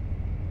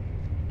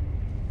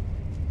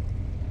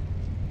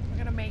 We're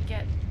gonna make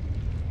it.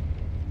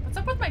 What's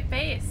up with my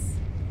face?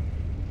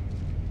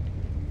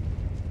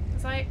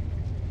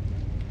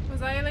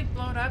 Was I like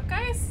blown up,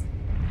 guys?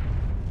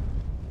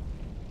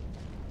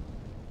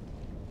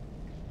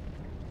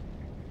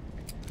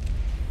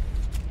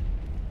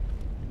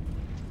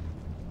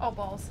 Oh,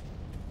 balls.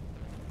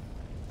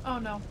 Oh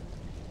no.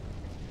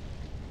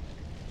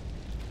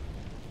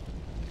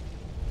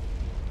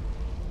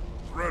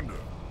 Surrender.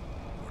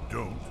 Or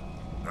don't.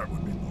 That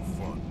would be more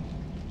fun.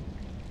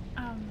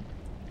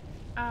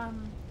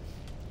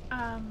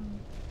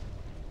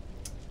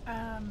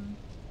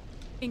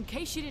 In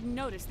case you didn't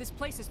notice, this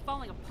place is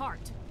falling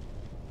apart.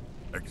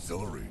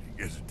 Exhilarating,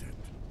 isn't it?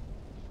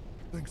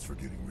 Thanks for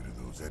getting rid of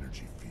those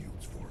energy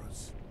fields for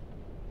us.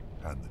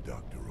 Hand the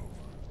doctor over.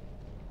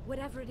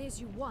 Whatever it is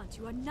you want,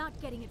 you are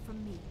not getting it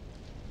from me.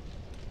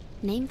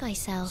 Name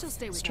thyself, She'll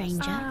stay with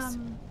stranger. us.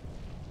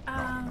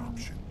 Not an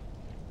option.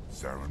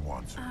 Saren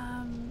wants her.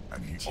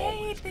 And he Jade,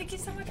 always thank you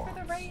gets so what much he for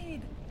the wants.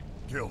 raid.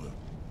 Kill him.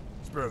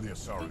 Spare the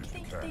Asari if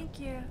you can. Thank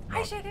you. Not,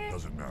 Hi, Sugar.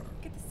 doesn't matter.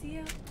 Good to see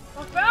you.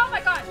 Oh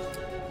my god!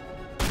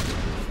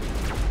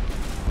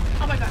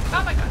 Oh my god,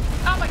 oh my god,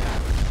 oh my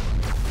god.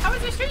 How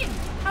was your stream?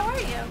 How are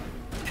you?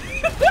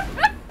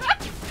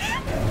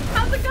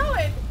 How's it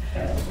going?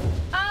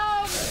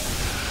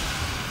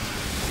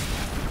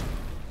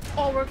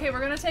 Oh, okay, we're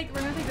gonna take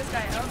this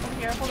guy out over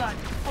here. Hold on,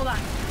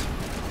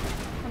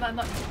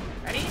 look.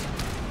 Ready?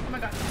 Oh my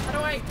god, how do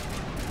I?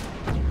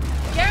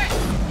 Garrett,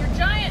 your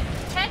giant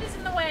head is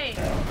in the way.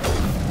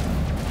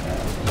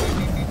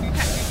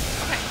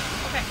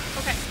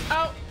 Okay.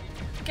 Oh,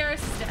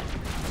 Garrus is dead.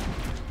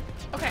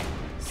 Okay,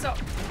 so,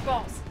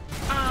 balls.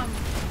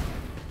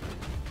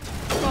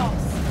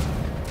 Balls.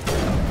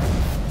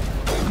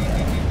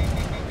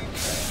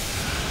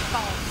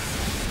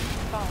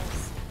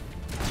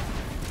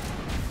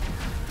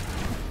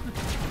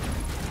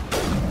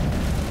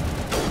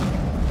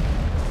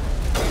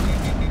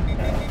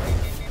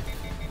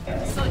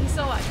 He's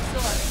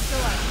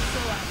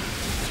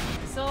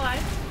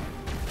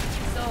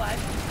still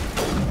alive.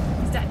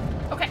 He's dead.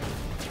 Okay.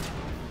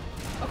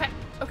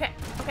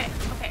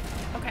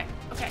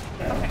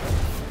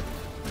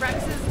 Rex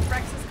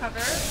is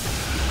covered.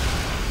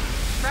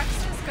 Rex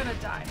is gonna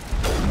die.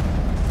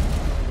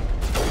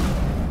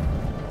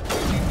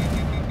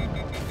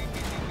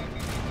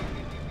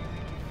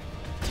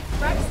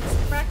 Rex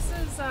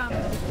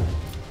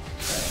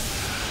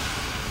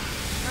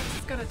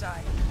is gonna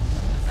die.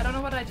 I don't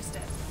know what I just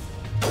did.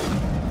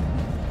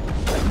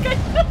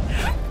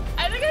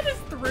 I think I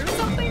just threw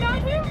something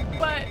at him,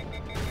 but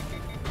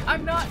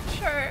I'm not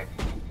sure.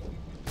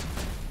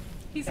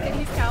 He's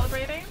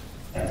calibrating.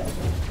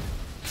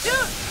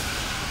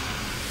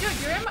 Dude,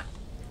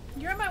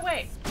 you're in my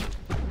way.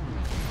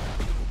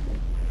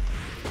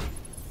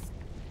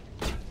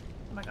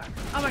 Oh my god.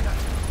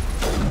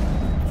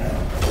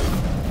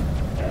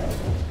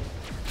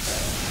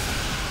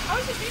 How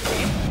was your stream,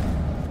 Dave?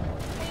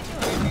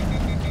 How you doing?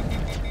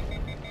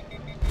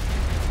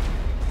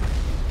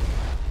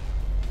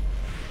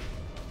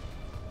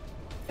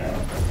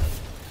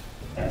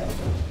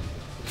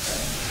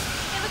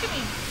 Hey, look at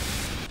me.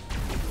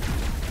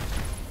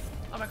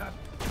 Oh my god.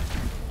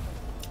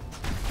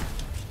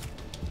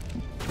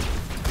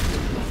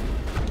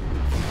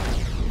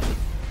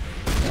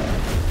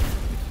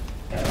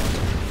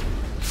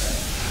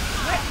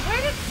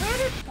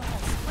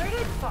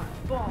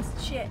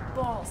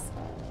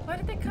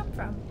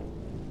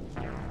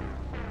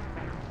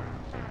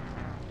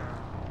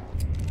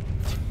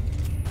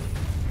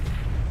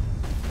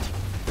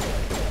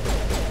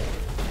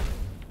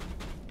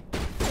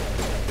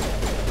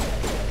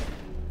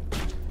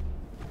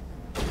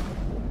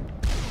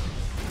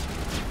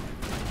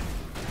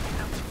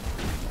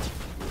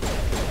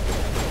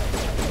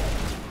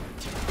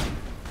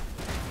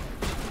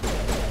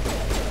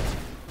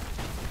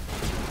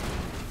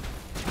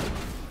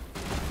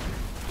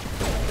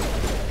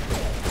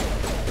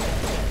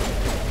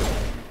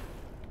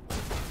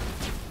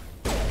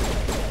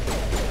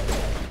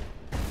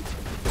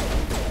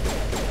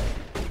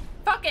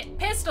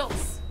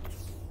 Pistols!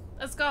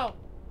 Let's go.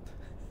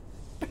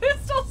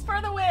 Pistols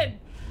for the win!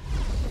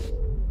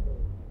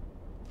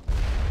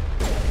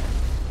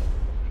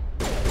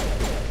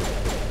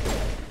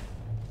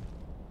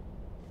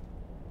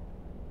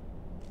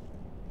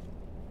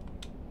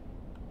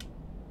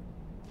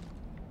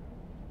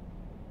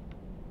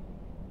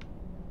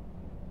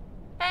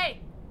 Hey!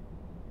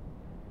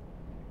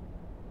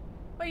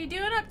 What are you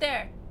doing up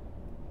there?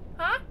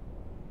 Huh?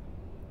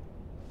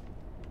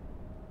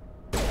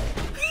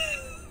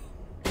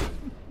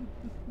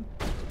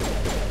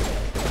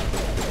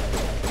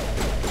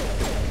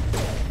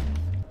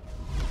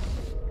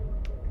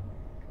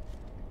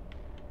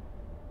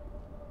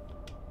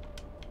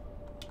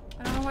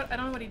 I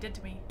don't know what he did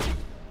to me.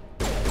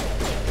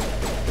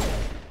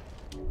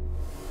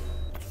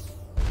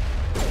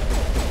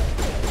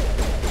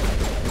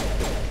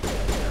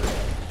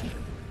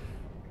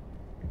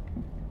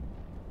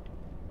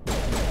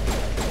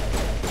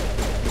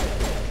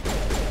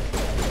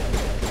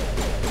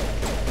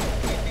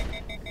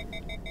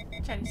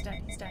 Chad, he's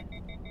dead. He's dead.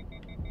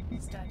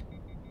 He's dead.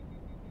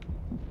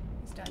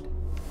 He's dead.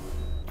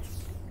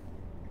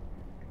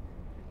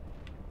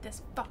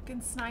 This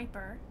fucking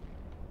sniper.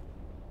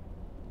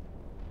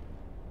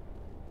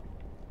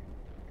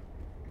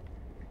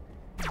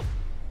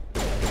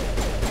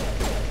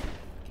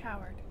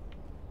 Coward.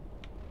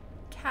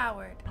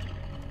 Coward.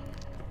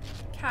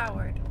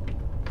 Coward.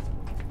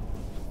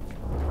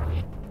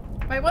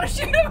 Wait, what did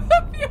you shoot him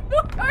a few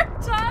more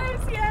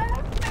times? Yeah.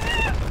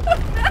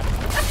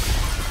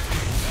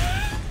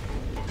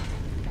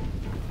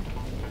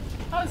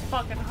 That was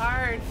fucking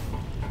hard.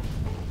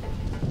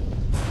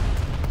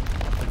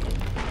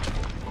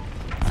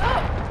 So,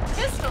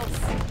 pistols.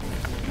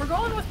 We're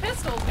going with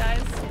pistols,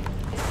 guys.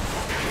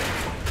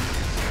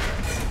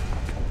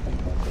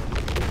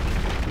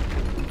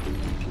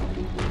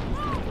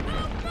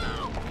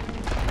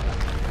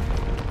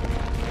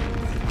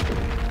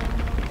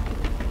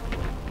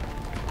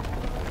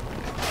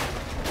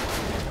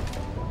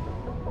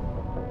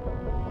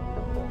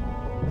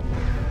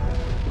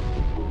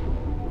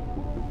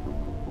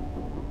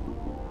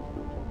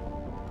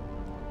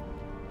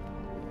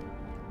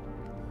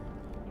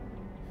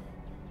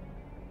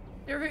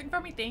 You're rooting for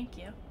me? Thank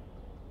you.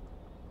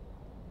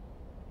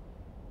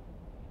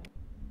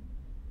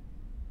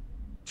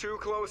 Too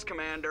close,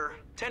 Commander.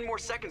 10 more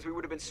seconds we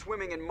would have been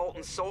swimming in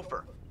molten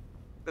sulfur.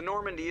 The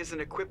Normandy isn't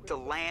equipped to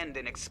land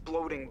in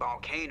exploding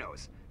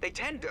volcanoes. They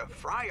tend to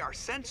fry our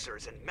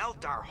sensors and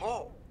melt our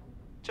hull.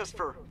 Just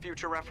for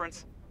future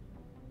reference.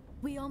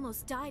 We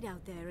almost died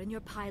out there and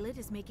your pilot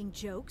is making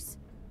jokes?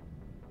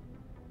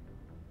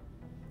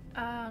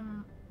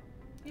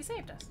 He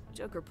saved us.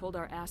 Joker pulled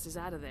our asses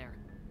out of there.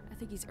 I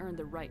think he's earned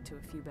the right to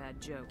a few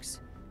bad jokes.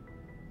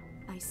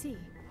 I see.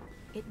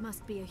 It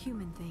must be a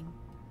human thing.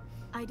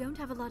 I don't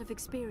have a lot of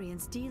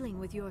experience dealing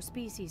with your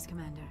species,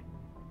 Commander.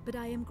 But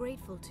I am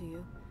grateful to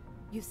you.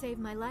 You saved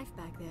my life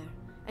back there.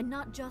 And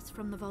not just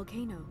from the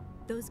volcano.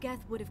 Those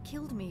Geth would have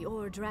killed me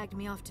or dragged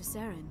me off to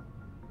Saren.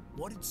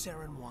 What did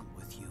Saren want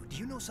with you? Do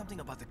you know something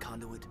about the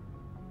conduit?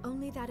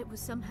 Only that it was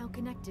somehow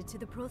connected to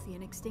the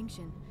Prothean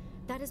extinction.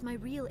 That is my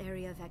real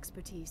area of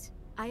expertise.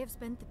 I have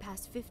spent the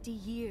past 50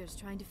 years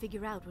trying to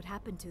figure out what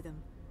happened to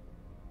them.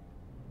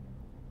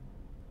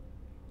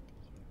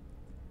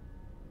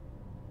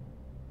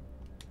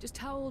 Just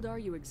how old are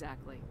you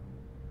exactly?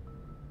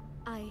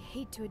 I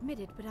hate to admit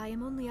it, but I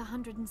am only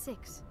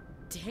 106.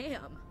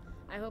 Damn!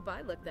 I hope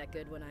I look that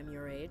good when I'm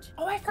your age.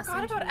 Oh, I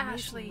forgot about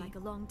Ashley. Ashley. Like a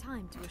long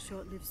time to a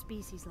short-lived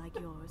species like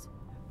yours.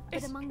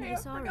 It's But among the true, I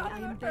Asari, forgot I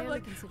am about her. barely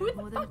Like, considered who the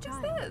more than a fuck is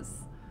child. this?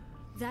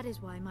 That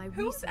is why my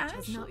Who's research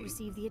has not Ashley?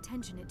 received the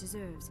attention it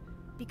deserves.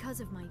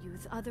 Because of my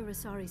youth, other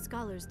Asari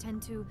scholars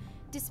tend to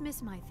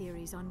dismiss my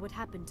theories on what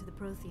happened to the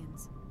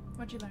Protheans.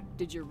 What'd you learn?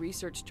 Did your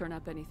research turn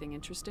up anything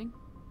interesting?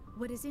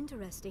 What is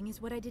interesting is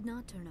what I did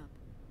not turn up.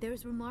 There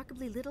is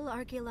remarkably little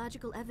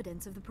archaeological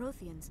evidence of the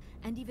Protheans,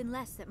 and even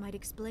less that might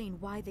explain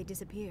why they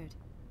disappeared.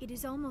 It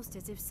is almost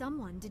as if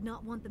someone did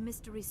not want the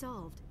mystery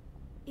solved.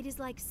 It is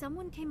like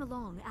someone came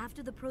along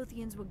after the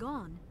Protheans were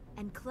gone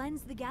and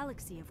cleansed the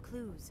galaxy of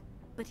clues.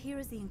 But here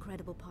is the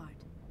incredible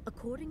part.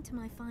 According to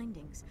my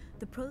findings,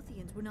 the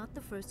Protheans were not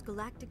the first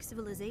galactic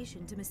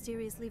civilization to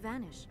mysteriously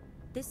vanish.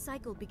 This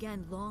cycle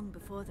began long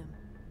before them.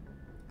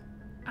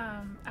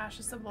 Ash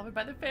is so beloved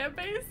by the fan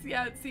base?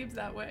 Yeah, it seems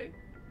that way.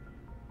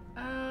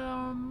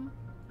 How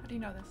do you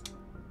know this?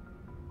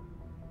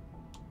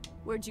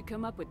 Where'd you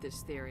come up with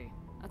this theory?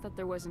 I thought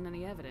there wasn't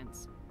any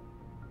evidence.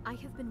 I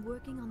have been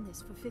working on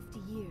this for 50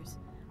 years.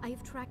 I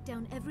have tracked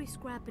down every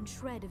scrap and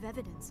shred of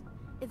evidence.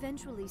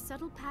 Eventually,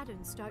 subtle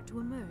patterns start to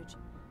emerge.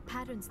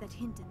 Patterns that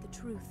hint at the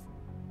truth.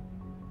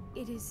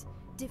 It is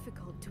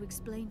difficult to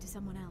explain to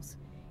someone else.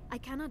 I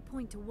cannot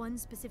point to one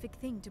specific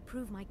thing to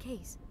prove my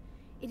case.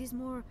 It is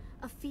more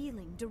a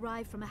feeling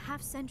derived from a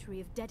half-century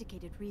of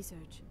dedicated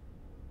research.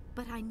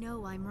 But I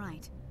know I'm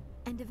right,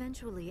 and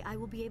eventually I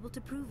will be able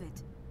to prove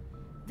it.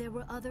 There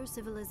were other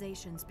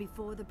civilizations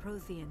before the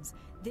Protheans.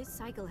 This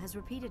cycle has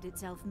repeated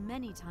itself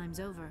many times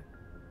over.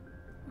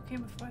 Who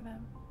came before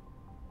them?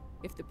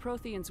 If the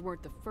Protheans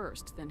weren't the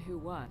first, then who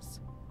was?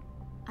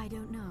 I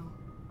don't know.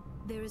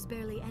 There is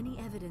barely any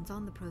evidence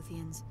on the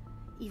Protheans,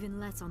 even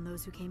less on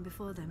those who came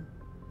before them.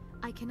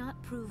 I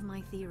cannot prove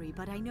my theory,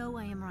 but I know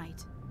I am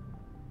right.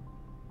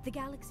 The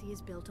galaxy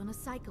is built on a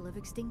cycle of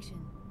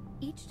extinction.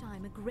 Each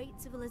time a great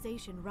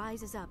civilization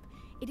rises up,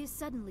 it is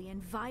suddenly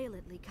and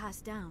violently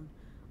cast down.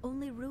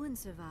 Only ruins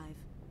survive.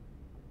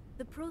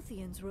 The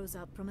Protheans rose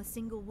up from a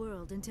single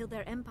world until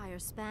their empire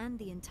spanned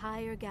the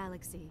entire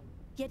galaxy.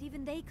 Yet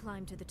even they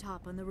climbed to the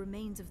top on the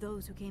remains of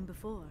those who came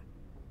before.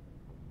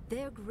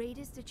 Their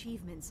greatest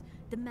achievements,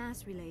 the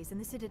mass relays and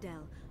the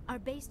Citadel, are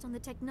based on the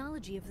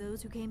technology of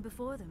those who came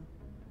before them.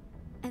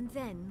 And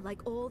then,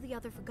 like all the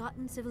other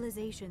forgotten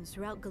civilizations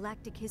throughout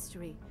galactic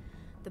history,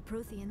 the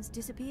Protheans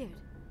disappeared.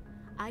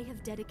 I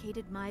have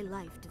dedicated my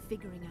life to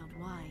figuring out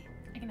why.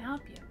 I can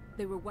help you.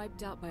 They were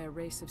wiped out by a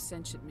race of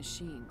sentient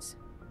machines,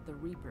 the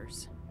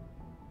Reapers.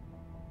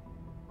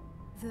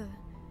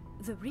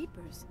 The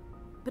Reapers?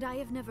 But I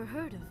have never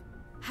heard of.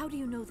 How do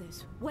you know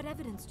this? What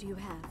evidence do you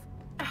have?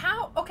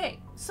 How? Okay,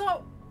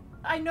 so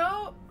I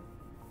know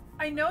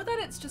that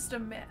it's just a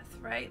myth,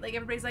 right? Like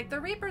everybody's like, the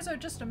Reapers are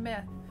just a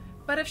myth.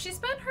 But if she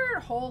spent her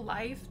whole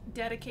life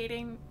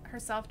dedicating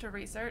herself to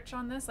research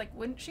on this, like,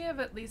 wouldn't she have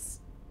at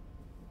least,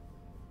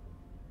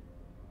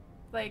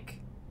 like,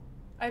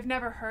 she's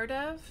never heard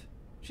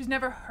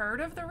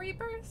of the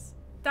Reapers?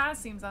 That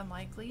seems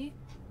unlikely.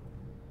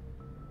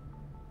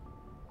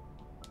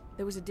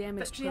 There was a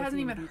damaged But she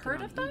hasn't even Prothean heard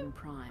beacon of them? on Eden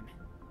Prime.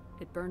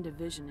 It burned a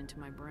vision into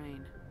my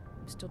brain.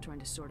 I'm still trying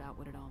to sort out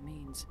what it all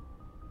means.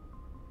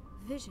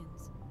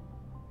 Visions.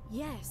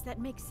 Yes, that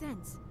makes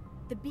sense.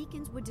 The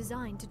beacons were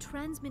designed to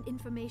transmit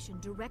information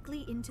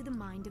directly into the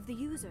mind of the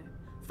user.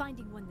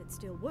 Finding one that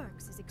still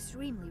works is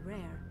extremely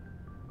rare.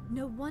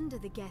 No wonder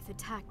the Geth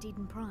attacked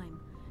Eden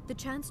Prime. The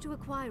chance to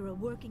acquire a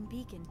working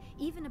beacon,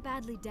 even a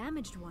badly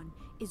damaged one,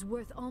 is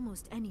worth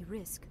almost any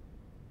risk.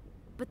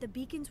 But the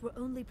beacons were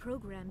only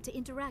programmed to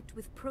interact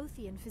with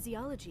Prothean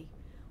physiology.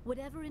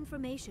 Whatever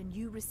information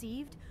you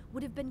received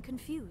would have been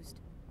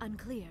confused,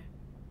 unclear.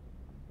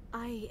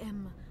 I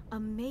am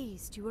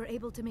amazed you were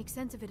able to make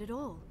sense of it at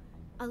all.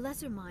 A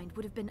lesser mind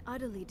would have been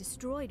utterly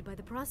destroyed by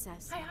the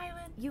process. Hi,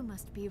 Hyland. You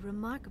must be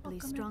remarkably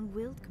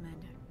strong-willed,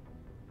 Commander.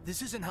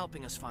 This isn't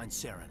helping us find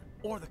Saren,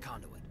 or the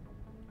conduit.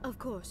 Of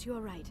course,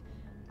 you're right.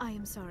 I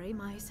am sorry,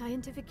 my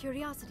scientific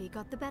curiosity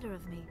got the better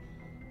of me.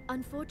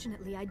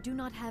 Unfortunately, I do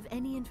not have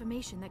any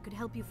information that could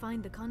help you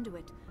find the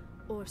conduit,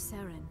 or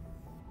Saren.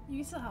 You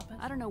can still help us.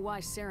 I don't know why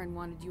Saren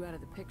wanted you out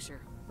of the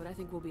picture, but I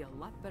think we'll be a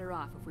lot better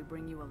off if we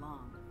bring you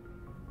along.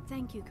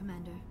 Thank you,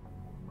 Commander.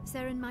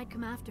 Saren might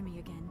come after me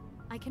again.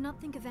 I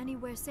cannot think of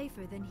anywhere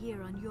safer than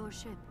here on your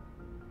ship.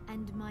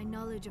 And my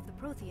knowledge of the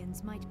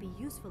Protheans might be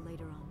useful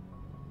later on.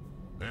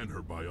 And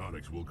her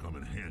biotics will come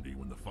in handy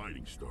when the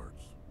fighting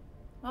starts.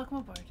 Welcome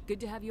aboard. Good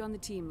to have you on the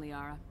team,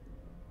 Liara.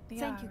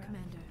 Thank you,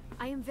 Commander.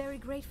 I am very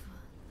grateful.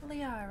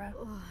 Liara.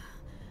 Oh,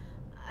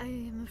 I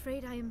am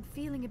afraid I am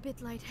feeling a bit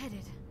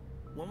lightheaded.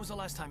 When was the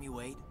last time you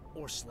ate,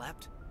 or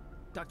slept?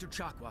 Dr.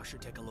 Chakwa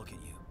should take a look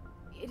at you.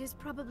 It is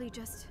probably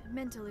just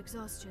mental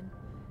exhaustion,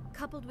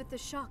 coupled with the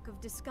shock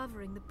of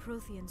discovering the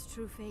Protheans'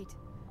 true fate.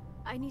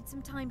 I need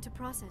some time to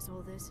process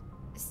all this.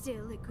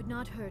 Still, it could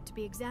not hurt to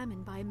be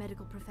examined by a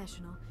medical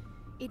professional.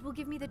 It will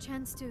give me the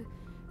chance to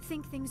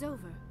think things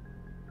over.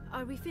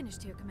 Are we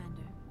finished here,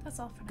 Commander? That's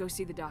all for now. Go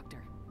see the doctor.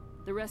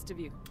 The rest of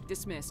you,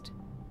 dismissed.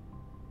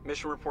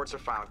 Mission reports are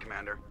filed,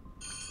 Commander.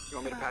 You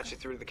want me to patch you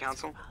through to the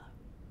Council?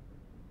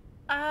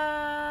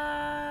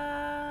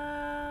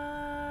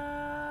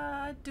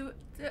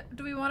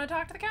 Do we want to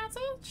talk to the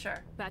Council?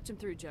 Sure. Patch him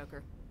through,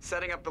 Joker.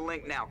 Setting up the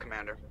link now,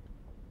 Commander.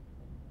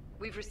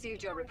 We've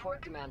received your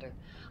report, Commander.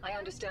 I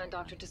understand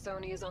Dr.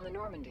 Tassoni is on the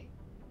Normandy.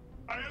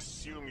 I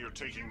assume you're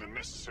taking the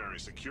necessary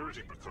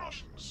security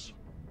precautions.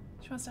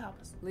 She wants to help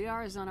us.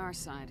 Liara's on our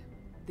side.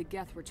 The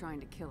Geth were trying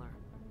to kill her.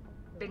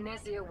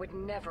 Benezia would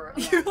never.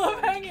 You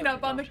love hanging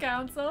up on the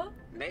Council.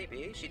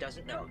 Maybe she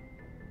doesn't know.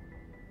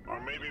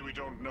 Or maybe we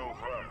don't know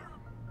her.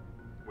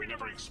 We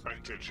never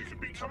expected she could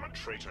become a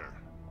traitor.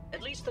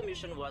 At least the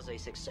mission was a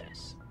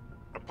success.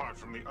 Apart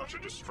from the utter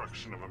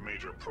destruction of a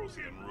major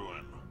Prothean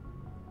ruin.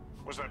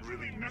 Was that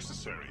really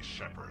necessary,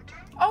 Shepard?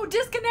 Oh,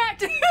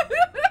 disconnect!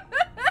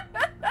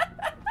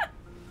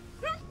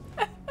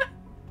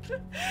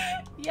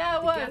 Yeah,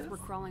 it was. The Geth were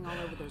crawling all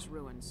over those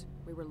ruins.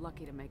 We were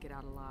lucky to make it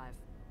out alive.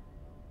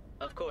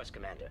 Of course,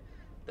 Commander.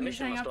 The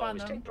mission must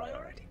always take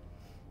priority.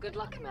 Good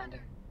luck,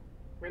 Commander.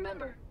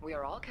 Remember, we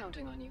are all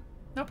counting on you.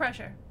 No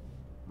pressure.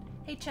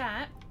 Hey,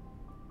 chat.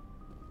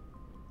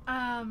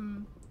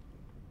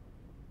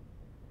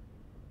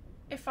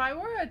 If I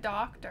were a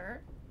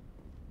doctor,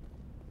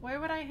 where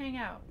would I hang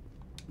out?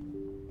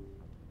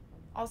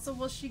 Also,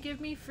 will she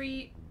give me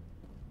free,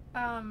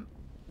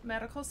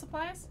 medical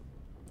supplies?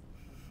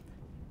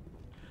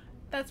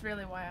 That's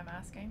really why I'm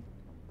asking.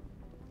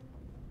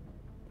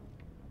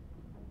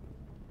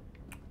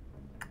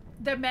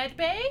 The med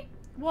bay?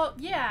 Well,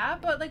 yeah,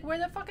 but like, where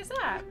the fuck is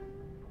that?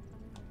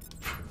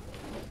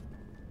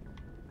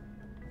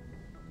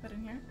 Put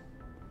in here.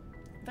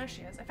 There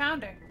she is. I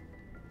found her.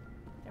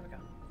 There we go.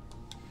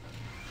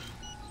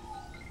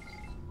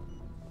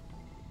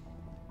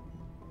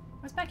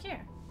 What's back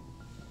here?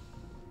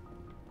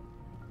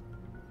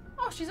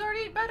 Oh, she's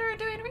already better at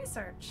doing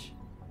research.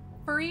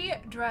 Free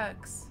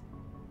drugs.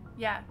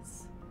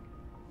 Yes.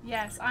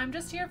 Yes, I'm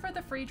just here for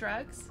the free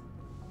drugs.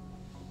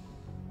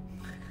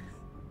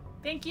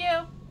 Thank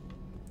you.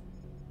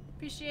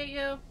 Appreciate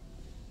you.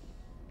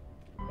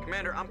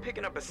 Commander, I'm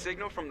picking up a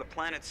signal from the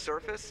planet's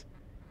surface.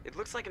 It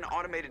looks like an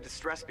automated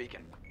distress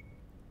beacon.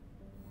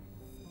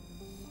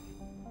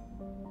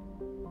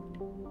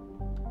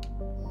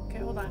 Okay,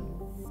 hold on.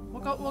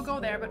 We'll go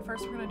there, but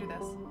first we're gonna do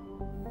this.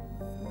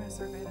 I'm gonna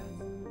survey this.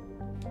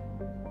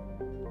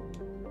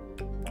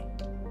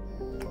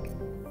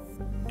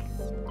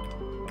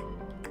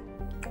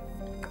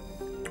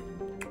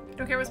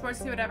 Don't care what sports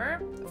you do,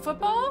 whatever.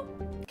 Football?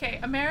 Okay,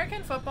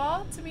 American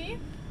football, to me,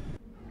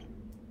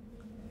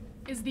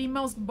 is the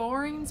most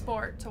boring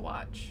sport to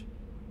watch.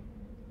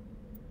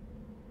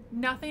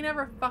 Nothing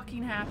ever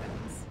fucking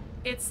happens.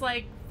 It's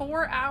like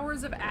 4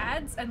 hours of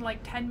ads and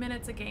like 10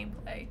 minutes of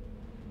gameplay.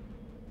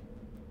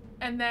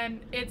 And then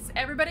it's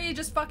everybody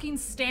just fucking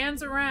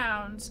stands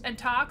around and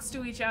talks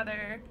to each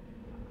other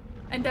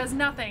and does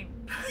nothing.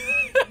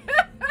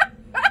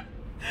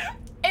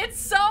 It's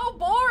so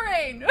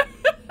boring.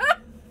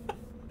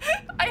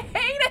 I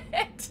hate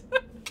it.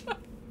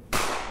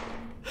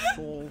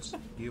 Falls.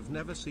 You've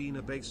never seen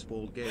a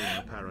baseball game,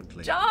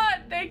 apparently.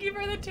 John, thank you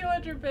for the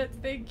 200 bits.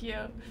 Thank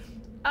you.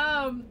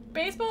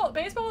 Baseball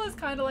is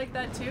kind of like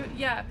that too.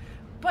 Yeah,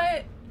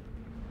 but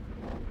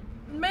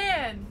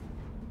man,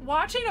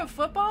 watching a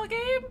football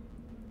game?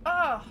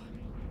 Oh,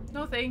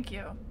 no, thank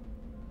you.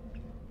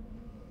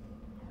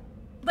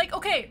 Like,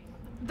 okay,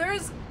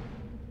 there's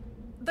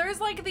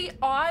like the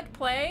odd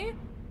play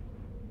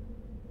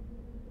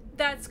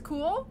that's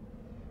cool,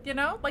 you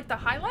know, like the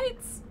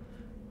highlights.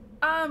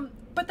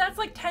 But that's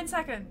like 10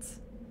 seconds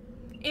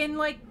in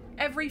like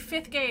every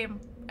 5th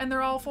game, and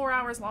they're all 4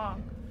 hours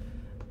long.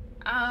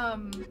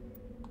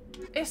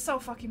 It's so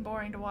fucking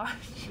boring to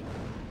watch.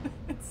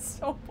 It's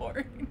so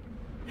boring.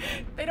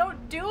 They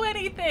don't do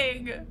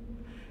anything.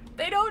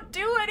 They don't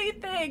do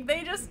anything.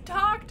 They just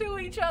talk to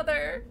each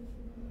other.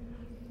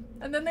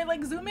 And then they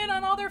like zoom in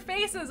on all their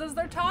faces as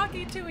they're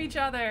talking to each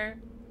other.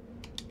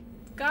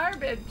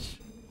 Garbage.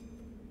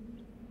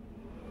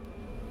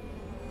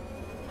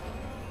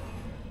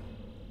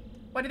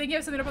 What do you think? You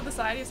have something up on the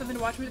side? You have something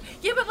to watch?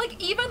 Yeah, but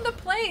like even the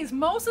plays,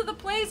 most of the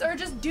plays are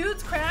just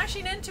dudes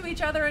crashing into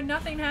each other and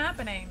nothing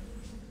happening.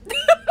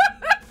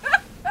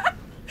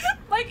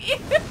 Like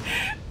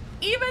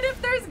even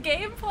if there's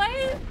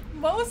gameplay,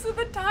 most of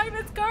the time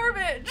it's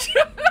garbage.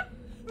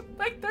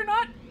 Like they're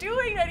not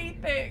doing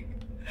anything.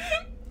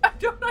 I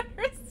don't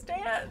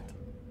understand.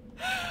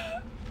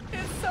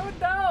 It's so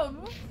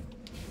dumb.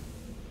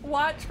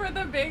 Watch for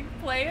the big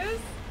plays?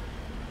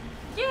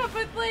 Yeah,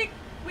 but like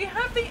we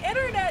have the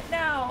internet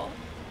now.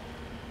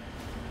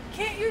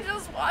 Can't you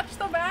just watch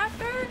them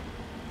after?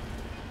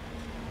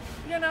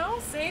 You know,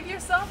 save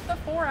yourself the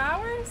 4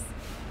 hours?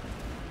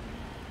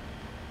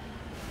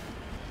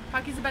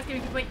 Hockey's the best game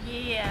you can play.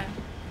 Yeah.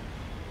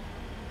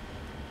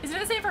 Is it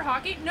the same for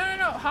hockey? No.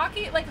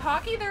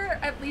 Hockey, they're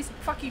at least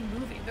fucking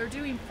moving. They're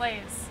doing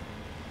plays.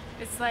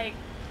 It's like,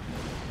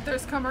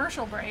 there's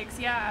commercial breaks,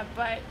 yeah,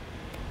 but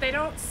they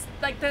don't,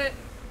 like the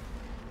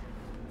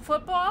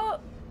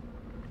football,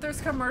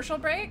 there's commercial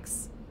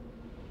breaks,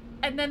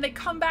 and then they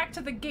come back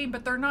to the game,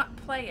 but they're not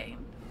playing.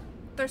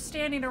 They're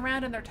standing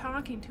around and they're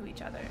talking to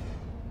each other.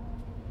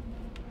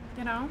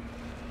 You know?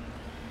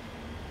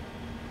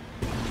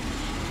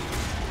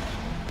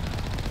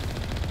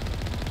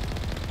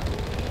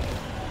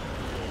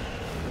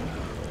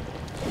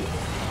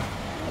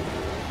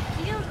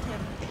 Killed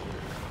him.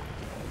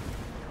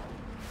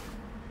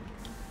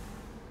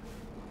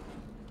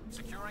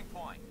 Securing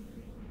point.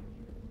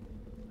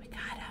 We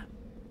got him.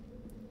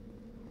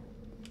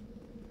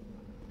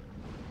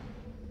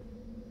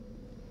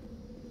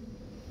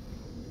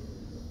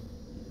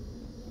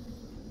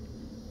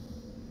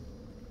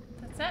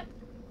 That's it.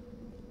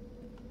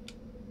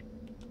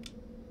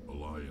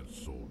 Alliance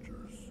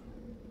soldiers.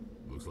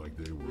 Looks like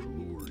they were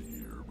lured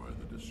here by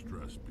the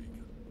distress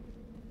beacon.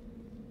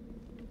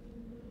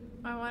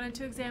 I wanted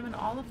to examine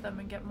all of them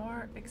and get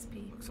more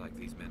XP. Looks like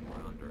these men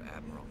were under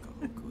Admiral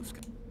Kahoku's.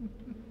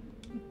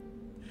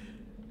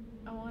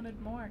 I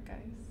wanted more,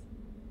 guys.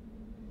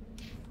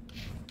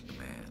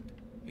 Command.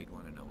 He'd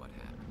want to know what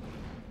happened.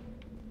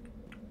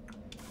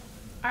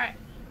 Alright.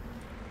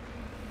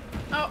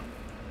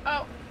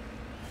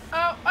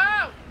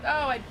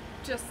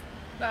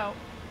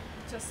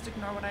 Just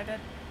ignore what I did.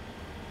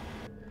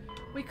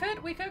 We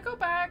could go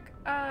back,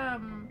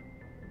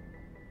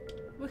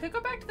 we could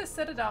go back to the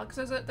Citadel,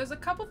 because there's a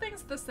couple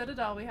things at the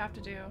Citadel we have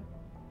to do.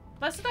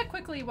 Let's do that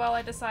quickly while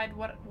I decide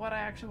what I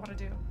actually want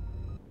to do.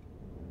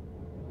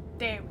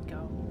 There we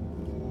go.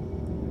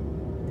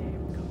 There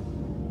we go.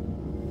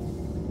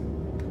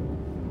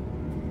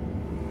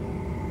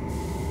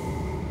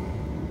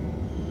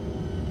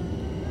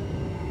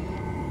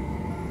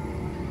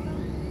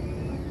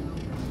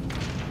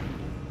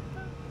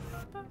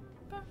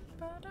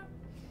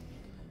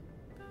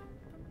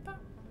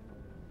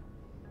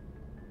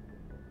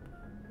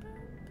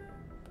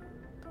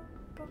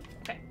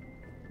 Okay.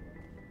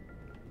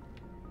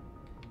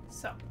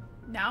 So,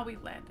 now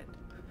we've landed.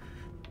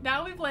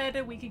 Now we've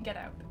landed, we can get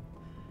out.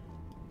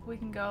 We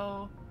can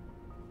go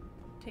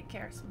take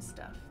care of some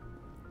stuff.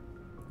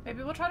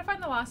 Maybe we'll try to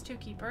find the last two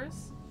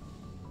keepers.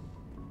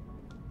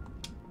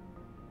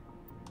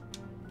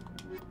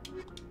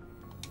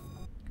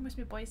 Come with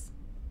me, boys.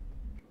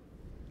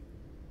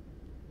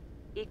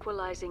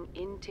 Equalizing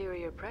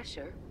interior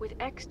pressure with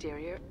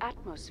exterior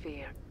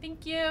atmosphere.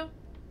 Thank you.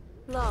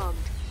 Logged.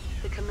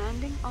 The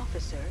commanding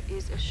officer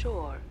is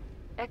ashore.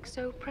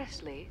 Exo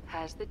Presley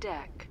has the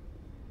deck.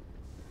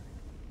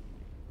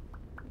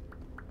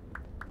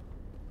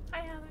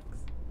 Hi, Alex.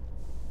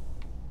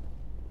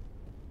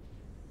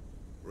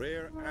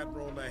 Rear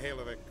Admiral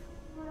Mihailovic,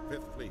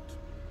 5th Fleet.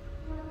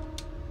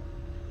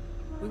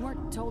 We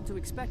weren't told to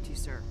expect you,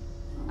 sir.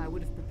 I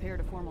would have prepared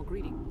a formal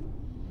greeting.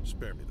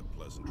 Spare me the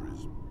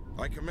pleasantries.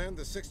 I command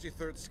the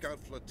 63rd Scout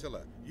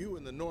Flotilla. You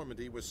and the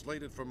Normandy were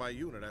slated for my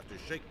unit after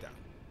shakedown.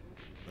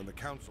 Then the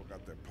Council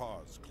got their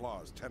paws,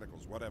 claws,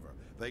 tentacles, whatever.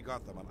 They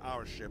got them on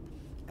our ship,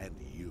 and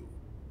you.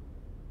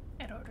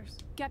 And orders.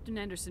 Captain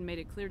Anderson made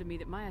it clear to me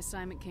that my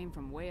assignment came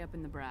from way up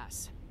in the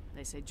brass.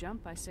 They say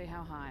jump, I say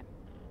how high.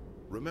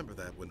 Remember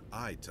that when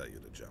I tell you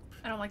to jump.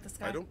 I don't like this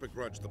guy. I don't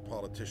begrudge the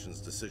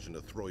politician's decision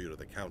to throw you to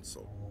the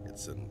Council.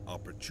 It's an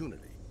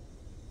opportunity.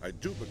 I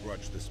do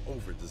begrudge this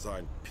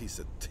over-designed piece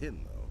of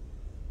tin, though.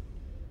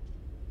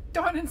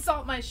 Don't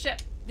insult my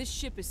ship. This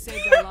ship has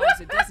saved our lives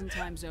a dozen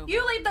times over.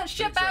 You leave that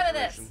ship out of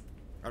this.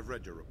 I've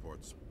read your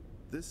reports.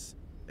 This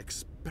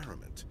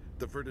experiment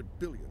diverted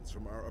billions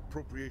from our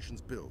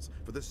appropriations bills.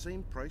 For the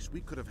same price,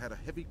 we could have had a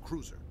heavy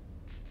cruiser.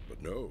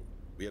 But no,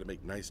 we had to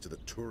make nice to the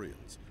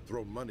Turians,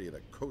 throw money at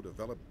a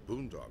co-developed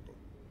boondoggle.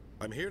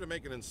 I'm here to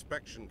make an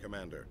inspection,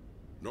 Commander.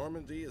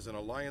 Normandy is an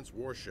Alliance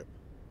warship.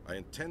 I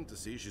intend to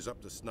see she's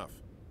up to snuff.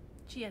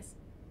 She is.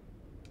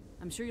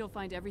 I'm sure you'll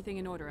find everything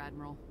in order,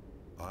 Admiral.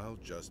 I'll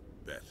just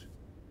bet.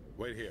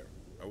 Wait here.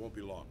 I won't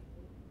be long.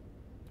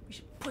 We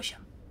should push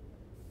him.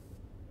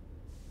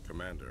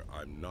 Commander,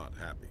 I'm not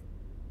happy.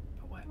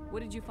 What?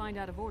 What did you find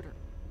out of order?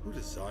 Who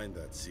designed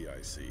that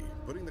CIC?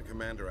 Putting the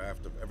commander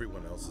aft of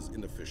everyone else is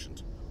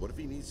inefficient. What if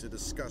he needs to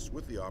discuss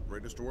with the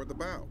operators toward the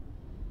bow?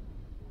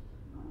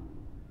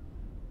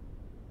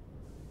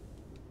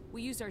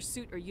 We use our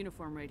suit or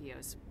uniform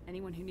radios.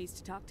 Anyone who needs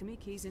to talk to me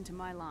keys into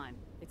my line.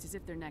 It's as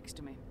if they're next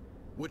to me.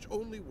 Which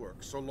only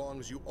works so long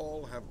as you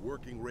all have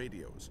working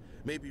radios.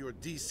 Maybe your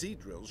DC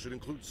drills should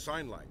include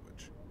sign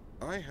language.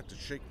 I had to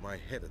shake my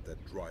head at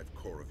that drive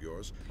core of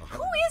yours.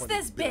 Who is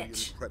this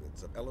bitch?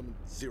 Credits of element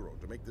 0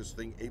 to make this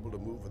thing able to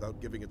move without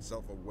giving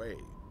itself away.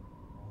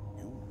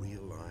 You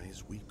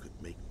realize we could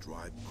make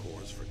drive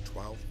cores for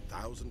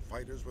 12,000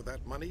 fighters with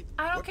that money?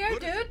 I don't care, dude.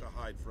 What good is it dude. to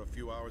hide for a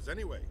few hours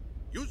anyway?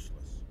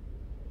 Useless.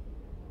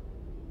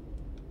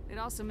 It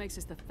also makes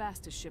us the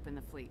fastest ship in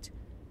the fleet.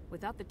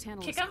 Without the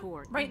Tantalus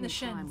core, right in the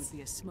Eden Prime shins. would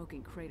be a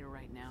smoking crater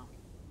right now.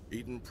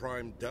 Eden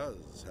Prime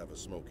does have a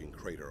smoking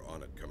crater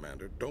on it,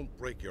 Commander. Don't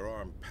break your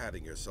arm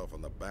patting yourself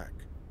on the back.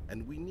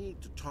 And we need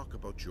to talk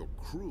about your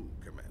crew,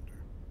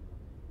 Commander.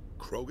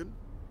 Krogan?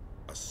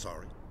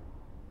 Asari?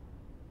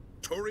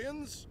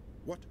 Turians?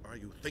 What are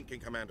you thinking,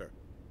 Commander?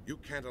 You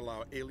can't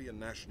allow alien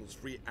nationals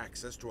free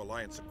access to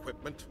Alliance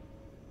equipment?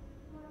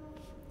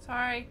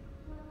 Sorry.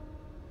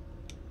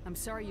 I'm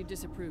sorry you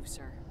disapprove,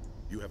 sir.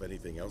 You have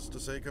anything else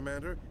to say,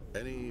 Commander?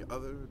 Any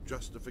other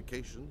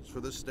justifications for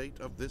the state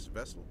of this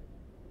vessel?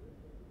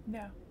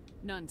 No.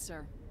 None,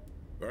 sir.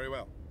 Very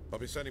well. I'll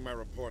be sending my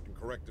report and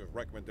corrective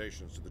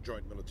recommendations to the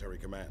Joint Military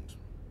Command.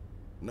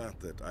 Not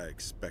that I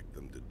expect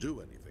them to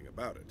do anything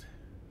about it.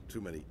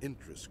 Too many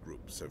interest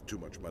groups have too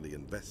much money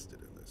invested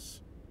in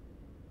this.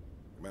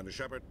 Commander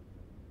Shepard?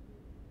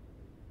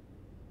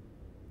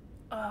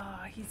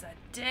 Oh, he's a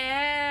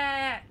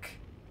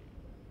dick.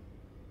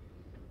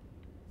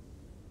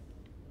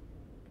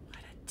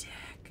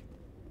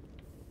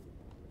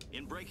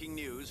 In breaking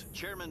news,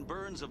 Chairman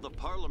Burns of the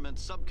Parliament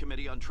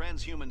Subcommittee on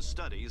Transhuman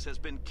Studies has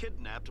been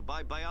kidnapped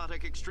by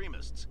biotic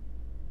extremists.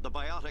 The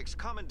biotics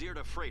commandeered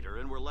a freighter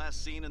and were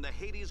last seen in the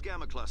Hades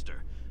Gamma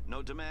Cluster.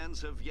 No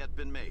demands have yet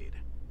been made.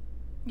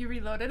 You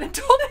reloaded and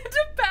told it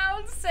to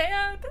pound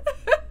sand.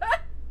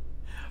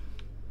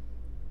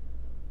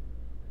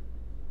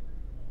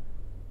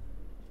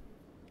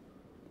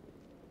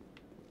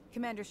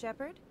 Commander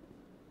Shepard?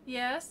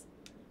 Yes?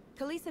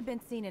 Khaleesa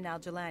been seen in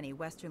Al-Jalani,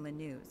 Westerland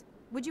News.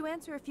 Would you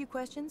answer a few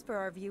questions for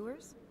our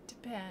viewers?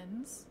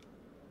 Depends.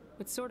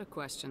 What sort of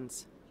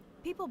questions?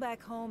 People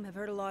back home have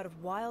heard a lot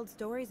of wild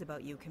stories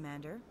about you,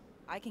 Commander.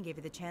 I can give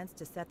you the chance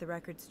to set the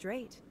record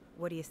straight.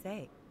 What do you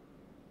say?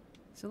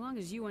 So long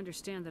as you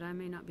understand that I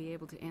may not be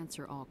able to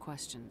answer all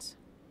questions.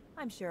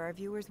 I'm sure our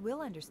viewers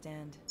will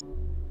understand.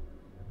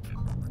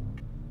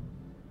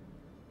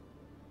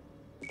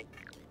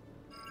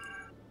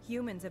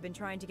 Humans have been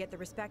trying to get the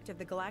respect of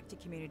the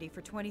galactic community for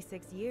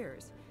 26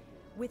 years.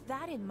 With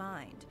that in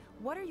mind,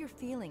 what are your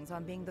feelings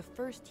on being the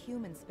first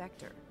human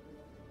Spectre?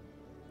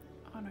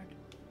 Honored.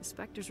 The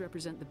Spectres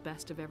represent the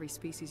best of every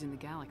species in the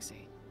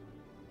galaxy.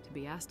 To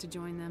be asked to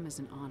join them is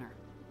an honor.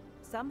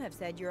 Some have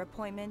said your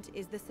appointment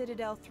is the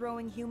Citadel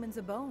throwing humans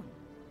a bone.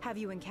 Have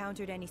you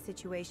encountered any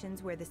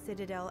situations where the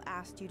Citadel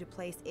asked you to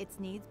place its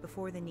needs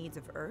before the needs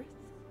of Earth?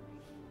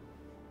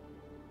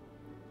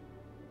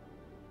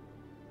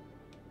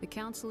 The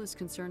Council is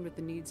concerned with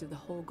the needs of the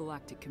whole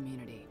galactic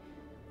community.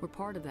 We're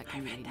part of that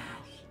community now.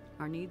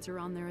 Our needs are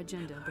on their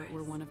agenda, but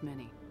we're one of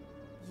many.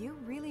 You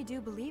really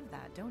do believe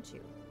that, don't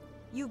you?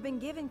 You've been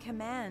given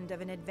command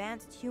of an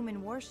advanced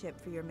human warship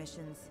for your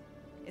missions.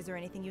 Is there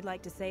anything you'd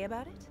like to say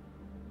about it?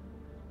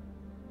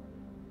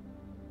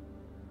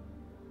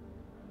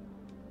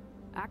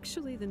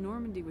 Actually, the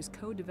Normandy was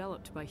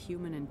co-developed by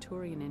human and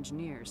Turian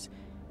engineers.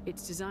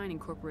 Its design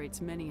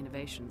incorporates many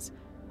innovations,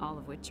 all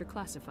of which are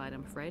classified,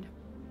 I'm afraid.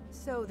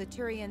 So the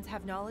Turians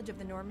have knowledge of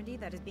the Normandy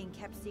that is being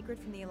kept secret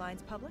from the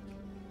Alliance public?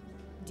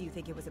 Do you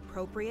think it was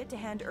appropriate to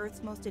hand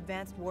Earth's most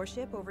advanced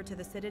warship over to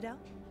the Citadel?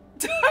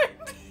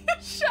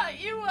 Shut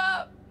you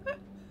up!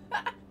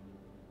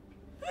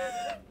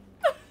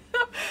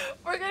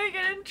 We're gonna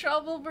get in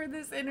trouble for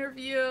this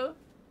interview.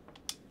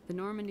 The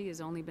Normandy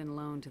has only been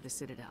loaned to the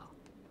Citadel.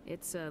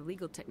 It's a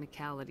legal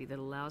technicality that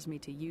allows me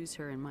to use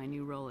her in my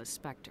new role as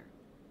Spectre.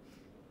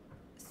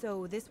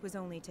 So this was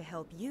only to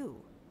help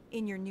you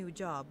in your new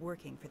job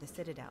working for the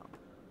Citadel.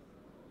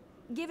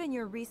 Given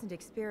your recent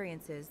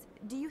experiences,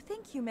 do you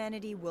think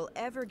humanity will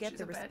ever get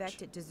the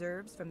respect it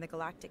deserves from the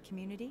galactic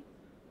community?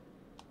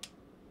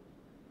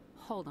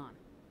 Hold on.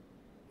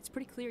 It's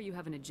pretty clear you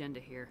have an agenda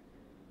here.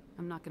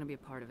 I'm not going to be a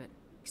part of it.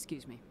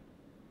 Excuse me.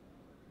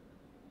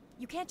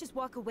 You can't just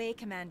walk away,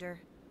 Commander.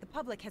 The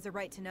public has a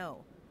right to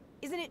know.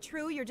 Isn't it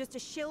true you're just a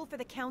shill for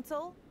the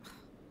Council?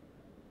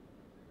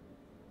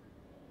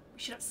 We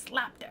should have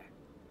slapped her.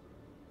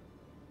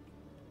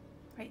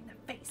 Right in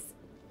the face.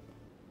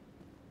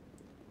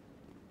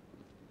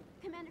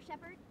 Commander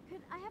Shepard,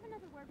 could I have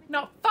another word with you?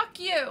 No, fuck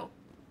you!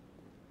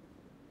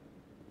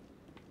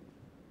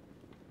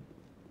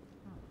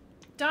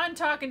 Done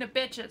talking to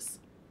bitches.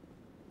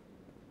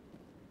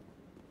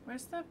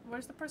 Where's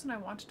the person I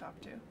want to talk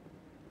to?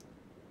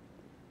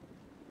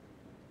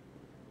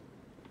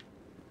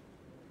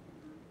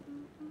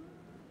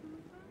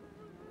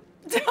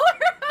 Tell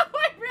her how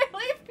I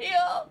really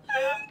feel.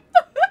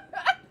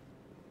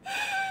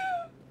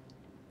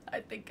 I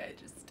think I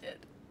just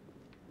did.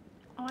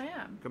 Oh, I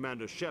am.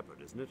 Commander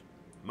Shepard, isn't it?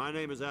 My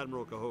name is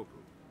Admiral Kahoku.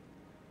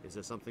 Is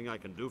there something I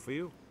can do for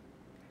you?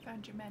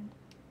 Found your men.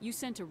 You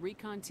sent a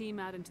recon team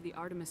out into the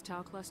Artemis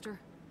Tau cluster?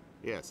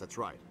 Yes, that's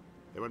right.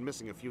 They went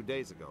missing a few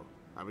days ago.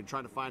 I've been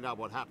trying to find out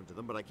what happened to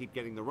them, but I keep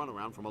getting the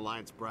runaround from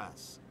Alliance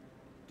brass.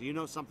 Do you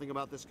know something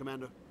about this,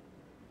 Commander?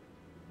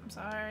 I'm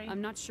sorry.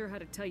 I'm not sure how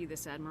to tell you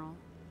this, Admiral.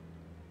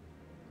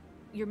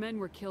 Your men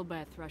were killed by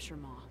a Thresher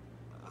Maw.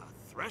 A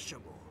Thresher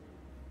Maw?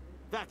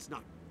 That's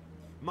not...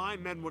 My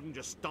men wouldn't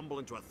just stumble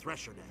into a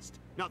Thresher nest.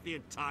 Not the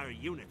entire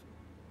unit.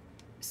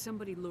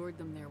 Somebody lured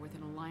them there with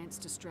an Alliance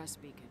distress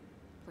beacon.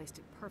 Placed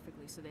it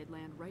perfectly so they'd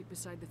land right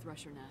beside the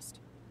Thresher nest.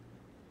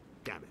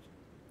 Damn it.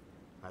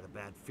 I had a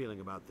bad feeling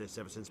about this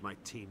ever since my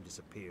team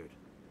disappeared.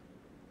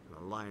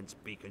 An Alliance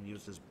beacon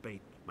used as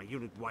bait, my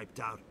unit wiped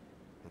out,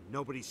 and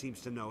nobody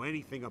seems to know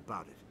anything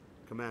about it.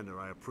 Commander,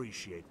 I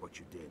appreciate what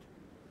you did.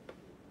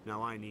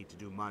 Now I need to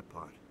do my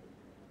part.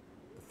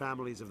 The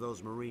families of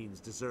those Marines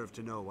deserve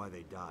to know why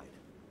they died.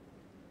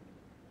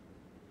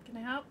 Can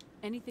I help?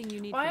 Anything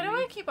you need Why from do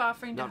me? I keep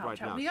offering to Not help?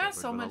 right now, You got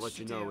Shepard, so but much I'll let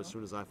you to know do. as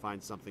soon as I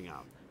find something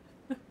out.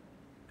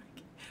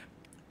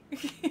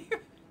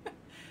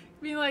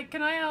 Be like,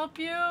 can I help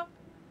you?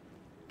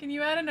 Can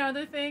you add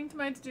another thing to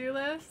my to-do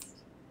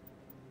list?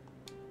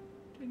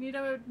 We need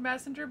a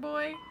messenger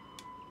boy.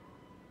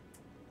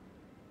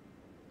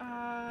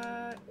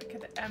 Okay,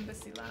 the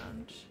embassy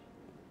lounge.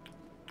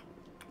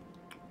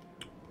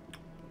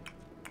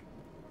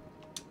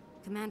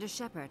 Commander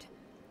Shepard,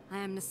 I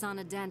am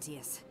Nasana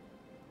Dantius.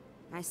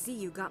 I see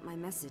you got my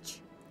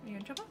message. Are you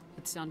in trouble?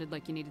 It sounded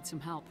like you needed some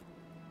help.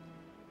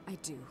 I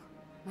do.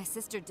 My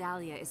sister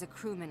Dahlia is a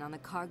crewman on a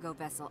cargo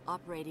vessel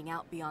operating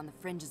out beyond the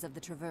fringes of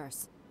the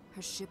Traverse.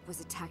 Her ship was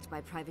attacked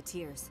by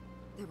privateers.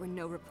 There were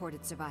no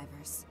reported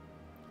survivors.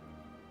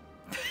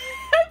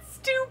 That's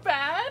too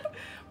bad.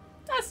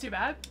 That's too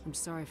bad. I'm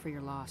sorry for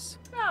your loss.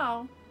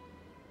 Oh.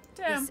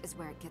 Damn. This is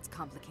where it gets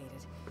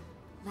complicated.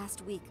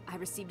 Last week, I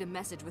received a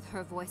message with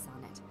her voice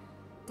on it.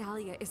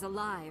 Dahlia is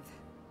alive.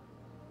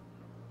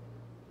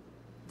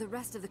 The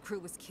rest of the crew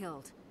was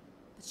killed,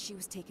 but she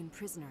was taken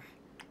prisoner.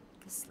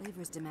 The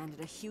slavers demanded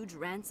a huge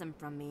ransom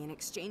from me in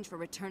exchange for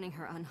returning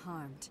her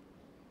unharmed.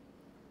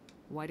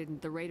 Why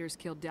didn't the raiders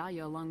kill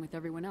Dahlia along with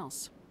everyone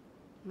else?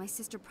 My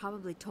sister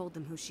probably told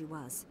them who she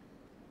was.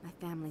 My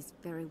family's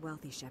very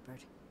wealthy,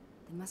 Shepard.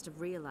 They must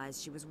have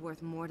realized she was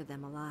worth more to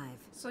them alive.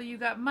 So you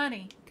got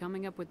money.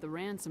 Coming up with the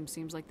ransom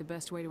seems like the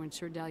best way to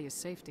ensure Dahlia's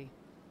safety.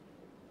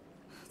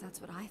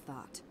 That's what I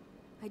thought.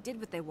 I did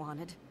what they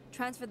wanted.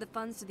 Transferred the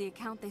funds to the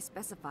account they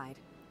specified.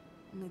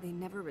 Only they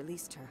never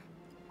released her.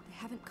 They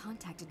haven't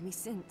contacted me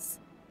since.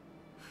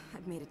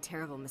 I've made a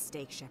terrible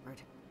mistake,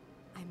 Shepard.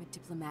 I'm a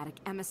diplomatic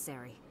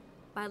emissary.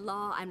 By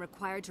law, I'm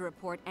required to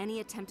report any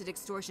attempted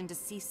extortion to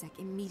CSEC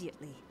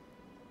immediately.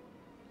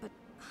 But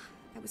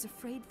I was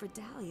afraid for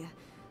Dahlia,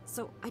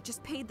 so I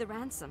just paid the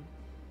ransom.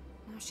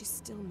 Now she's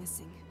still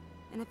missing.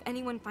 And if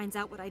anyone finds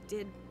out what I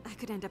did, I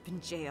could end up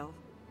in jail.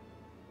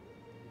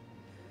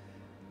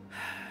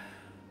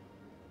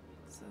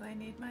 So they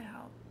need my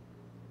help.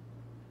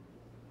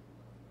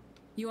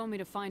 You want me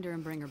to find her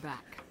and bring her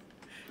back?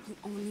 You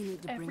only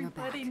need to bring her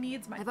back. Everybody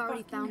needs my I've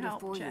already found her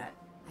for you. Jet.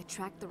 I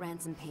tracked the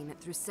ransom payment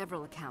through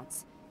several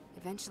accounts.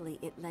 Eventually,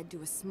 it led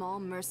to a small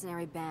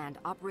mercenary band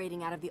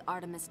operating out of the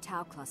Artemis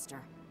Tau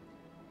cluster.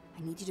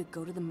 I need you to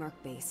go to the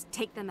Merc base,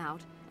 take them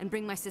out, and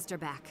bring my sister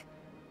back.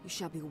 You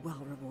shall be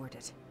well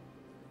rewarded.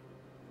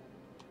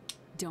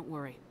 Don't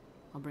worry.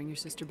 I'll bring your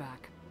sister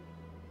back.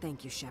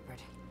 Thank you,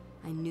 Shepard.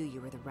 I knew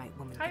you were the right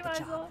woman for the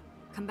job.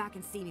 Come back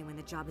and see me when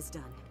the job is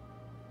done.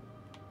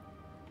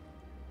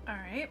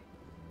 Alright.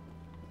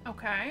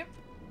 Okay.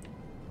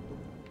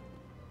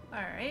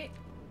 Alright.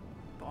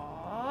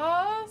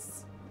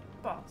 Balls.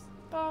 Balls.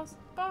 Balls.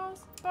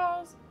 Balls.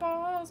 Balls.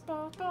 Balls. Balls.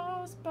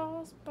 Balls.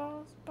 Balls.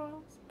 Balls.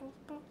 Balls.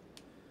 Balls.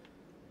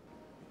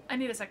 I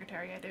need a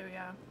secretary, I do,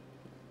 yeah.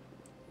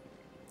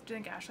 Do you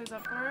think Ashley's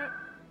up for it?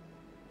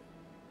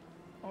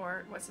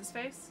 Or what's his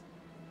face?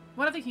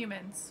 One of the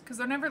humans, because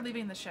they're never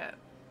leaving the ship.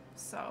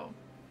 So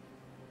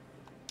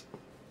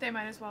they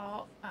might as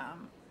well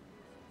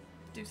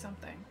do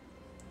something.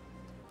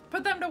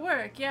 Put them to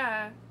work,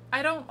 yeah.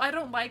 I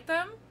don't like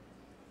them.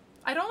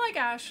 I don't like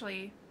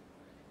Ashley.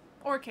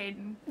 Or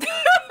Caden.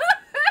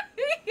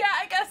 Yeah,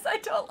 I guess I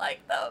don't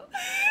like them.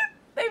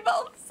 They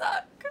both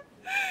suck.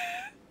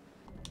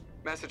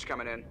 Message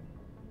coming in.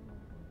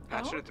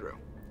 Patching it through.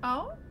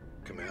 Oh?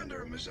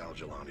 Commander, Miss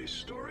Al-Jalani's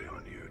story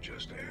on you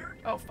just aired.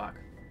 Oh, fuck.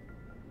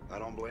 I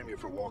don't blame you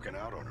for walking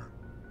out on her.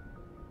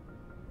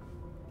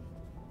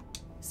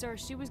 Sir,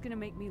 she was gonna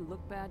make me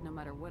look bad no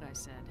matter what I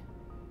said.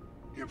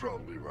 You're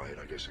probably right.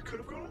 I guess it could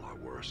have gone a lot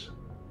worse.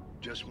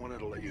 Just wanted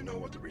to let you know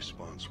what the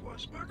response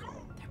was back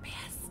home. They're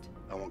pissed.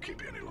 I won't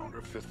keep you any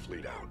longer. Fifth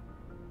Fleet out.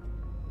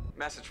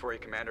 Message for you,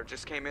 Commander.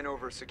 Just came in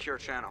over a secure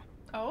channel.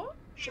 Oh?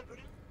 Shepard,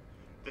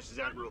 this is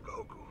Admiral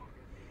Kahoku.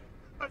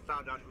 I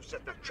found out who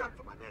set that trap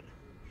for my men.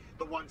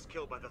 The ones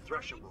killed by the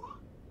Thresher War.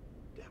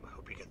 Damn, I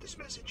hope you get this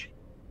message.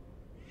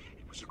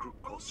 It was a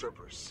group called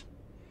Cerberus.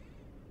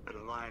 An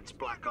Alliance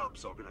Black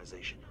Ops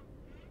organization.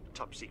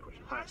 Top secret,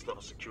 highest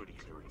level security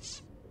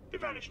clearance. They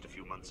vanished a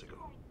few months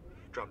ago.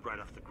 Dropped right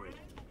off the grid.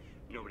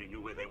 Nobody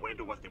knew where they went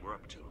or what they were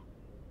up to.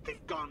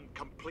 They've gone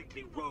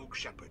completely rogue,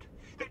 Shepard.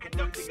 They're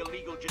conducting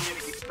illegal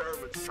genetic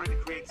experiments, trying to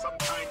create some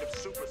kind of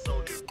super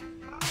soldier.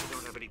 I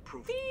don't have any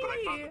proof, but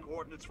I found the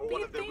coordinates for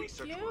one of their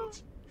research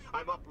worlds.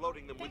 I'm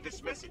uploading them with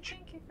this message.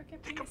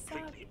 They're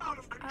completely out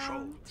of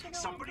control.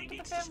 Somebody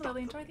needs to stop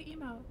them. Enjoy the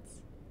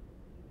emotes.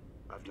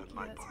 I've done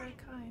my That's part. very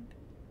kind.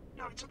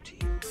 Now it's up to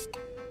you. This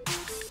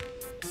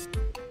is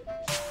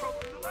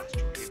probably the last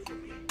you'll hear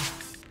from me.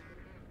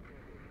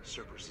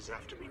 Cerberus is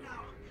after me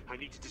now. I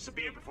need to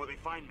disappear before they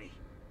find me.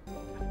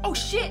 Oh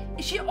shit!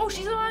 Is she? Oh,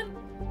 she's on.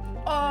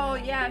 Oh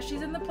yeah,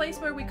 she's in the place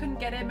where we couldn't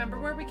get in. Remember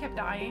where we kept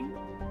dying?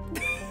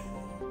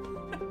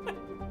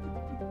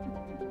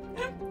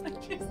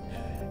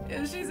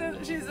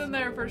 she's in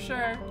there for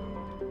sure.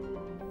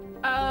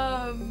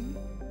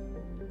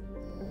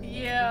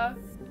 Yeah.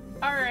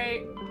 All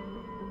right.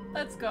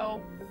 Let's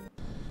go.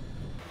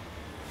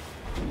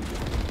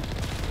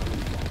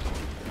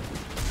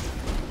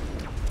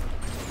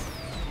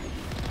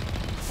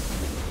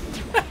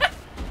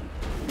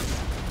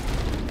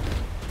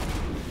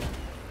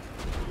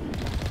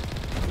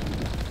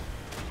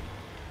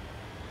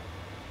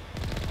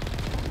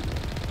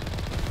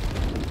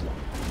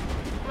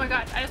 Oh my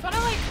god, I just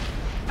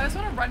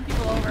wanna run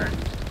people over.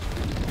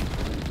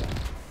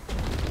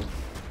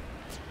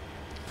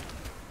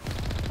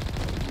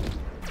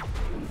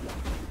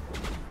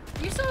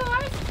 Are you still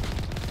alive?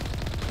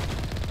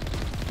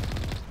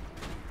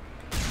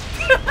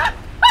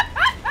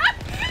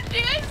 Do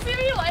you guys see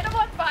me light him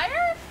on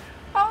fire?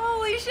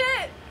 Holy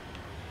shit!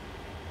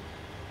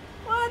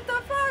 What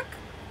the fuck?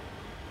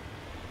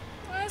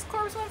 Why is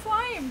corpse on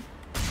flame?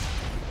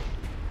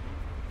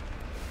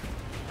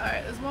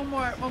 Alright, there's one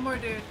more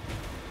dude.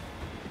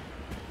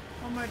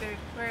 One more dude.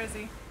 Where is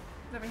he?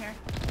 He's over here.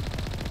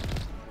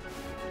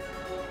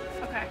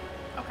 Okay.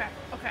 Okay.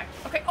 Okay.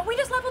 Okay. Oh, we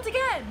just leveled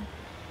again!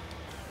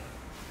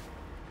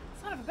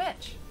 Son of a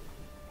bitch.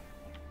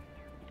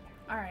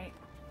 Alright.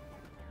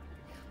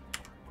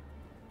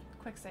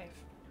 Quick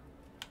save.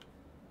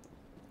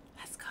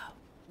 Let's go.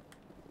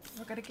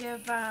 We're gonna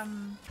give,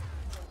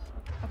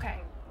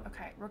 okay.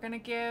 Okay. We're gonna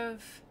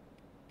give...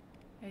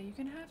 Yeah, you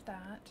can have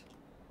that.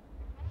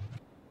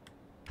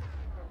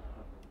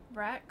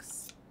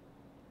 Rex,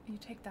 you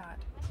take that,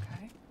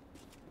 okay.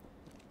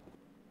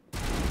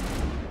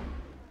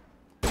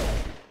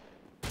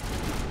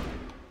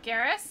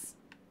 Garrus?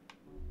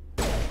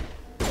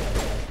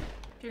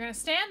 If you're gonna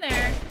stand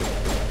there,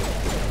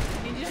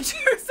 I need you to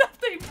do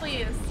something,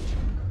 please.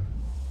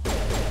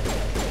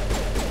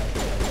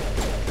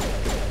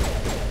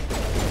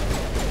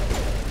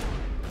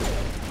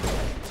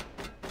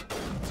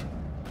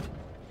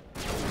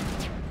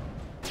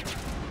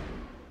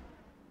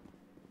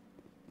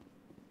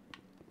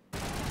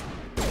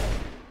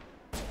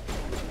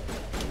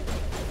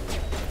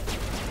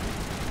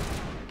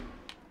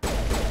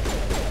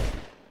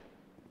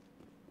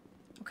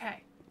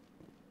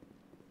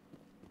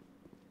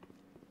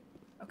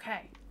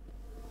 Okay.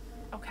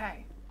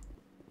 Okay.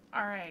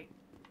 Alright.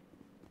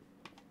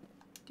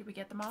 Did we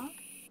get them all?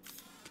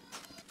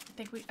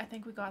 I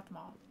think we got them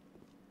all.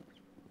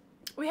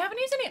 We haven't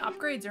used any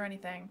upgrades or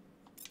anything.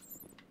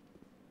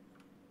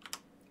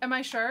 Am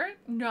I sure?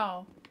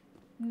 No.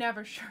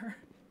 Never sure.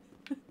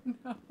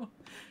 No.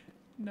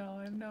 No,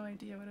 I have no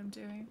idea what I'm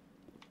doing.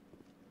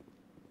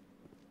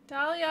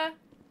 Dahlia!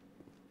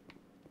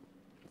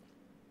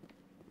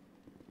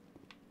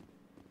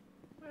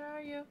 Where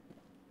are you?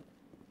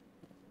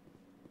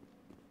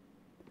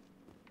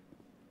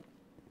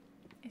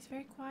 It's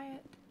very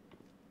quiet.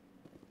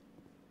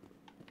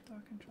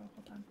 Door control,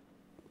 hold on.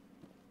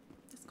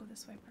 Let's go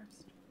this way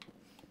first.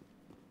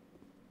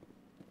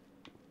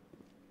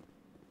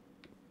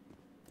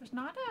 There's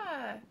not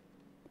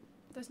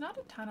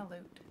a ton of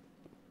loot.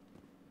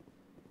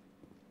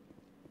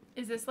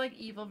 Is this like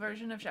evil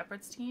version of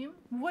Shepard's team?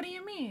 What do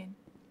you mean?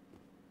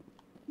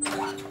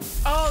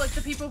 Oh, like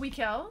the people we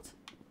killed?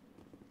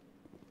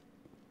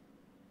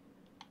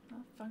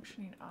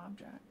 Malfunctioning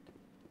object.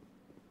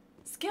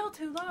 Skill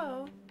too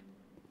low.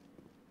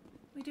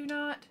 We do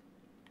not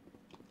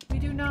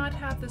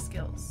have the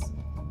skills.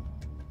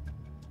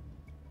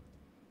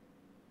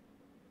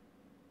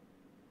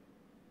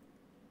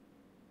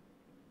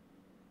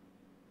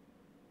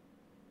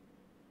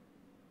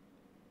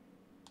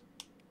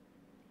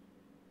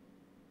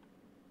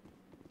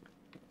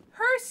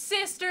 Her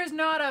sister's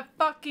not a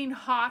fucking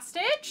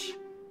hostage?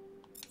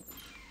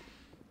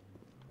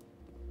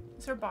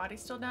 Is her body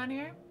still down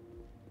here?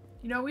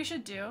 You know what we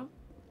should do?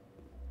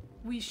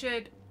 We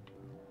should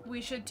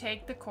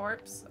take the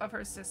corpse of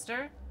her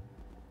sister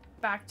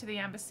back to the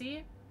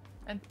embassy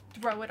and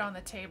throw it on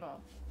the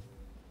table.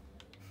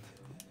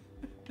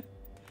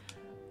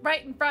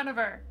 Right in front of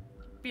her.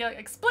 Be like,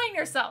 explain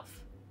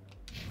yourself.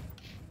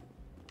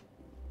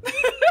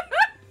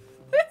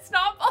 It's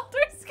not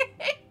Baldur's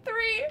Gate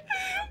 3.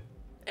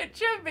 It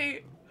should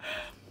be.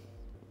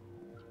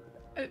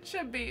 It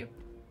should be.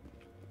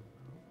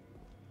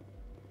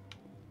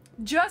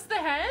 Just the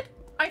head?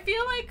 I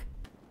feel like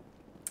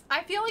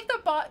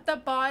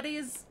the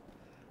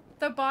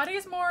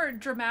body's more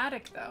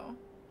dramatic though.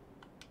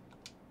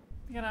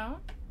 You know?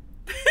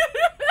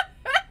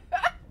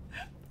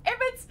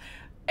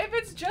 If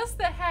it's just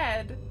the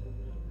head,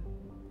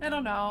 I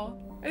don't know.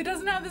 It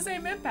doesn't have the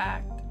same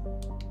impact.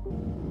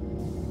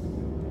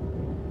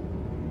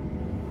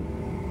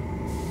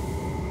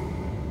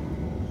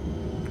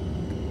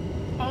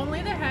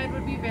 Only the head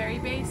would be very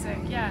basic,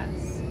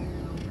 yes.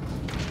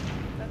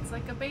 That's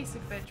like a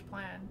basic bitch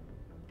plan.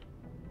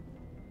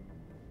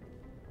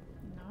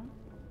 No?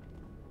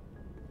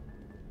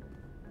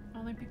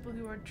 Only people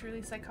who are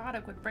truly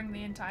psychotic would bring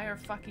the entire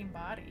fucking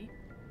body.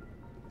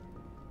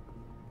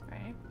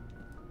 Right?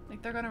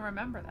 Like, they're gonna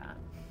remember that.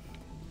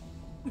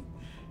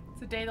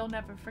 It's a day they'll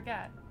never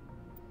forget.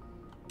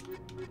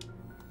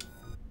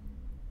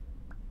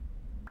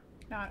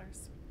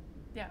 Daughters.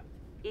 Yeah.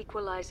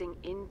 Equalizing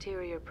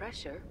interior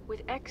pressure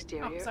with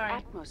exterior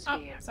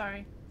atmosphere. Oh,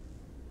 sorry.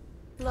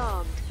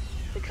 Logged.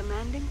 The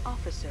commanding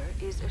officer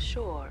is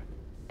ashore.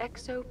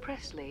 Exo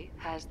Presley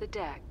has the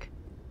deck.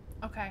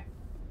 Okay.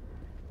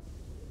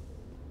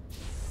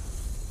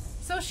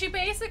 So she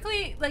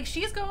basically, like,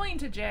 she's going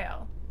to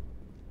jail.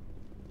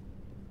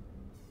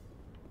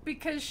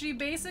 Because she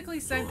basically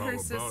sent her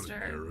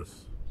sister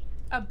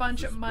a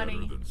bunch of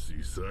money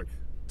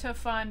to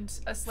fund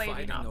a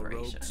slaving operation. Fighting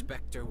a rogue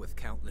specter with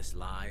countless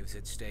lives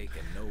at stake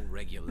and no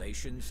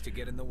regulations to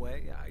get in the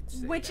way, I'd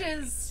say which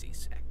is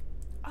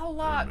a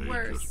lot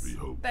worse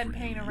than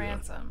paying a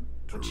ransom,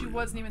 which she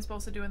wasn't even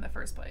supposed to do in the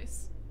first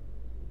place.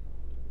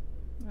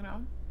 You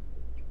know?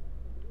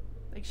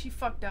 Like, she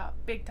fucked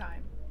up big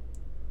time.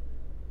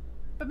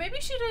 But maybe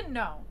she didn't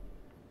know.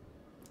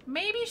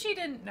 Maybe she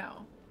didn't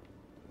know.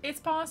 It's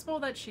possible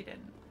that she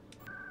didn't.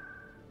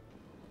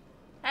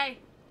 Hey.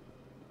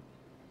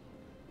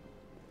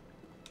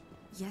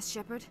 Yes,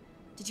 Shepard?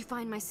 Did you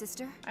find my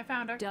sister? I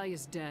found her.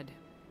 Dahlia's dead,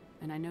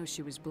 and I know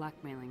she was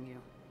blackmailing you.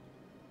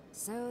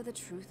 So the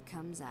truth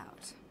comes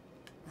out.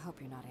 I hope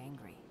you're not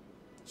angry.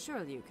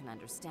 Surely you can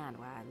understand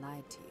why I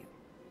lied to you.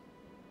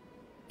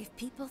 If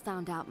people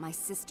found out my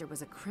sister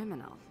was a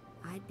criminal,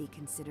 I'd be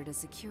considered a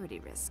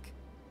security risk.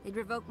 They'd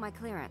revoke my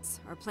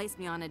clearance, or place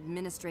me on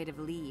administrative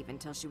leave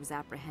until she was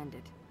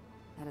apprehended.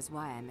 That is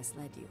why I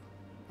misled you.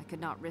 I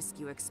could not risk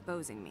you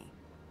exposing me.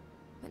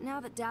 But now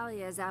that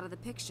Dahlia is out of the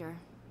picture,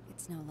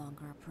 it's no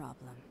longer a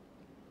problem.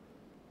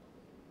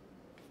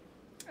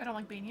 I don't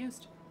like being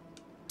used.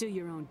 Do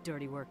your own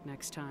dirty work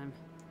next time.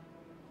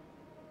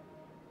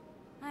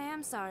 I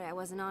am sorry I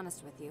wasn't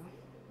honest with you.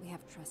 We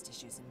have trust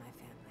issues in my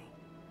family.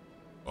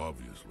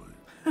 Obviously.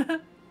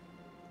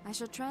 I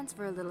shall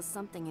transfer a little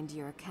something into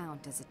your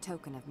account as a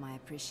token of my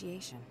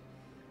appreciation.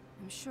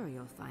 I'm sure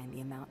you'll find the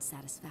amount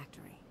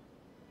satisfactory.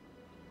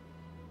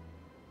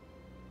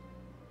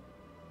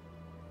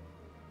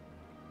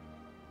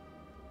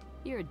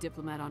 You're a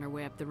diplomat on her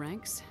way up the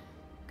ranks.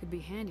 Could be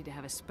handy to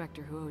have a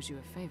Spectre who owes you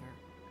a favor.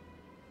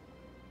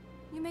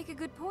 You make a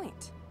good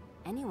point.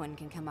 Anyone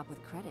can come up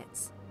with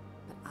credits.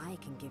 but I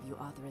can give you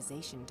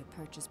authorization to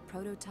purchase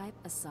prototype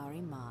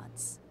Asari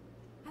mods.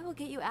 I will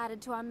get you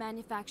added to our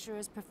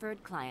manufacturer's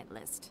preferred client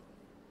list.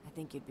 I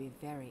think you'd be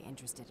very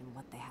interested in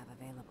what they have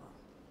available.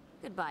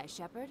 Goodbye,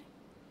 Shepard.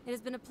 It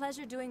has been a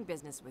pleasure doing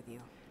business with you.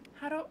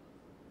 How do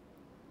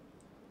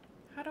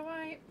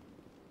I...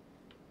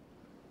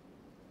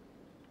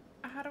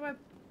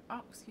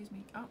 Oh, excuse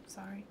me. Oh,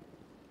 sorry.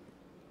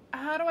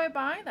 How do I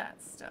buy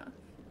that stuff?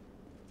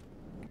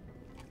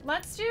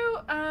 Let's do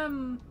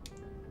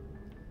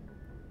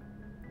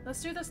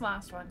this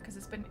last one because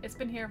it's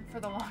been here for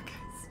the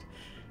longest.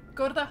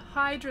 Go to the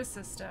Hydra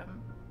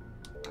system.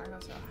 Or go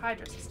to the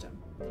Hydra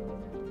system.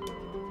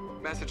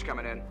 Message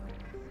coming in.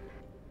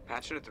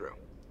 Patching it through.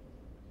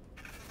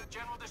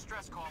 General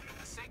distress call from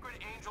the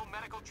Sacred Angel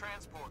Medical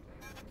Transport.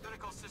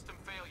 Critical system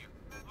failure.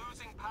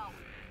 Losing power.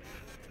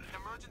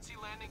 Emergency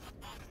landing.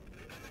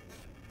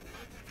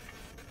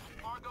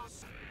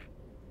 Argos.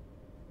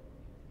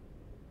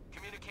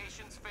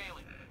 Communications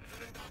failing.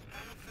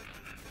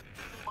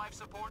 Life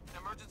support.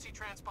 Emergency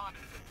transponder.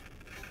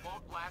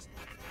 Won't last.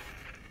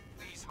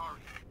 Please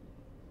hurry.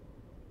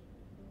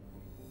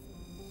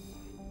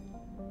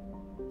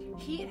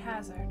 Heat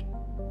hazard.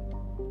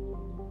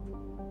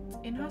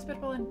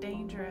 Inhospitable and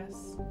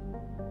dangerous.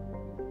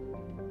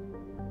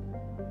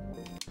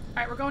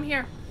 Alright, we're going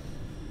here.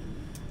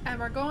 And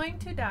we're going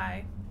to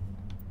die.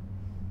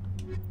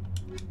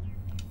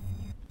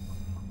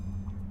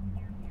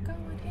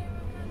 Going here,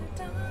 we're gonna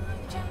die,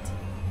 chat.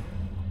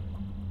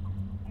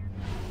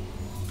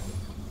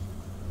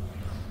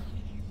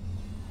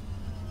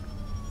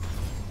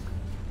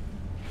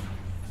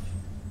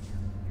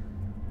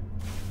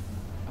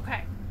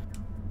 Okay.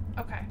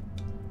 Okay.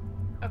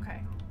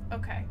 Okay.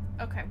 Okay.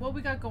 Okay. What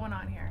we got going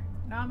on here?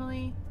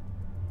 Anomaly.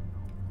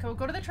 Okay, we'll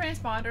go to the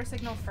transponder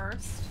signal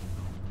first.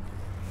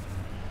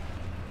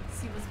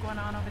 See what's going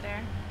on over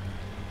there.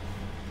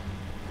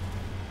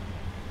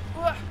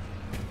 Ugh.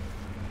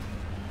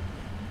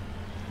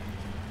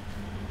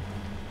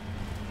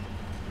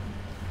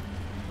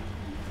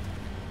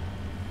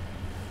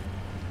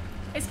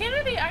 Is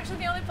Canada actually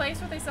the only place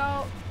where they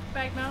sell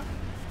bag milk?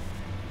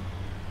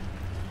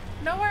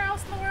 Nowhere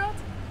else in the world?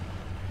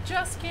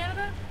 Just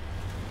Canada?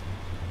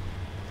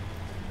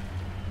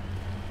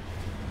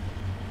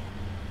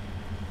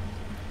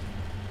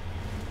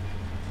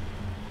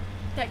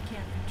 That can't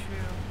be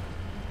true.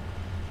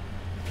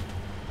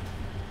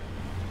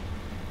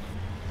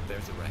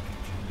 There's a wreckage.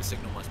 The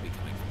signal must be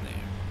coming from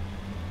there.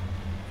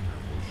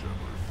 Careful,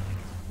 Shepard.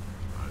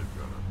 I've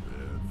got a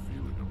bad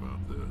feeling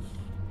about this.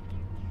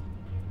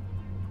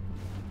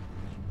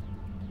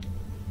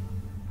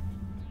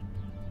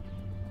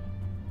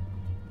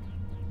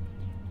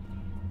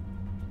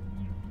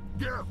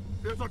 Yeah,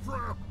 it's a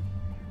trap!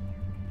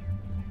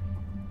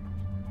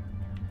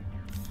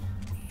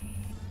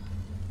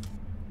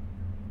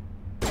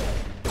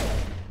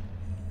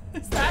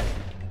 Is that...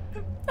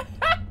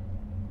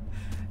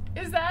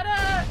 Is that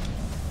a...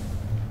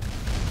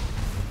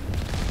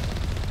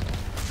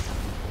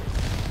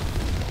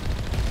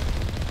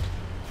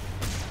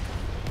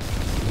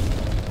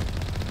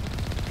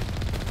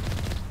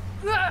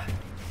 Ugh.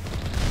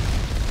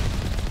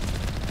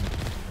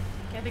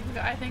 Okay,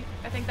 I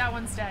think that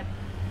one's dead.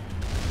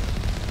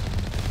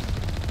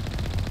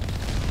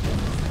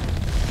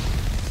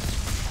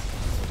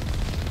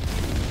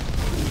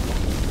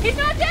 He's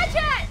not dead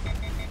yet!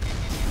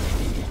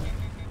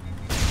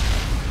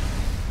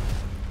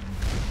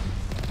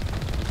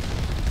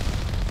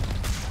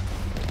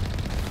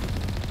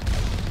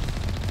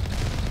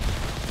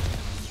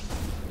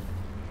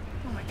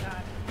 Oh my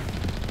god.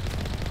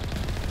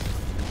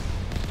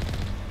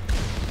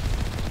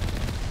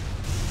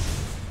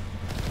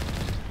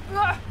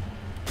 Ugh.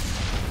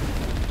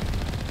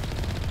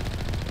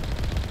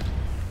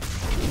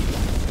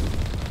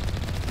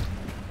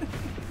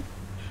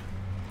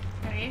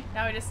 Okay,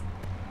 now we just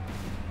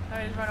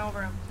run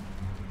over him.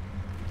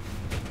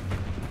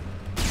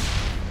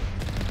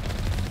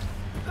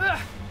 Ugh.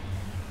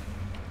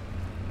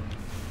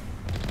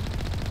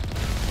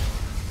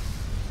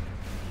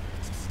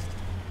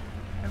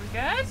 Are we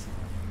good?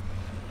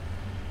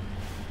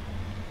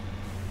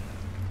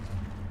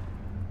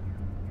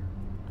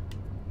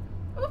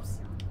 Oops.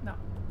 No.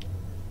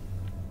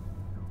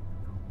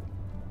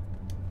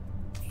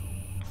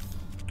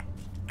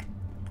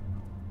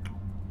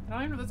 I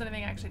don't even know if there's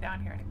anything actually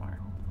down here anymore.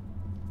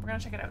 We're gonna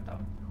check it out though.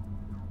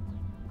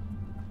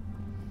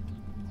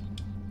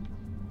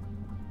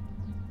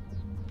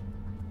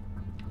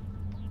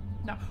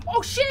 No.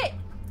 Oh shit!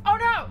 Oh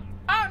no!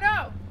 Oh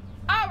no!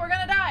 Oh, we're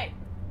gonna die!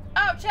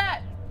 Oh,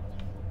 chat!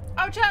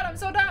 Oh, chat, I'm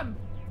so dumb!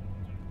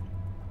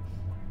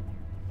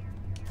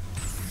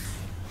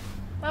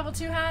 Level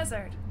 2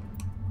 hazard.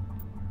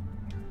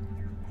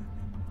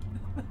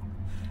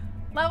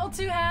 Level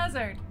 2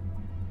 hazard.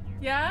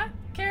 Yeah?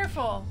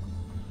 Careful.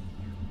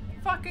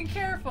 Fucking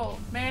careful,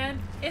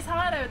 man. It's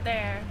hot out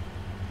there.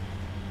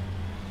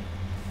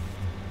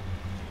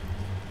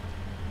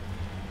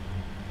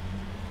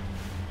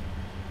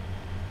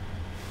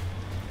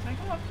 Can I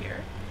go up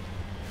here?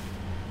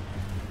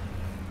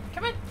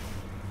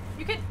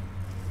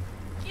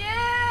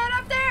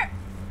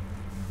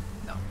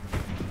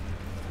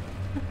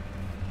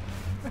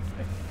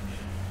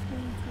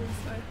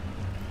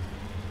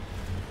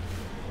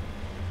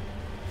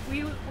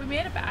 We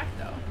made it back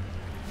though.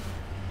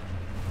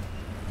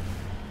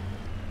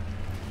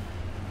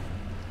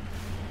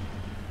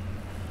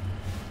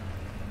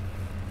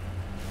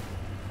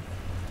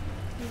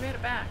 We made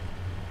it back.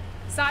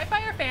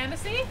 Sci-fi or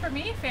fantasy? For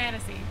me,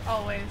 fantasy,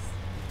 always.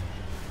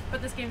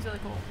 But this game's really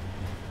cool.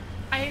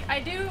 I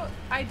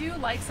do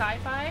like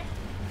sci-fi,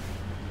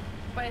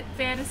 but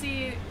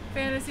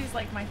fantasy's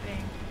like my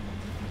thing.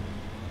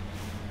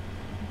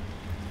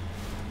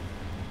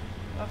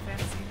 Love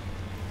fantasy.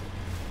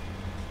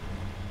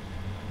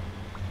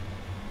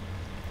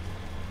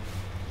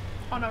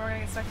 Oh no, we're gonna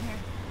get stuck in here.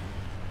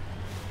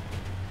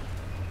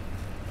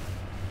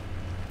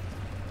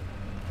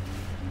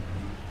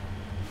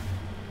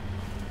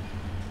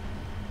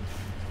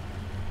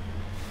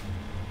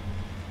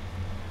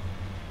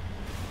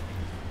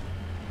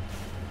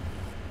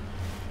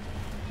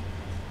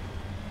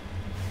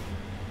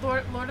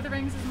 Lord of the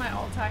Rings is my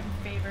all-time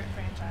favorite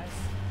franchise.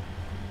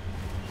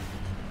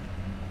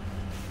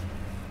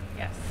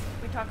 Yes,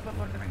 we talk about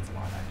Lord of the Rings a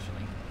lot,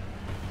 actually.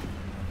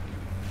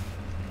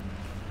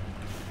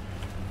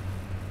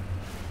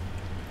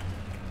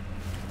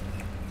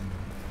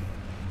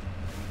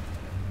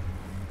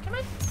 Come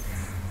on!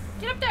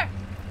 Get up there!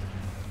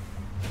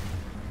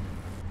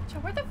 So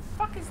where the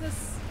fuck is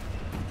this?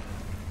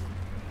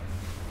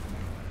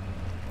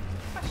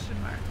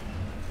 Question mark.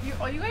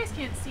 You guys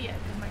can't see it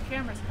because my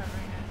camera's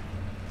covering it.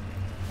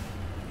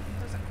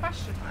 There's a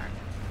question mark.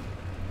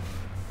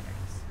 There it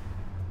is.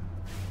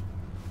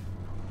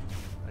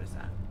 What is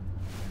that?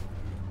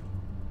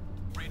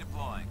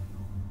 Redeploying.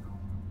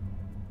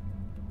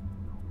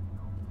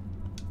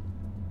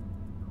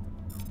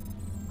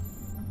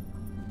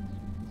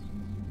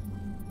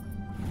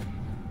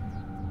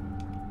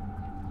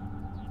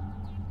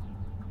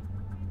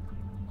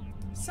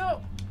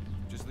 So.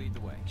 Just lead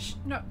the way.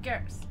 No,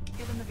 Garrus,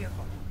 get in the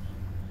vehicle.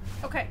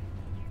 Okay.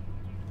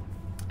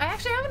 I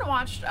actually haven't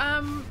watched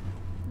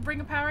Ring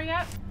of Power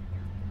yet.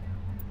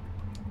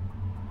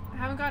 I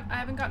haven't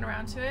gotten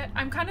around to it.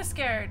 I'm kind of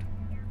scared.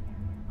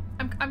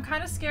 I'm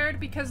kind of scared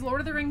because Lord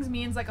of the Rings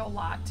means like a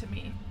lot to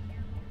me.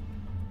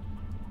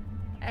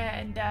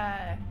 And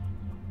I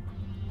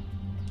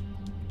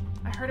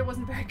heard it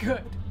wasn't very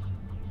good.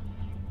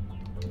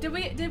 Did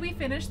we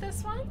finish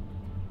this one?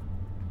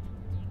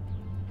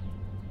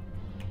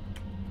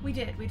 We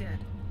did. It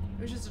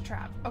was just a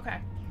trap. Okay.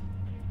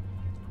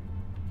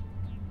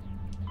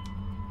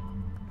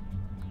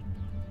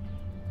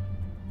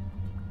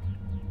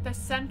 The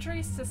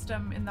Sentry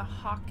system in the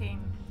Hawking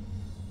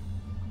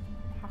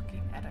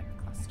Edit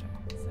cluster.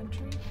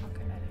 Sentry,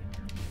 Hawking Edit.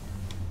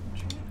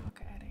 Sentry,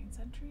 Hawking Edit.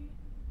 Sentry,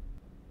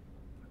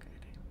 Hawking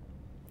Edit.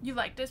 You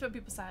liked this? What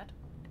people said?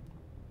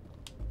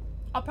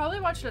 I'll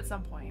probably watch it at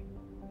some point.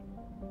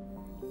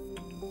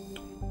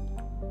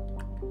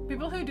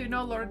 People who do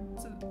know Lord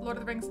of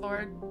the Rings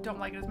lore don't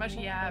like it as much.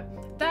 Yeah,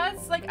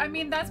 that's like, I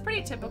mean, that's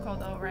pretty typical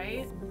though,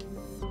 right?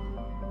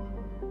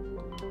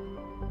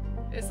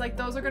 It's like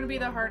those are gonna be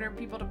the harder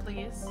people to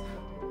please.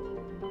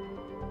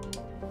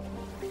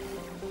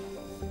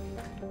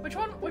 Which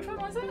one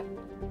was it?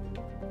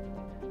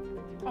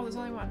 Oh, there's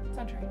only one.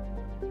 Sentry.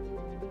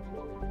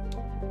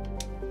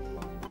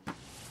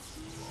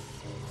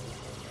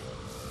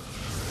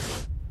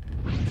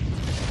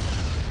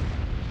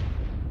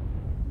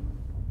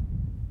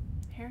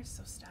 Hair's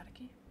so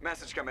staticky.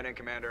 Message coming in,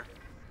 Commander.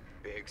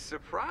 Big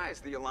surprise.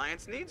 The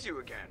Alliance needs you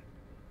again.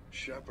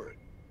 Shepard,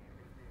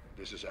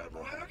 this is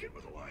Admiral Hackett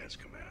with Alliance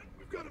Command.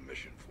 We've got a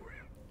mission for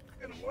you.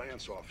 An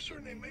Alliance officer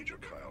named Major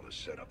Kyle has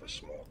set up a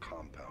small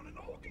compound in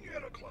the Hawking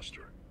Edda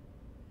cluster.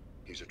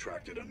 He's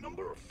attracted a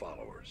number of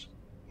followers,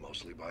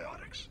 mostly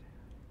biotics.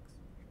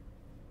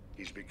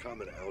 He's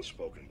become an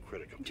outspoken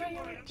critic of the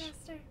Alliance,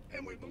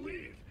 and we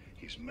believe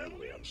he's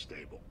mentally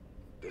unstable.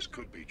 This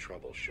could be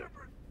trouble,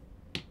 Shepard.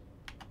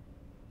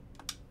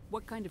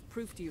 What kind of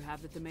proof do you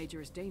have that the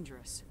Major is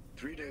dangerous?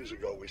 3 days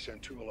ago, we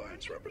sent 2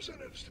 Alliance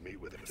representatives to meet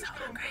with him at his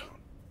compound.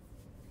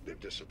 They've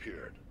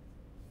disappeared.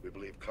 We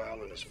believe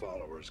Kyle and his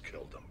followers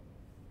killed them.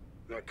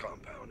 That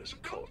compound is a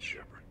cult,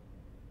 Shepard.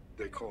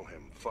 They call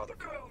him Father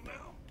Kyle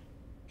now.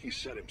 He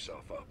set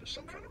himself up as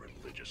some kind of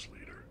religious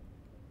leader.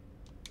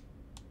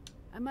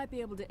 I might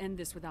be able to end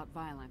this without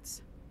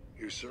violence.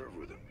 You serve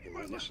with him. He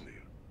might listen to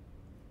you.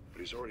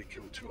 But he's already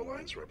killed 2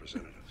 Alliance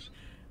representatives.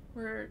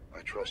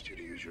 I trust you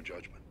to use your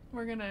judgment.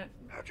 We're gonna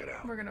hack it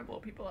out. We're gonna blow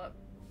people up.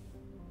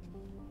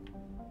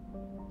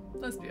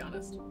 Let's be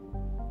honest.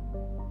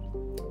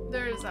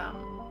 There's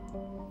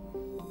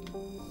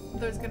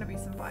gonna be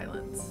some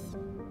violence.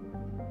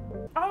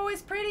 Oh,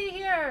 it's pretty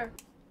here.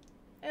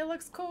 It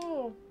looks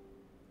cool.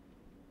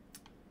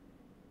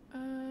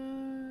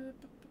 I'm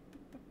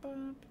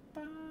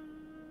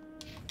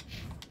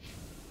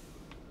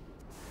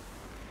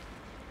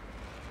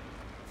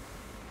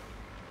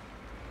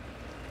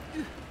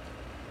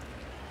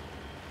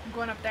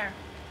going up there.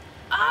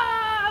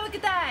 Ah, look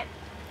at that!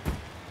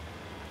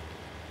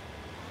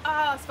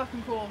 Ah, that's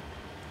fucking cool.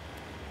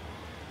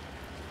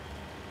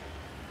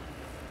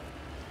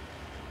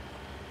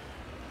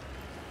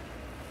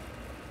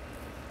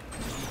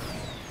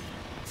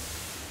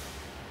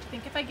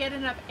 think if I get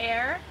enough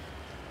air,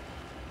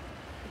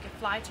 we could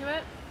fly to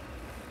it.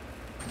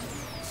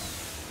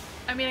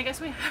 I mean, I guess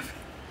we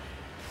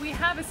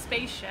have a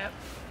spaceship.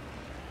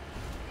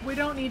 We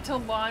don't need to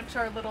launch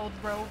our little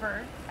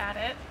rover at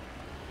it.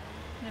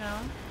 You know,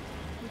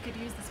 we could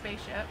use the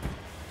spaceship.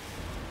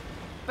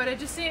 But it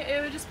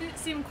would just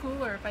seem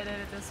cooler if I did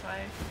it this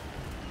way.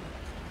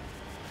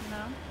 You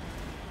know?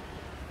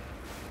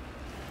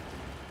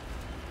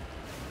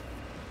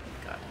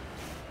 God.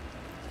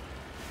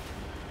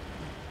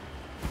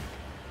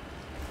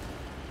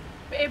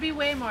 But it'd be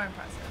way more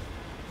impressive.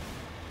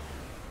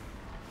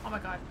 Oh my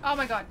god. Oh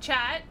my god.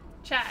 Chat.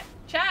 Chat.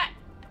 Chat!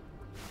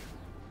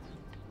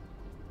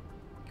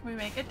 Can we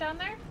make it down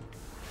there?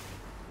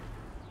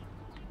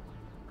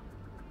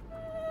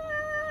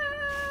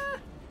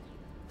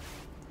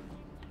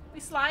 We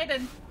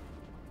sliding.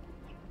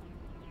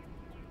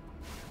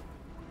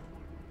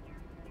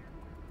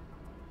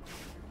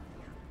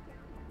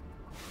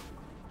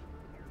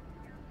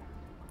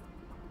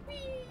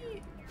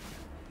 Whee!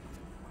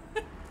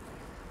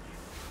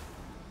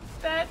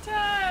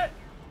 That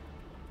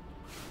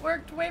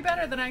worked way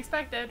better than I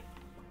expected.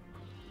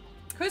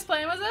 Whose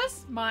plane was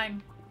this?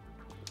 Mine.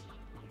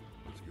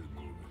 Let's get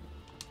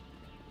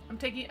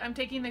moving. I'm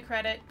taking the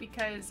credit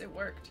because it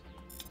worked.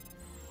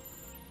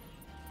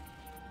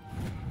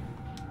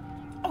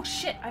 Oh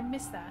shit, I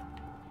missed that.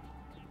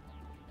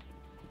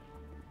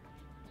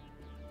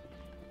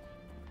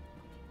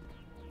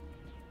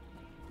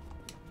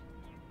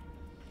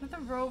 The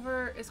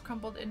rover is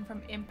crumpled in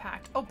from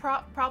impact. Oh,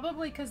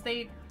 probably because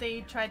they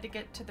tried to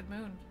get to the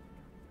moon.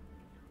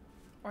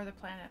 Or the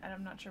planet.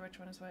 I'm not sure which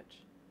one is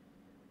which.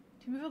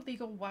 Team of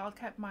illegal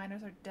wildcat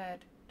miners are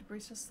dead. Debris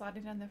is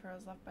sliding down the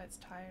furrows left by its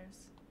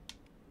tires.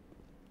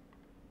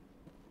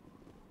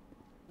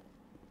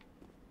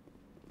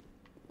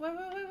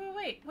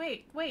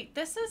 Wait.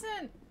 This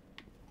isn't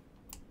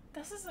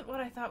what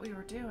I thought we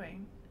were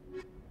doing.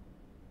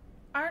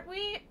 Aren't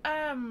we,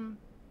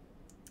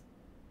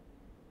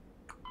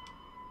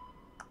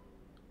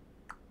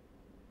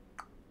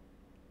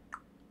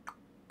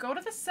 go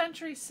to the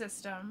Sentry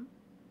system.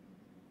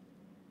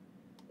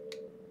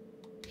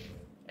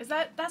 Is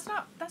that's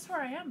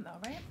where I am though,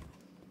 right?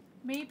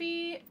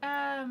 Maybe,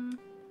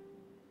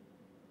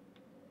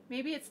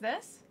 maybe it's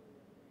this?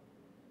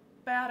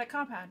 Biotic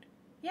compound.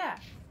 Yeah.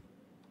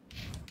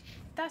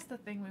 That's the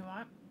thing we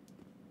want.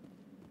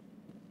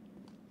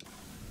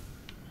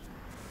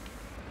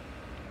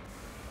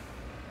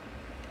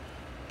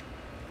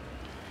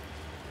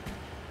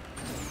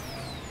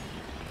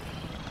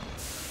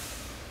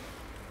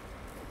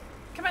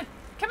 Come on!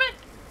 Come on!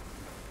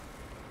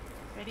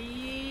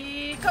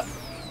 Ready, go!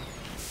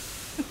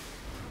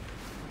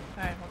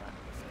 Alright, hold on.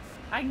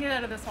 I can get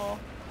out of this hole.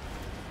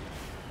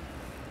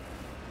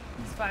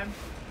 It's fine.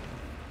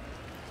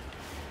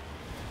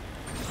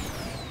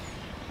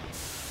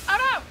 Oh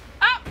no!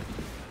 Oh!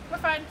 We're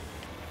fine.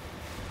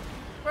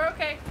 We're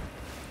okay.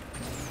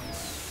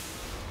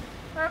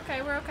 We're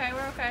okay, we're okay,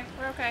 we're okay,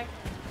 we're okay.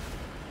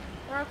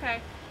 We're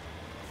okay.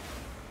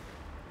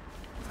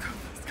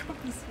 Let's go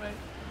this way.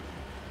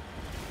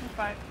 We're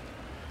fine.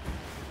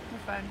 We're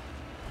fine.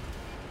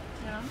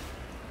 You know?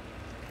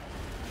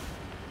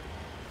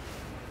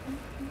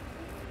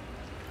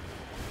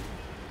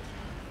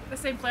 The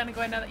same planet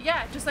going down.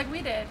 Yeah, just like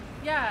we did.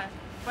 Yeah,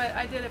 but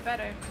I did it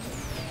better.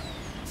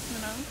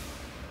 You know?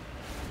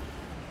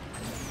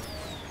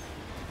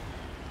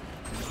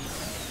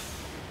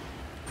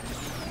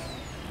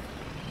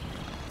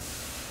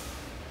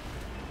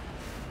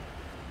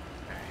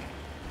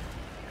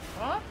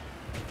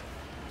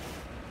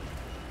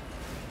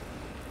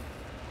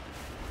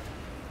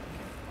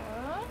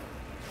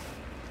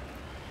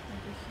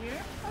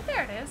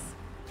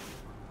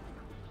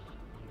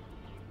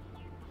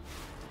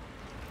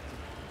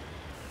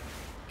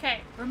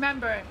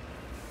 Remember,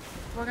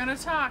 we're gonna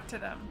talk to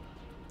them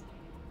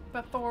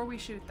before we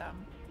shoot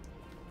them.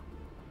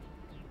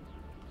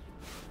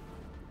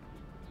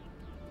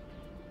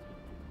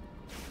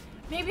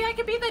 Maybe I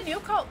could be the new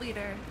cult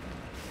leader.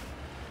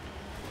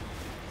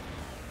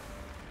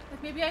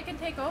 Like maybe I can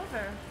take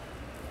over.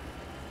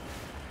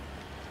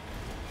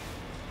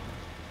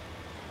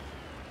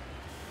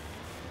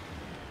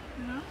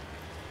 You know?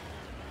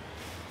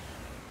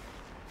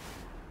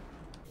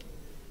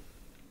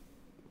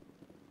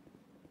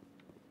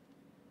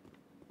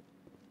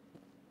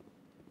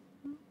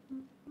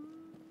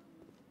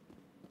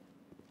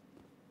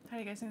 How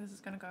do you guys think this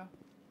is gonna go?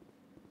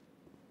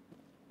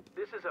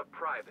 This is a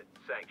private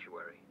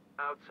sanctuary.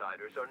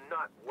 Outsiders are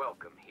not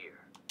welcome here.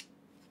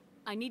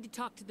 I need to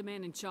talk to the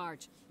man in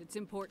charge. It's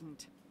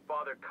important.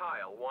 Father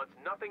Kyle wants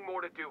nothing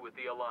more to do with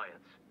the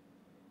Alliance.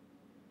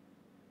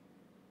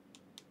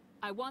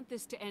 I want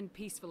this to end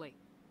peacefully.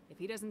 If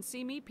he doesn't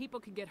see me, people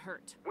could get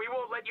hurt. We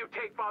won't let you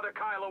take Father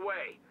Kyle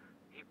away.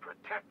 He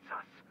protects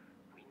us.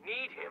 We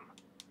need him.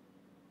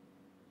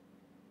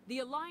 The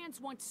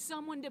Alliance wants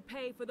someone to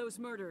pay for those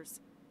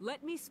murders.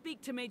 Let me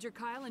speak to Major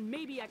Kyle and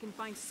maybe I can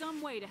find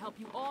some way to help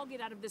you all get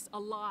out of this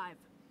alive.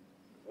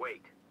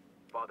 Wait.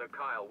 Father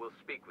Kyle will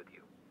speak with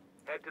you.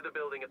 Head to the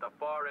building at the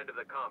far end of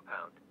the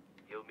compound.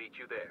 He'll meet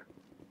you there.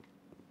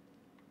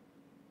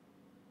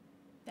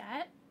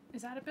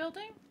 Is that a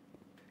building?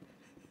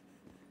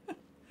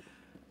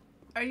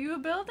 Are you a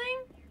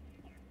building?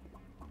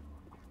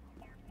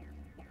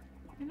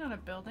 You're not a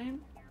building.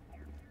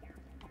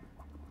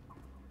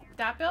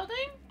 That building?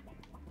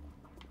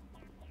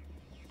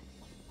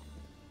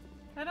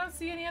 I don't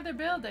see any other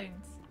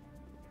buildings.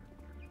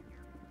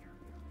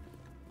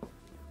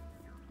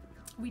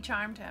 We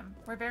charmed him.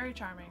 We're very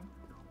charming.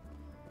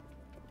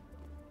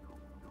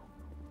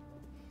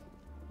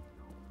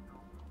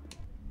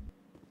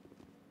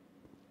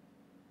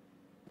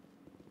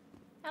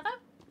 Hello?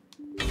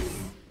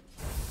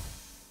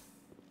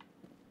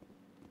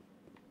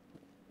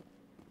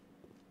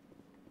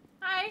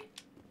 Hi.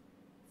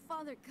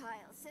 Father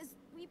Kyle says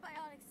we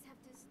biotics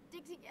have to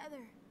stick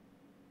together.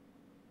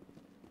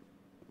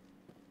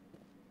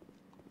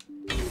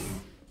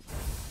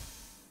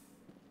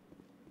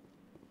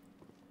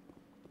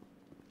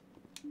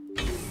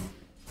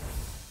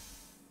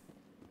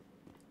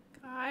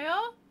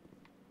 Kyle?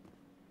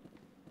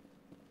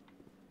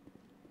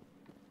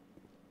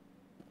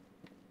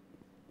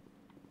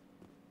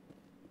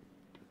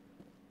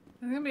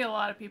 There's gonna be a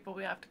lot of people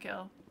we have to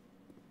kill.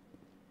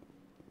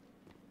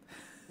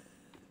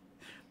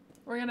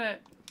 We're gonna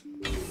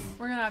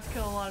have to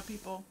kill a lot of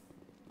people.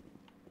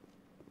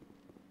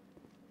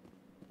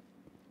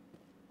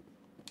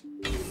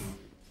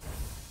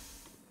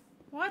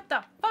 What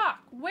the fuck?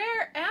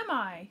 Where am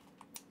I?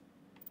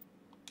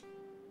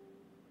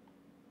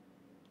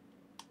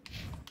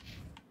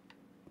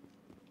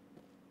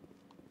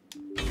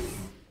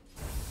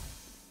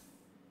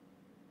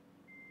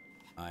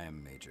 I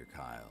am Major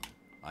Kyle.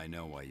 I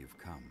know why you've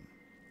come.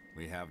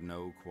 We have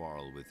no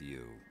quarrel with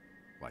you.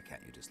 Why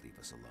can't you just leave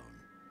us alone?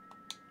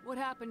 What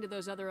happened to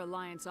those other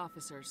Alliance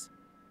officers?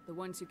 The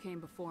ones who came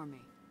before me?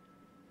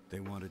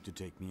 They wanted to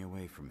take me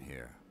away from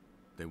here.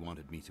 They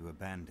wanted me to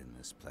abandon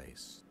this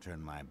place,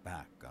 turn my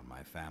back on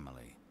my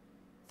family.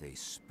 They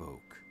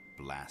spoke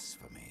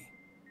blasphemy.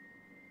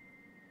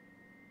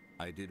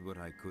 I did what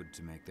I could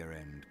to make their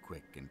end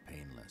quick and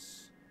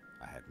painless.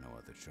 I had no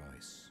other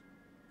choice.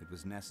 It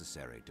was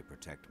necessary to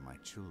protect my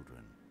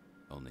children.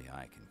 Only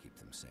I can keep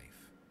them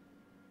safe.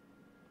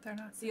 They're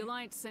not safe. The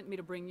Alliance sent me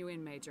to bring you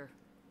in, Major.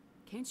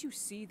 Can't you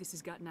see this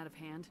has gotten out of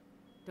hand?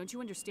 Don't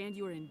you understand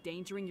you are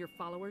endangering your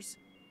followers?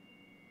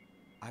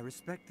 I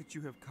respect that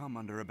you have come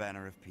under a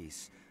banner of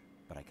peace,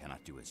 but I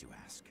cannot do as you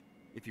ask.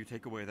 If you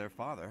take away their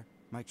father,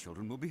 my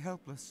children will be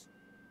helpless.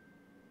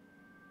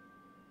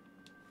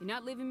 You're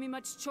not leaving me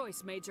much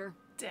choice, Major.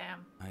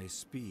 Damn. I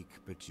speak,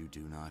 but you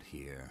do not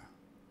hear.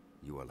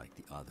 You are like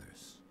the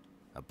others.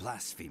 A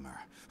blasphemer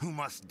who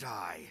must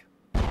die.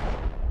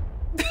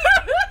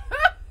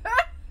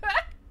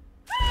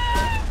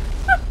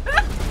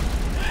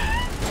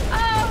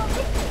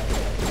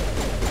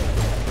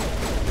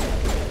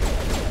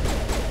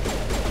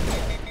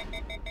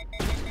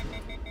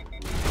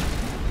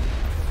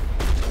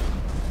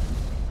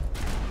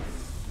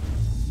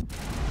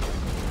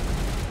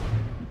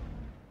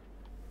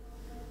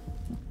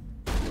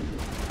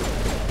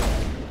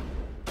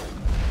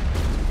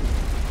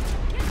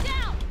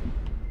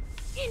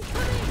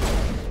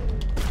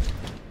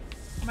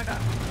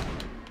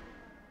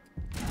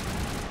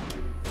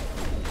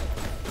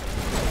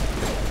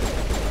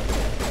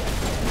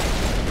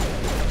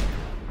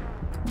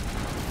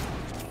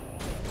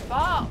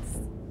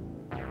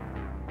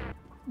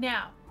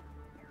 Now,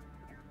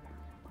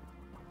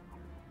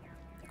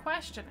 the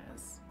question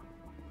is,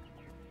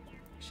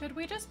 should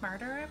we just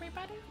murder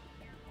everybody?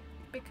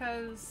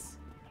 Because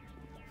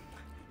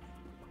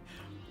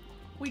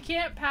we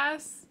can't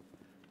pass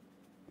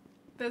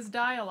this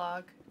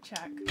dialogue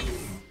check.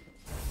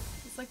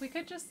 It's like we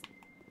could just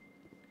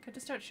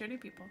start shooting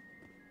people.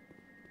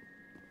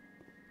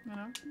 You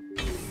know?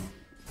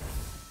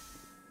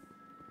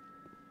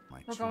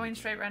 We're going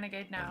straight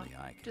renegade now,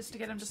 just to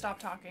get him to stop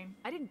talking.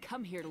 I didn't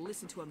come here to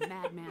listen to a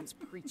madman's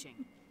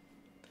preaching.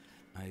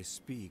 I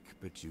speak,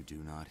 but you do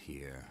not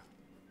hear.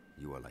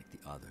 You are like the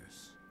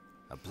others.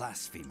 A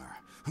blasphemer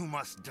who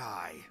must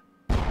die.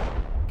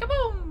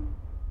 Kaboom!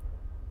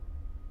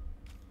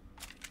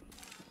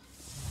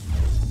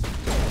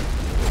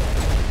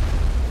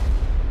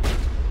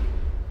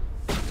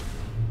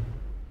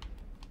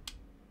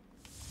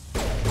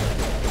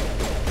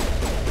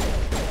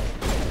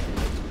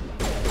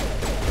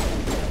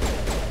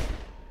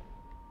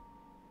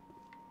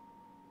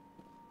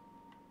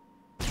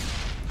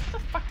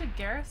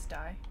 Garrus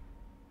die?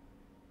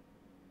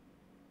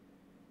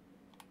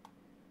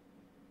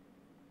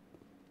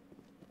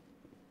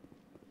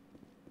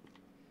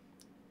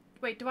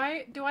 Wait, do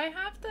I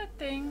have the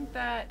thing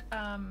that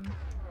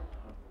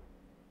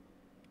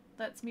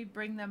lets me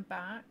bring them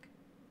back?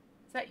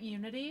 Is that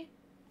Unity?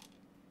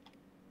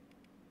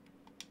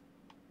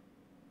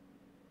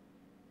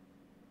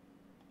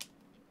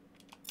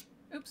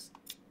 Oops.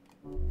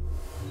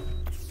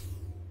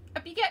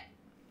 Up you get.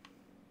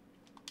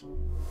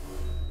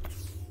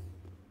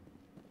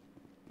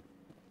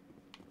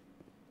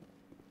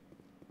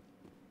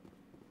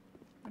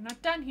 We're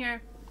not done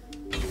here.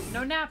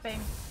 No napping.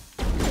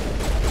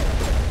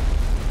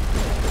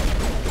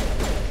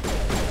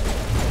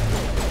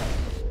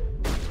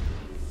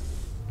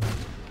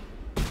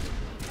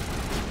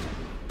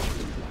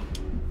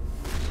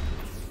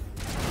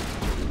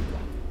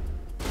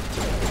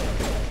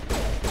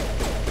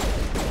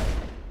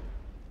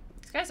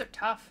 These guys are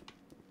tough.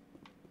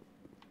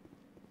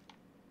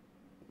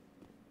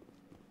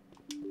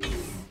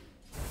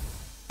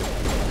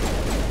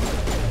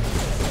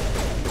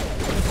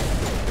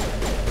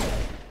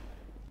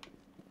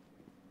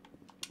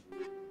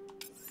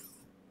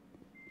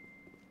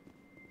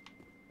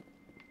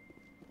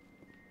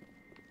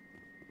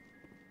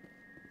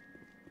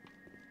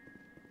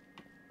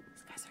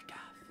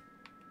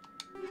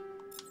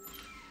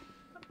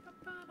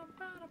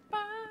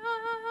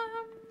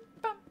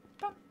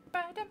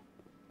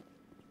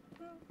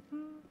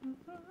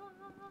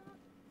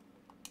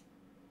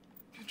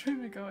 Which way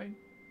am I going?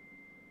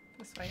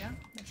 This way, yeah?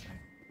 This way.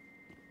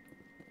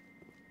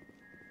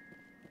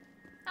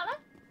 Hello?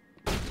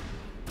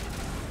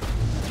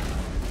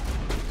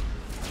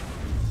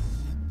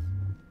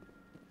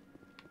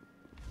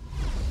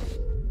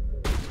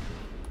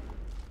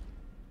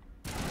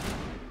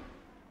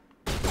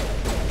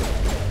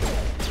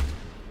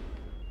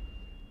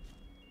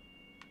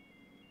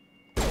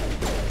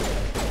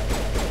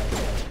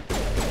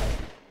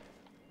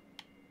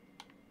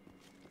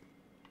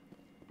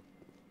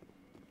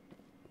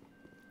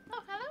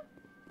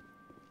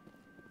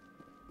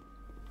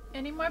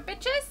 Any more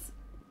bitches?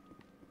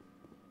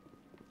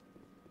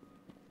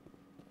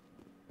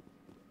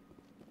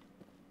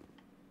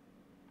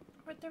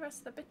 Where'd the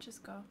rest of the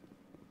bitches go?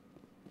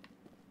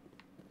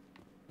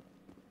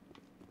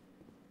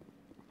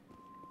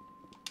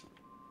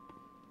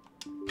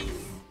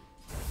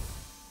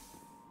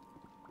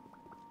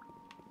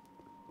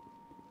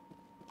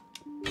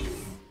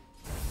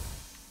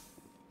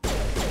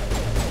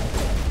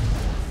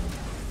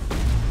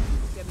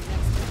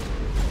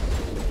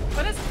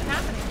 What is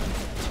happening?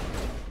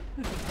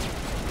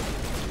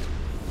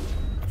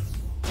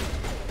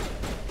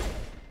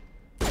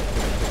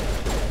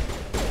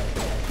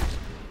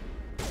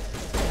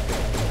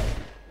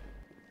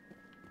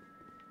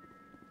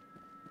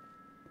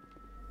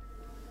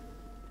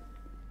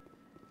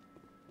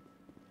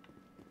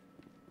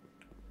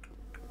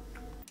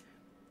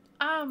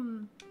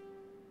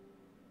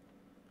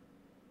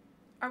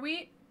 Are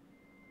we?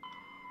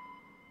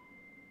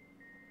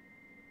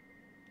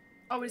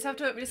 Oh, we just have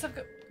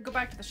to go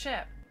back to the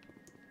ship.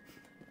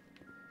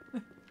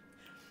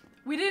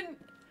 We didn't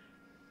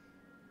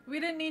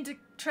need to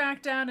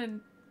track down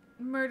and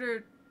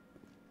murder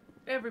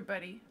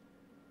everybody.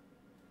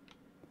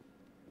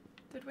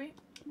 Did we?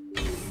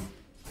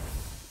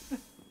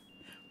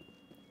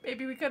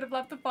 Maybe we could have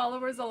left the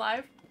followers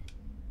alive.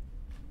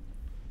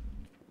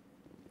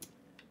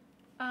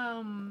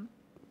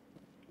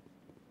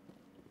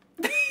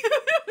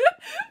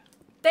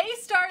 They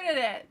started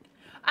it.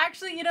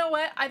 Actually, you know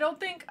what? I don't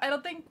think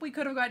we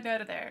could have gotten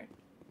out of there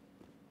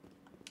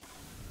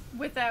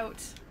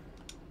without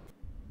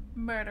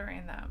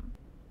murdering them.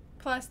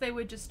 Plus, they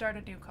would just start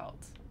a new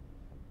cult.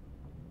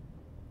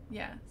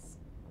 Yes.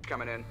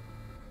 Coming in.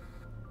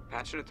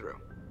 Patching it through.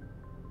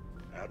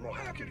 Admiral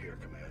Hackett here,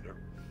 Commander.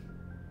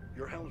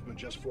 Your helmsman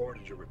just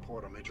forwarded your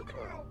report on Major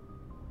Kyle.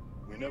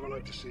 We never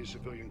like to see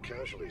civilian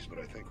casualties, but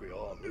I think we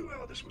all knew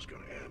how this was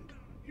going to end.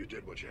 You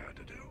did what you had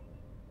to do.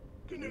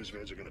 The news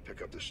vids are going to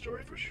pick up this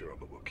story for sure,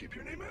 but we'll keep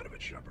your name out of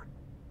it, Shepard.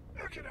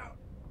 Hackett out.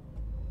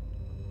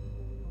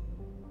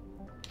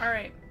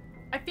 Alright.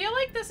 I feel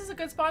like this is a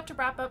good spot to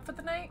wrap up for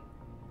the night.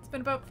 It's been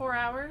about 4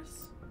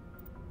 hours.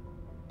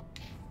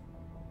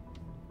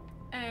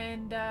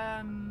 And,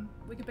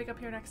 we can pick up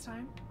here next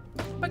time.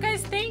 But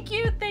guys, thank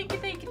you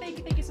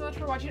so much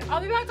for watching. I'll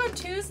be back on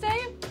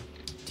Tuesday.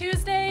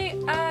 Tuesday,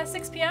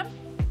 6 p.m.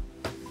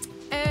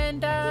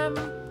 And,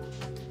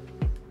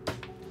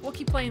 we'll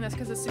keep playing this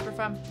because it's super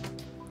fun.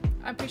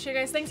 I appreciate you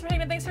guys. Thanks for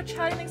hanging out. Thanks for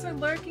chatting. Thanks for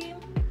lurking.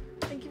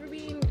 Thank you for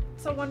being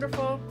so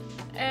wonderful.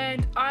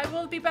 And I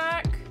will be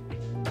back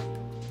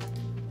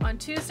on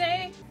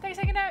Tuesday. Thanks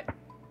for hanging out.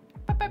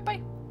 Bye, bye,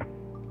 bye.